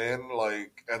for the win,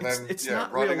 like, and then it's yeah,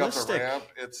 not running realistic. up the ramp,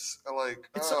 it's like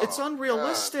it's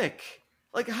unrealistic.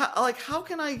 God.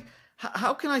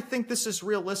 How can I think this is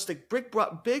realistic?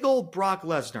 Big old Brock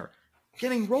Lesnar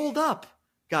getting rolled up,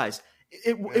 guys.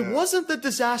 It wasn't the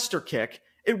disaster kick.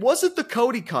 It wasn't the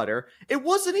Cody cutter. It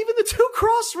wasn't even the 2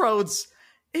 crossroads.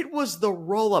 It was the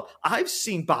roll up. I've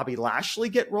seen Bobby Lashley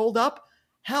get rolled up.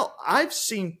 Hell, I've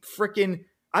seen freaking.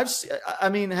 has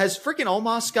freaking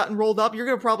Omos gotten rolled up? You're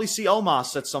gonna probably see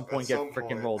Omos at some point get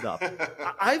freaking rolled up.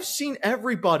 I've seen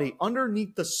everybody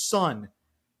underneath the sun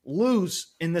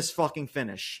lose in this fucking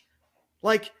finish.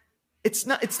 Like, it's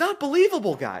not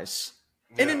believable, guys.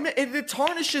 Yeah. And it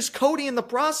tarnishes Cody in the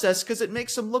process because it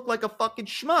makes him look like a fucking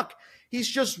schmuck. He's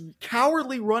just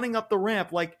cowardly running up the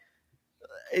ramp like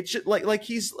it's just, like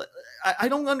he's. I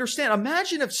don't understand.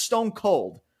 Imagine if Stone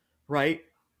Cold, right,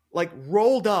 like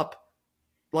rolled up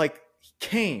like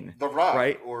Kane, The Rock,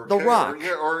 right, or The Kane, Rock,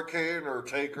 or Kane, or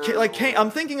Taker, like Kane.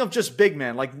 I'm thinking of just big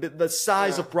man, like the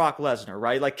size of Brock Lesnar,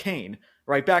 right, like Kane,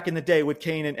 right, back in the day with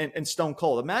Kane and Stone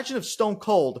Cold. Imagine if Stone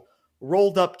Cold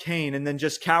rolled up Kane and then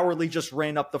just cowardly just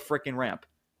ran up the freaking ramp.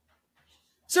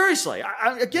 Seriously,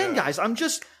 guys, I'm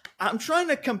trying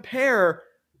to compare.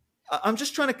 I'm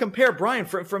just trying to compare, Brian,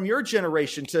 from your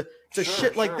generation to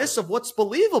shit like this of what's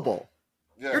believable.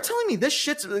 Yeah. You're telling me this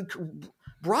shit's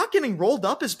Brock getting rolled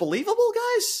up is believable,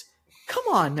 guys? Come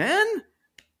on, man.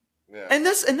 Yeah. And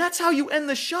that's how you end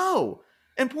the show.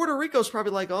 And Puerto Rico's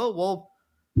probably like, oh well,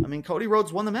 I mean, Cody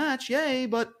Rhodes won the match, yay!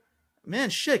 But man,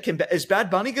 shit, is Bad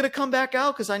Bunny gonna come back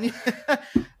out? Because I need.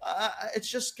 It's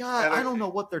just God. I don't know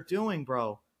what they're doing,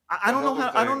 bro. I don't know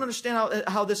how. I don't understand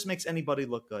how this makes anybody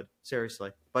look good.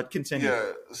 Seriously, but continue.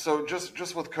 Yeah. So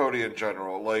just with Cody in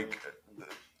general, like,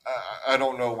 I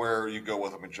don't know where you go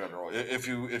with him in general. If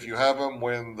you have him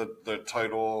win the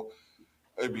title,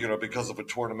 because of a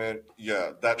tournament,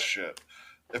 yeah, that's shit.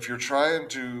 If you're trying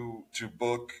to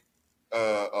book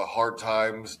a hard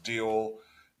times deal,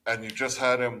 and you just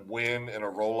had him win in a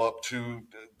roll up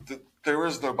there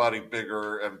is nobody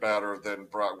bigger and badder than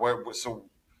Brock. So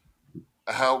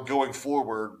how going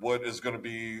forward, what is going to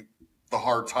be the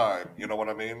hard time? You know what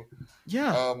I mean?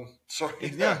 Yeah.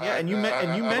 Yeah. And you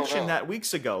mentioned that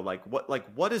weeks ago. Like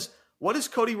what is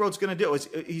Cody Rhodes going to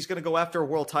do? He's going to go after a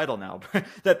world title now?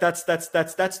 that's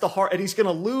the hard, and he's going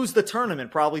to lose the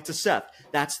tournament probably to Seth.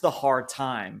 That's the hard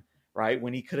time, right?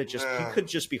 When he could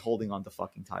just be holding on to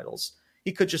fucking titles.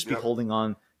 He could just be holding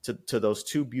on to those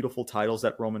 2 beautiful titles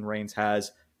that Roman Reigns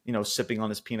has. Sipping on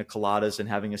his pina coladas and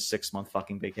having a 6-month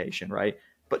fucking vacation, right?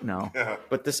 But no. Yeah.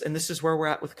 But this is where we're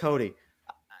at with Cody.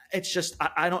 It's just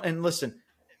I don't. And listen,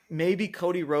 maybe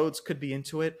Cody Rhodes could be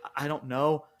into it. I don't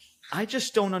know. I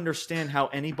just don't understand how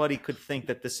anybody could think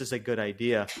that this is a good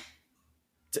idea.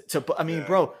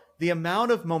 Bro, the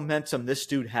amount of momentum this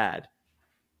dude had,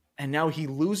 and now he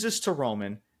loses to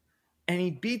Roman, and he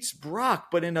beats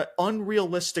Brock, but in an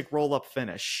unrealistic roll-up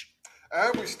finish.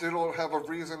 And we still don't have a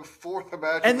reason for the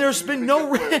match. And there's been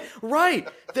right.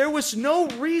 There was no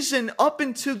reason up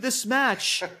into this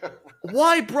match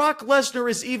why Brock Lesnar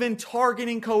is even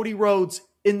targeting Cody Rhodes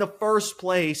in the first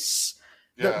place.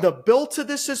 Yeah. The build to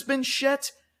this has been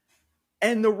shit,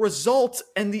 and the result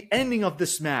and the ending of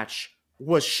this match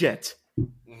was shit.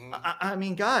 Mm-hmm. I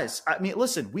mean, guys.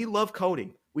 Listen. We love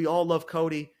Cody. We all love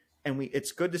Cody, and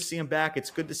it's good to see him back.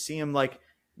 It's good to see him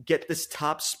get this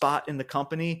top spot in the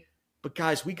company. But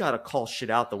guys, we gotta call shit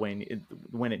out the way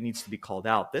when it needs to be called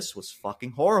out. This was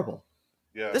fucking horrible.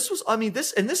 Yeah.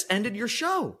 This ended your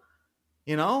show.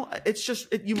 It's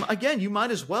just you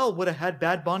might as well would have had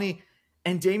Bad Bunny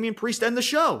and Damien Priest end the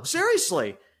show.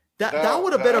 Seriously, that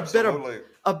would have been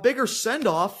a bigger send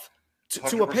off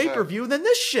to a pay-per-view than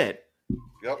this shit.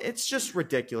 Yep. It's just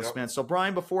ridiculous, man. So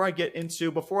Brian, before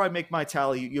I make my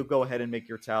tally, you go ahead and make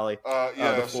your tally.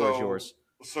 The floor is yours.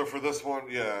 So for this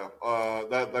one,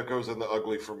 that goes in the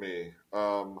ugly for me.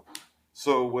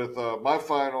 So with my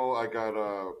final, I got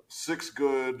 6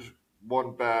 good,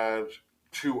 1 bad,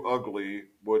 2 ugly,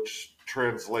 which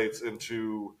translates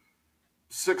into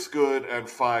 6 good and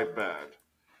 5 bad.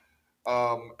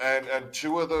 And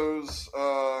 2 of those,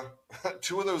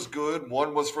 2 of those good.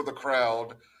 1 was for the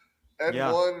crowd, and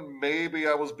 1 maybe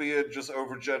I was being just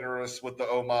overgenerous with the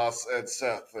Omos and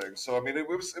Seth thing. So it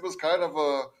was kind of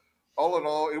a. All in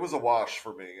all, it was a wash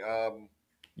for me.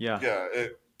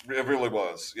 It really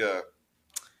was. Yeah.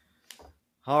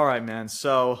 All right, man.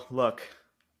 So look,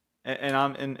 and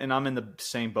I'm in the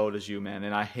same boat as you, man.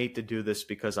 And I hate to do this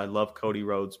because I love Cody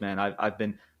Rhodes, man.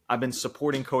 I've been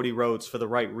supporting Cody Rhodes for the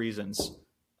right reasons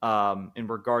in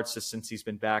regards to since he's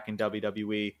been back in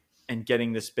WWE and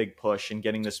getting this big push and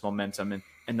getting this momentum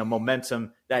and the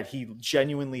momentum that he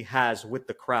genuinely has with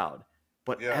the crowd.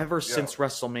 But ever since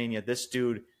WrestleMania, this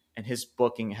dude and his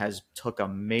booking has took a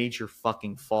major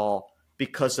fucking fall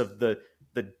because of the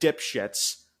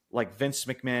dipshits like Vince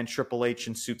McMahon, Triple H,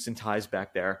 and suits and ties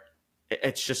back there.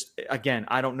 It's just, again,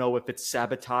 I don't know if it's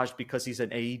sabotage because he's an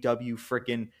AEW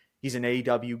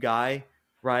guy,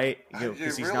 right? You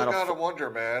really gotta wonder,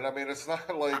 man. I mean, it's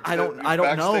not like I don't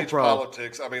know, bro.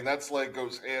 Politics. I mean, that's like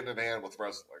goes hand in hand with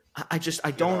wrestling.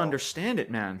 I don't understand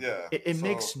it, man. Yeah, it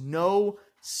makes no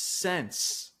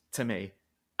sense to me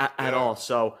at all.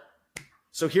 So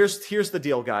here's the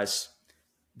deal, guys.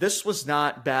 This was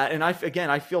not bad, and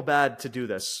I feel bad to do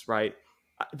this, right?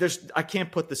 I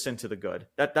can't put this into the good.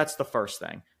 That's the first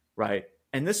thing, right?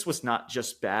 And this was not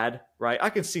just bad, right? I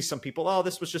can see some people, oh,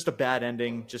 this was just a bad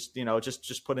ending. Just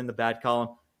put in the bad column.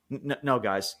 No,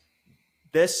 guys,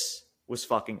 this was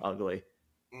fucking ugly.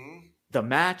 Mm-hmm. The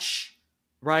match,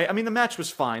 right? I mean, the match was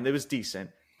fine. It was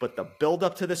decent, but the build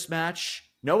up to this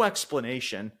match, no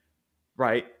explanation,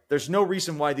 right? There's no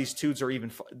reason why these two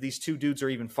dudes are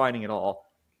even fighting at all.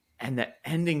 And the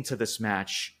ending to this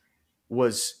match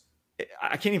was,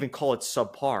 I can't even call it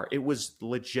subpar. It was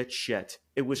legit shit.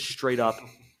 It was straight up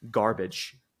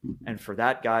garbage. And for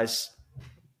that, guys,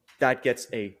 that gets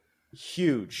a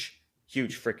huge,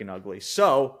 huge freaking ugly.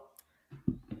 So,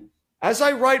 as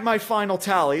I write my final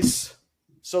tallies,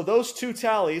 so those two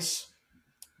tallies,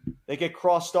 they get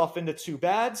crossed off into two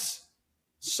bads.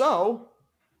 So,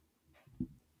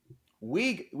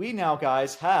 we now,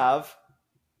 guys, have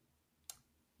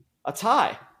a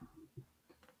tie.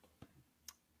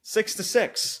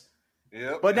 6-6.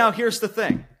 Yep. But now here's the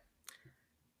thing.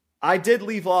 I did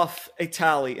leave off a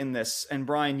tally in this, and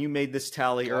Brian, you made this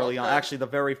tally early on. Actually, the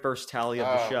very first tally of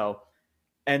the show.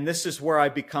 And this is where I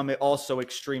become also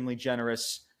extremely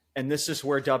generous. And this is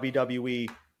where WWE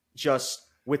just,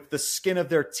 with the skin of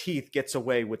their teeth, gets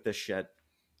away with this shit.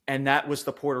 And that was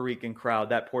the Puerto Rican crowd,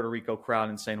 that Puerto Rico crowd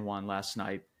in San Juan last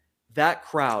night. That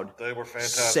crowd, they were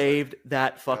fantastic. Saved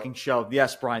that fucking show.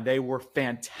 Yes, Brian, they were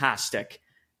fantastic.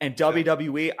 And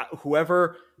WWE,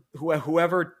 whoever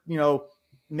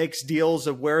makes deals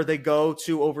of where they go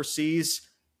to overseas,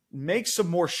 make some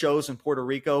more shows in Puerto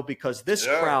Rico because this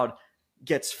crowd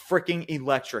gets freaking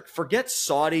electric. Forget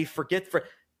Saudi,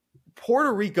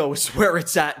 Puerto Rico is where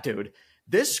it's at, dude.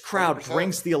 This crowd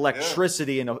brings the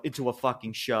electricity into a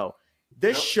fucking show.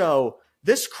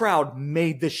 This crowd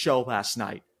made this show last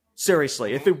night.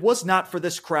 Seriously, if it was not for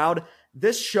this crowd,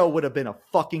 this show would have been a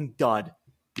fucking dud.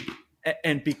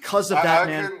 And because of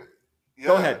that,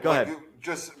 go ahead.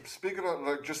 Just speaking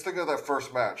of, just think of that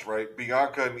first match, right?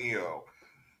 Bianca and Iyo.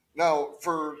 Now,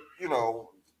 for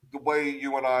the way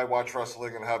you and I watch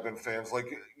wrestling and have been fans, like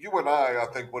you and I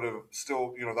think would have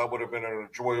still, that would have been an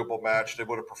enjoyable match. They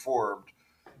would have performed.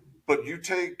 But you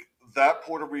take that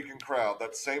Puerto Rican crowd,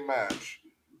 that same match,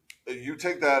 you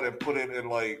take that and put it in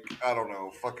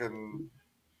fucking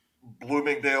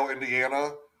Bloomingdale,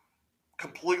 Indiana,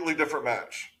 completely different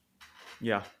match.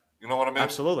 Yeah. You know what I mean?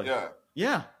 Absolutely. Yeah.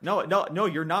 Yeah. No,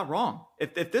 you're not wrong.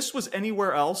 If this was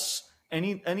anywhere else,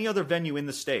 any other venue in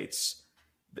the States,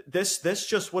 this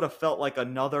just would have felt like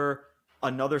another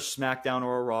SmackDown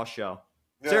or a Raw show.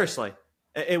 Yeah. Seriously.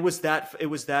 It was that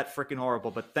freaking horrible,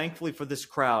 but thankfully for this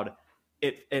crowd,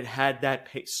 it had that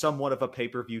somewhat of a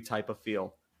pay-per-view type of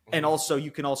feel. And also,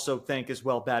 you can also thank as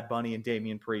well Bad Bunny and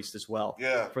Damien Priest as well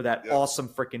for that awesome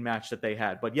freaking match that they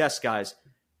had. But yes, guys,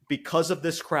 because of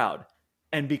this crowd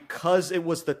and because it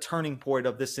was the turning point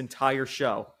of this entire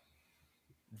show,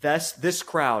 this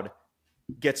crowd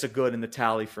gets a good in the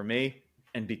tally for me.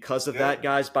 And because of that,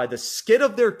 guys, by the skin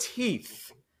of their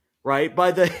teeth, right,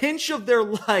 by the hinge of their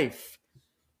life,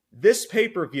 this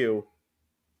pay-per-view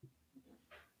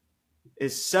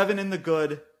is 7 in the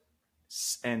good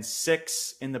and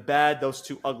 6 in the bad. Those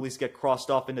two uglies get crossed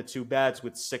off into two bads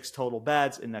with 6 total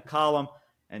bads in the column.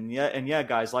 And yeah,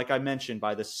 guys, like I mentioned,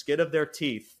 by the skin of their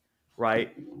teeth,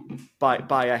 right,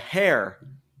 by a hair,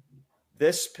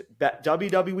 this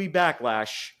WWE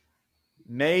Backlash,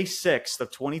 May 6th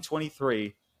of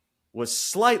 2023, was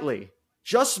slightly,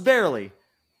 just barely,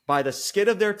 by the skin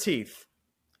of their teeth,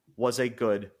 was a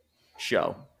good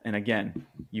show. And again,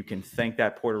 you can thank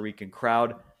that Puerto Rican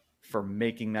crowd for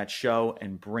making that show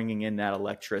and bringing in that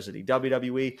electricity.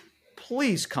 WWE,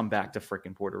 please come back to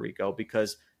freaking Puerto Rico,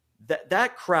 because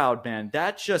that crowd, man,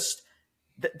 that's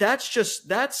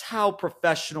how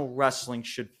professional wrestling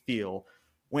should feel,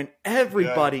 when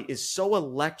everybody is so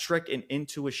electric and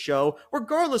into a show,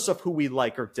 regardless of who we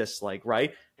like or dislike,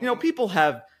 right? People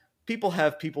have people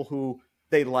have people who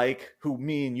they like, who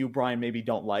me and you, Brian, maybe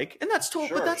don't like, and that's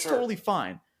totally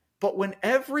fine. But when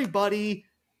everybody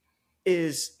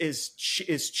is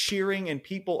cheering and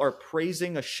people are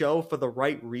praising a show for the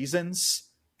right reasons,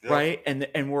 right? And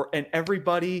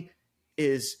everybody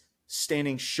is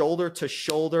standing shoulder to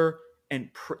shoulder and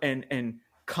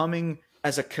coming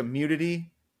as a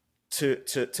community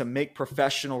to make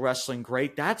professional wrestling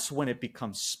great. That's when it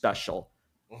becomes special.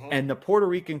 And the Puerto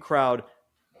Rican crowd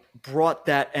brought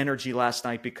that energy last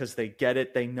night because they get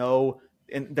it. They know,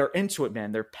 and they're into it,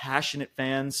 man. They're passionate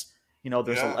fans.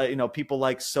 There's people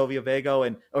like Sylvia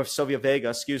Vega,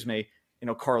 excuse me.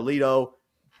 Carlito.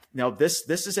 This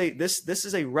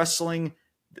is a wrestling.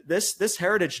 This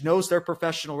heritage knows their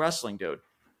professional wrestling, dude,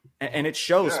 and it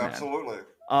shows, man. Absolutely.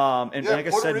 And like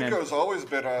I said, Puerto Rico's always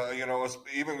been,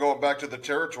 even going back to the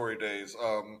territory days.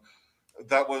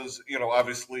 That was,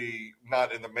 obviously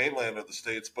not in the mainland of the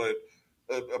States, but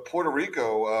Puerto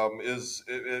Rico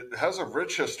it has a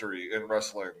rich history in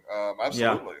wrestling.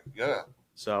 Absolutely, yeah.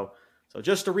 So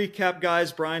just to recap,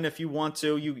 guys, Brian, if you want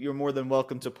to, you're more than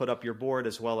welcome to put up your board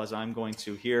as well as I'm going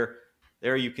to here.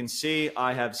 There you can see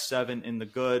I have 7 in the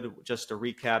good. Just to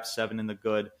recap, 7 in the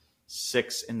good,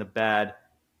 6 in the bad,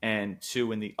 and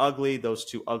 2 in the ugly. Those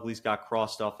 2 uglies got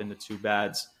crossed off into 2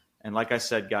 bads. And like I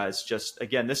said, guys,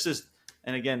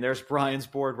 there's Brian's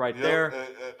board right there.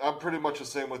 I'm pretty much the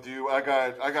same with you. I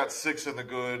got 6 in the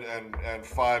good and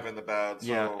 5 in the bad. So.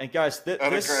 Yeah, and guys,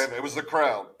 it was the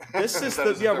crowd. This is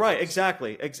right,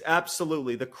 exactly,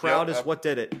 absolutely. The crowd is what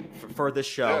did it for this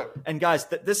show. Yeah. And guys,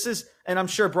 this is, and I'm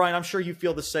sure Brian, I'm sure you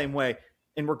feel the same way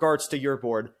in regards to your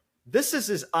board. This is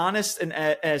as honest and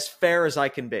as fair as I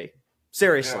can be.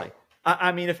 Seriously. Yeah.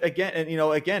 I mean, if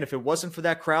it wasn't for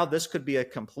that crowd, this could be a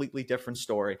completely different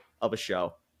story of a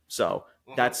show. So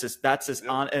that's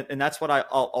on, and that's what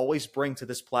I'll always bring to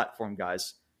this platform,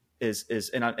 guys.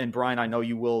 And Brian, I know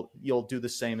you'll do the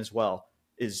same as well.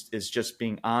 Is just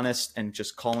being honest and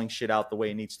just calling shit out the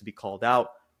way it needs to be called out,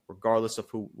 regardless of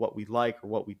what we like or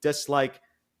what we dislike.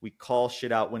 We call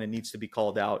shit out when it needs to be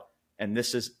called out, and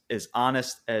this is as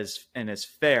honest as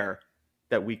fair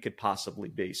that we could possibly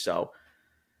be. So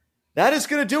that is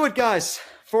going to do it, guys,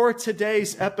 for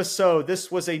today's episode.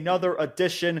 This was another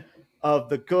edition of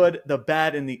the good, the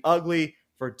bad, and the ugly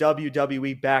for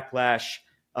WWE Backlash,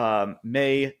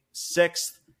 May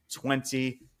 6th,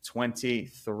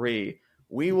 2023.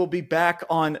 We will be back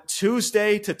on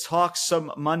Tuesday to talk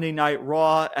some Monday Night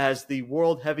Raw as the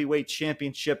World Heavyweight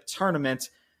Championship tournament.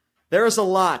 There is a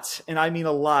lot, and I mean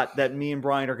a lot, that me and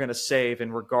Brian are going to save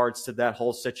in regards to that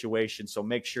whole situation. So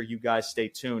make sure you guys stay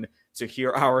tuned to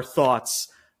hear our thoughts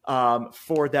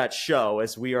for that show,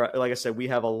 as we are, like I said, we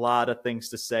have a lot of things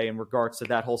to say in regards to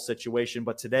that whole situation.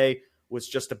 But today was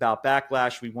just about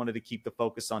Backlash. We wanted to keep the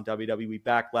focus on WWE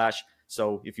Backlash.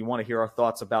 So if you want to hear our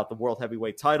thoughts about the World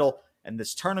Heavyweight title and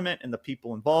this tournament and the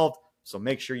people involved, so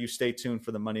make sure you stay tuned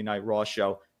for the Monday Night Raw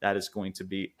show. That is going to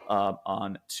be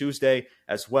on Tuesday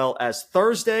as well as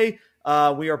Thursday.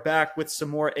 We are back with some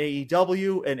more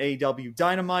AEW and AEW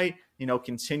Dynamite,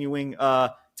 continuing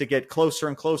to get closer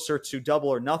and closer to Double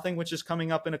or Nothing, which is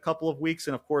coming up in a couple of weeks.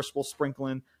 And of course, we'll sprinkle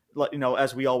in,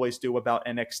 as we always do, about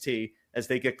NXT as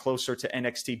they get closer to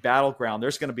NXT Battleground.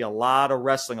 There's going to be a lot of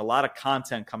wrestling, a lot of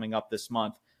content coming up this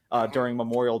month during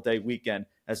Memorial Day weekend,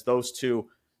 as those two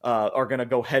are going to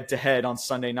go head to head on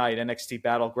Sunday night, NXT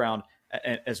Battleground,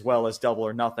 as well as Double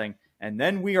or Nothing. And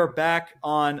then we are back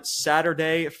on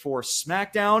Saturday for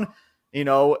SmackDown.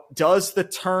 Does the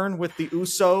turn with the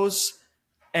Usos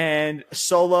and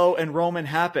Solo and Roman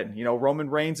happen? Roman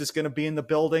Reigns is going to be in the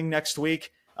building next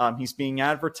week. He's being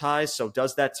advertised. So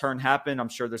does that turn happen? I'm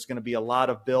sure there's going to be a lot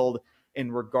of build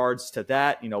in regards to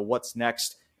that. What's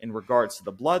next in regards to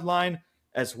the Bloodline,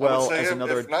 as well as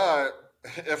another.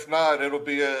 If not, it'll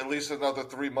be at least another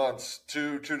 3 months,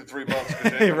 2 to 3 months.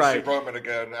 Right. See Roman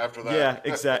again after that. Yeah,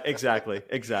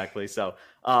 exactly. So,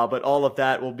 but all of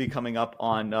that will be coming up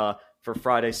on for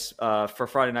Friday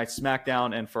Night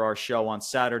SmackDown and for our show on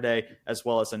Saturday, as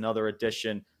well as another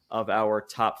edition of our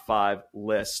top 5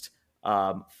 list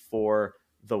for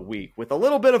the week with a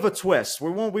little bit of a twist.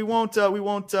 We won't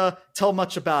tell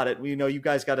much about it. You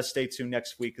guys got to stay tuned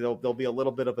next week. There'll be a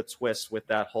little bit of a twist with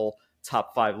that whole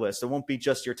top 5 list. It won't be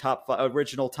just your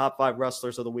original top 5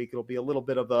 wrestlers of the week. It'll be a little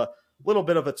bit of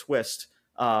a twist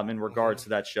in regards to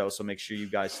that show. So make sure you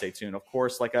guys stay tuned. Of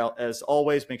course, as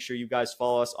always, make sure you guys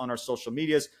follow us on our social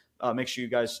medias. Make sure you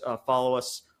guys follow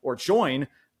us or join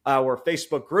our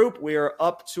Facebook group. We are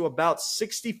up to about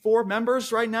 64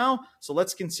 members right now. So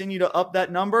let's continue to up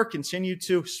that number, continue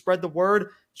to spread the word,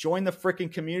 Join the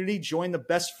freaking community. Join the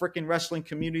best freaking wrestling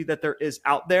community that there is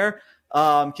out there.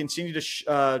 Continue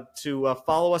to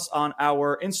follow us on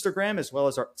our Instagram as well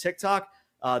as our TikTok.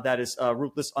 That is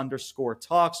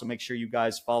ruthless_talk. So make sure you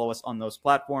guys follow us on those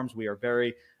platforms. We are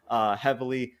very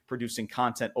heavily producing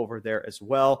content over there as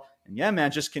well. And yeah,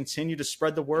 man, just continue to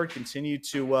spread the word. Continue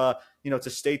to to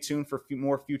stay tuned for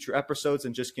more future episodes,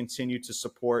 and just continue to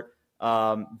support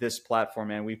this platform,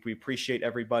 man. We appreciate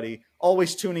everybody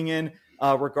always tuning in,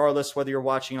 regardless whether you're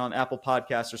watching on Apple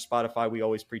Podcasts or Spotify. We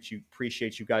always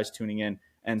appreciate you guys tuning in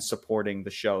and supporting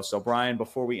the show. So, Brian,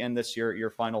 before we end this,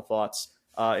 your final thoughts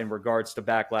in regards to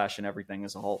Backlash and everything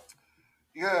as a whole.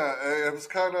 Yeah, it was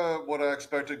kind of what I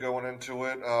expected going into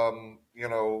it.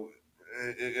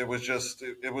 It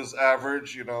was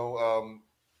average.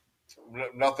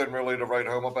 Nothing really to write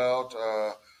home about.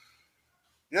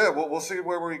 Yeah, we'll see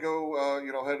where we go.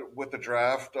 Head with the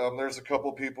draft. There's a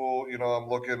couple people. I'm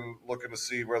looking to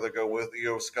see where they go with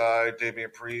Iyo Sky,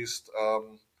 Damien Priest. I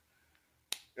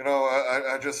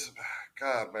just,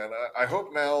 God, man, I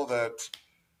hope now that,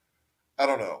 I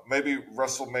don't know, maybe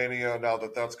WrestleMania, now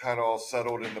that that's kind of all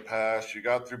settled in the past. You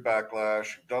got through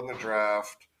Backlash, you've done the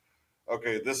draft.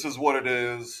 Okay, this is what it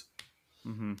is.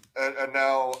 Mm-hmm. And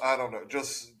now, I don't know,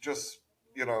 just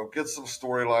get some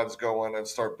storylines going and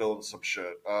start building some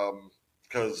shit.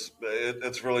 Because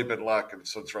it's really been lacking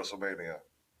since WrestleMania.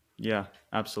 Yeah,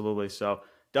 absolutely. So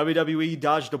WWE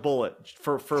dodged a bullet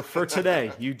for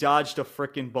today. You dodged a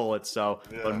freaking bullet. So,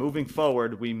 yeah. But moving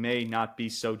forward, we may not be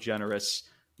so generous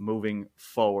moving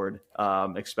forward,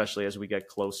 especially as we get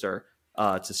closer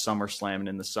to SummerSlam and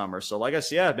in the summer. So, like I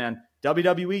said, yeah, man,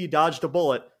 WWE dodged a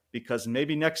bullet, because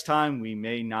maybe next time we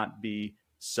may not be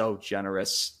so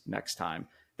generous next time.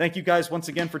 Thank you guys once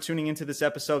again for tuning into this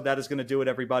episode. That is going to do it,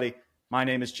 everybody. My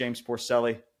name is James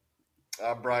Porcelli.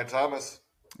 I'm Brian Thomas.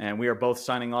 And we are both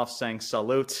signing off saying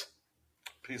salute.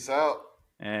 Peace out.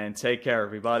 And take care,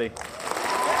 everybody.